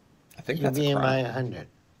 right? I think Your that's a BMI crime. 100.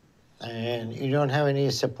 and you don't have any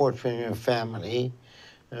support from your family,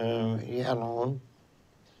 you're alone,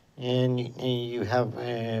 and you have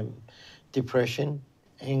depression,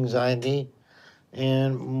 anxiety,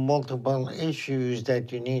 and multiple issues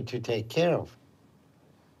that you need to take care of.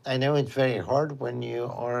 I know it's very hard when you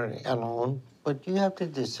are alone, but you have to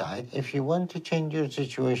decide if you want to change your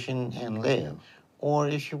situation and live, or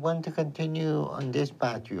if you want to continue on this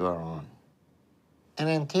path you are on. And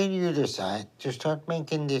until you decide to start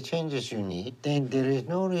making the changes you need, then there is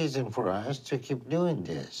no reason for us to keep doing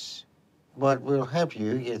this. But we'll help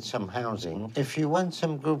you get some housing if you want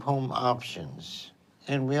some group home options.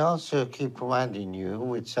 And we also keep providing you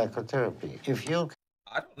with psychotherapy. If you'll...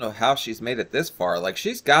 I don't know how she's made it this far. Like,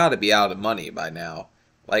 she's got to be out of money by now.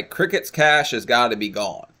 Like, Cricket's cash has got to be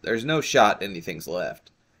gone. There's no shot anything's left.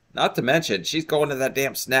 Not to mention, she's going to that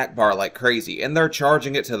damn snack bar like crazy, and they're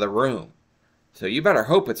charging it to the room. So you better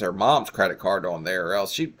hope it's her mom's credit card on there, or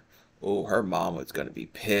else she... Oh, her mom was going to be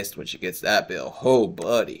pissed when she gets that bill. Oh,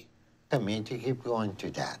 buddy. Me to keep going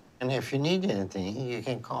to that. And if you need anything, you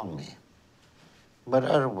can call me. But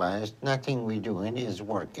otherwise, nothing we're doing is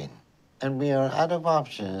working. And we are out of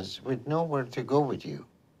options with nowhere to go with you.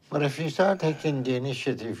 But if you start taking the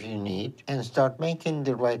initiative you need and start making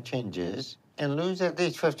the right changes and lose at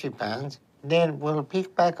least 50 pounds, then we'll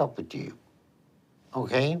pick back up with you.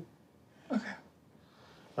 Okay? Okay.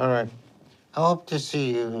 All right. I hope to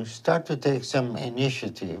see you start to take some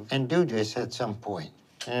initiative and do this at some point.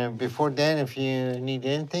 And before then, if you need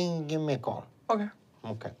anything, give me a call. Okay.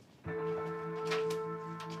 Okay.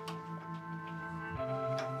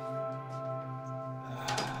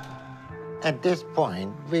 At this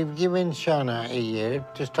point, we've given Seana a year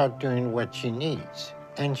to start doing what she needs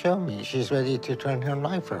and show me she's ready to turn her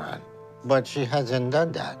life around. But she hasn't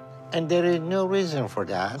done that. And there is no reason for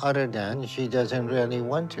that other than she doesn't really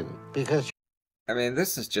want to, because... I mean,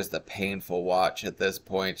 this is just a painful watch at this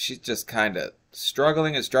point. She's just kind of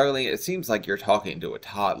struggling and struggling. It seems like you're talking to a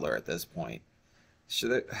toddler at this point.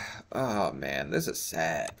 Oh, man, this is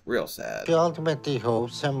sad. Real sad. She ultimately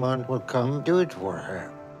hopes someone will come do it for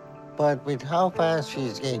her. But with how fast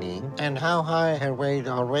she's gaining and how high her weight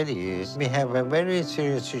already is, we have a very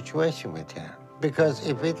serious situation with her. Because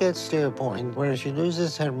if it gets to a point where she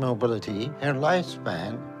loses her mobility, her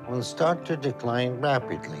lifespan will start to decline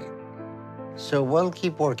rapidly. So we'll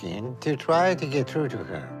keep working to try to get through to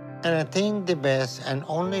her. And I think the best and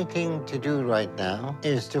only thing to do right now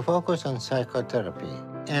is to focus on psychotherapy.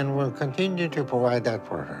 And we'll continue to provide that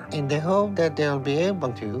for her in the hope that they'll be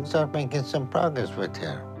able to start making some progress with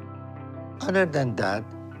her. Other than that,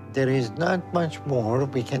 there is not much more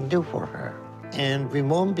we can do for her. And we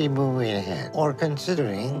won't be moving ahead or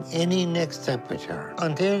considering any next step with her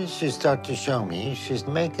until she starts to show me she's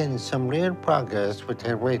making some real progress with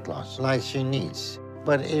her weight loss like she needs.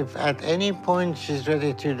 But if at any point she's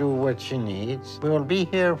ready to do what she needs, we will be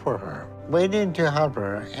here for her, waiting to help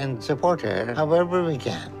her and support her however we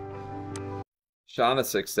can. Seana's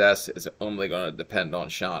success is only going to depend on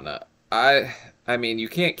Seana. I mean, you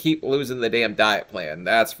can't keep losing the damn diet plan,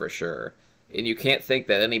 that's for sure. And you can't think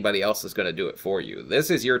that anybody else is going to do it for you.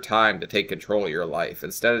 This is your time to take control of your life,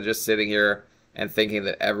 instead of just sitting here and thinking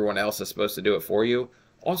that everyone else is supposed to do it for you.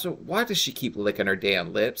 Also, why does she keep licking her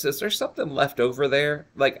damn lips? Is there something left over there?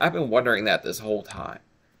 Like, I've been wondering that this whole time.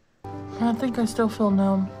 I think I still feel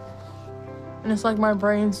numb. And it's like my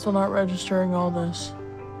brain's still not registering all this.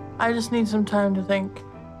 I just need some time to think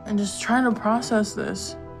and just trying to process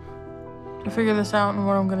this, to figure this out and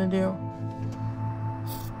what I'm gonna do.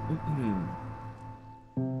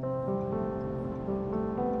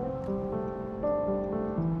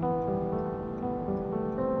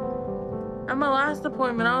 At my last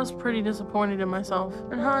appointment, I was pretty disappointed in myself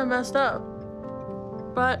and how I messed up.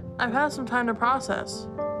 But I've had some time to process.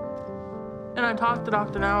 And I talked to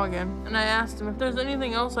Dr. Now again, and I asked him if there's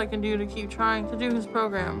anything else I can do to keep trying to do his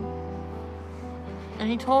program. And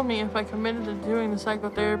he told me if I committed to doing the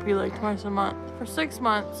psychotherapy like twice a month for 6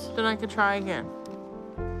 months, then I could try again.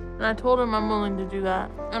 And I told him I'm willing to do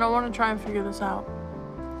that, and I want to try and figure this out.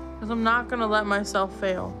 Because I'm not going to let myself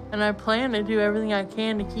fail, and I plan to do everything I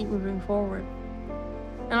can to keep moving forward.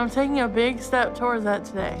 And I'm taking a big step towards that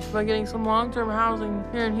today by getting some long-term housing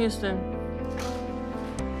here in Houston.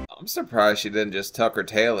 I'm surprised she didn't just tuck her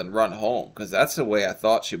tail and run home, because that's the way I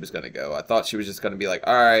thought she was going to go. I thought she was just going to be like,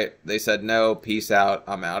 alright, they said no, peace out,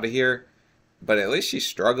 I'm out of here. But at least she's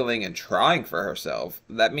struggling and trying for herself.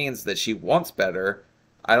 That means that she wants better.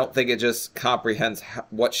 I don't think it just comprehends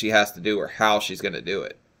what she has to do or how she's going to do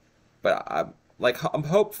it. But I'm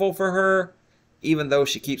hopeful for her, even though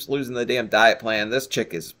she keeps losing the damn diet plan. This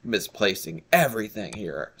chick is misplacing everything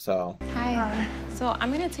here, so. Hi. So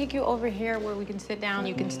I'm gonna take you over here where we can sit down.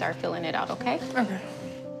 You can start filling it out, okay? Okay.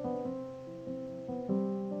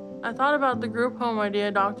 I thought about the group home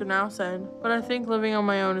idea Dr. Now said, but I think living on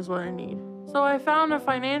my own is what I need. So I found a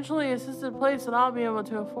financially assisted place that I'll be able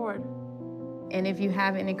to afford. And if you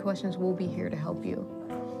have any questions, we'll be here to help you.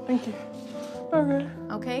 Thank you. Okay.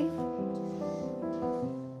 Okay?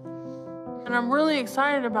 And I'm really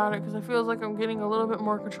excited about it because it feels like I'm getting a little bit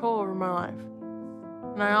more control over my life.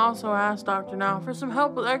 And I also asked Dr. Now for some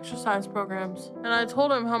help with exercise programs, and I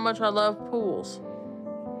told him how much I love pools.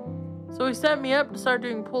 So he set me up to start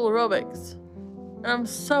doing pool aerobics, and I'm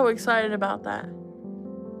so excited about that.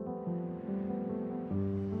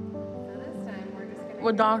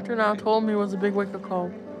 What Dr. Now told me was a big wake-up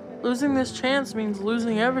call. Losing this chance means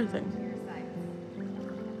losing everything.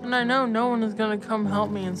 And I know no one is gonna come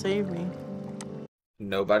help me and save me.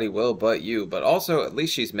 Nobody will but you, but also at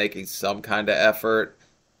least she's making some kind of effort.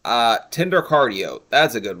 Tinder cardio,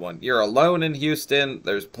 that's a good one. You're alone in Houston,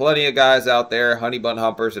 there's plenty of guys out there, honey bun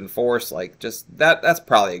humpers in force, like just that's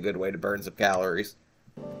probably a good way to burn some calories.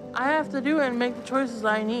 I have to do it and make the choices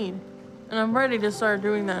I need, and I'm ready to start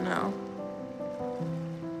doing that now.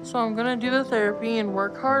 So I'm gonna do the therapy and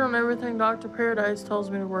work hard on everything Dr. Paradise tells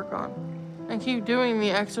me to work on, and keep doing the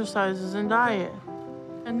exercises and diet.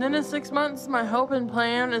 And then in 6 months, my hope and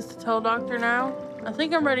plan is to tell Dr. Now, I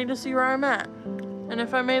think I'm ready to see where I'm at. And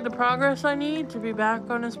if I made the progress I need to be back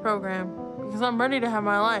on his program, because I'm ready to have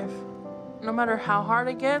my life. No matter how hard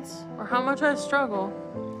it gets or how much I struggle,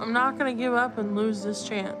 I'm not gonna give up and lose this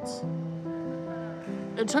chance.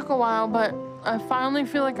 It took a while, but I finally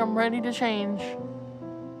feel like I'm ready to change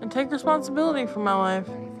and take responsibility for my life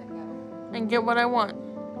and get what I want.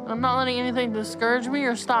 I'm not letting anything discourage me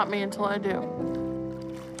or stop me until I do.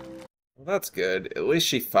 Well, that's good. At least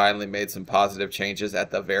she finally made some positive changes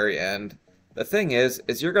at the very end. The thing is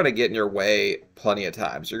you're going to get in your way plenty of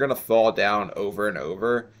times. You're going to fall down over and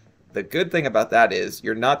over. The good thing about that is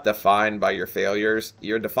you're not defined by your failures.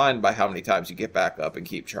 You're defined by how many times you get back up and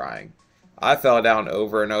keep trying. I fell down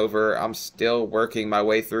over and over. I'm still working my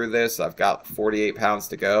way through this. I've got 48 pounds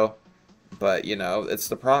to go. But, you know, it's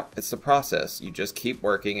the process. You just keep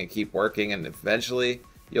working, and eventually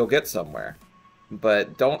you'll get somewhere.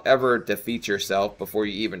 But don't ever defeat yourself before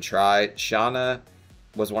you even try. Seana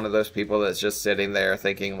was one of those people that's just sitting there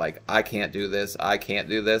thinking like, I can't do this,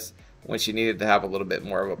 when she needed to have a little bit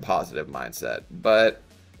more of a positive mindset. But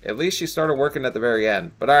at least she started working at the very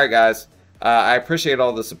end. But alright guys, I appreciate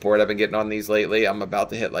all the support I've been getting on these lately. I'm about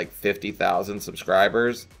to hit like 50,000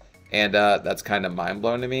 subscribers, and that's kind of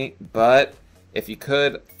mind-blowing to me. But if you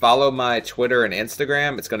could follow my Twitter and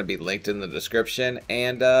Instagram, it's going to be linked in the description,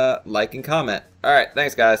 and like and comment. Alright,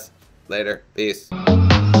 thanks guys. Later. Peace.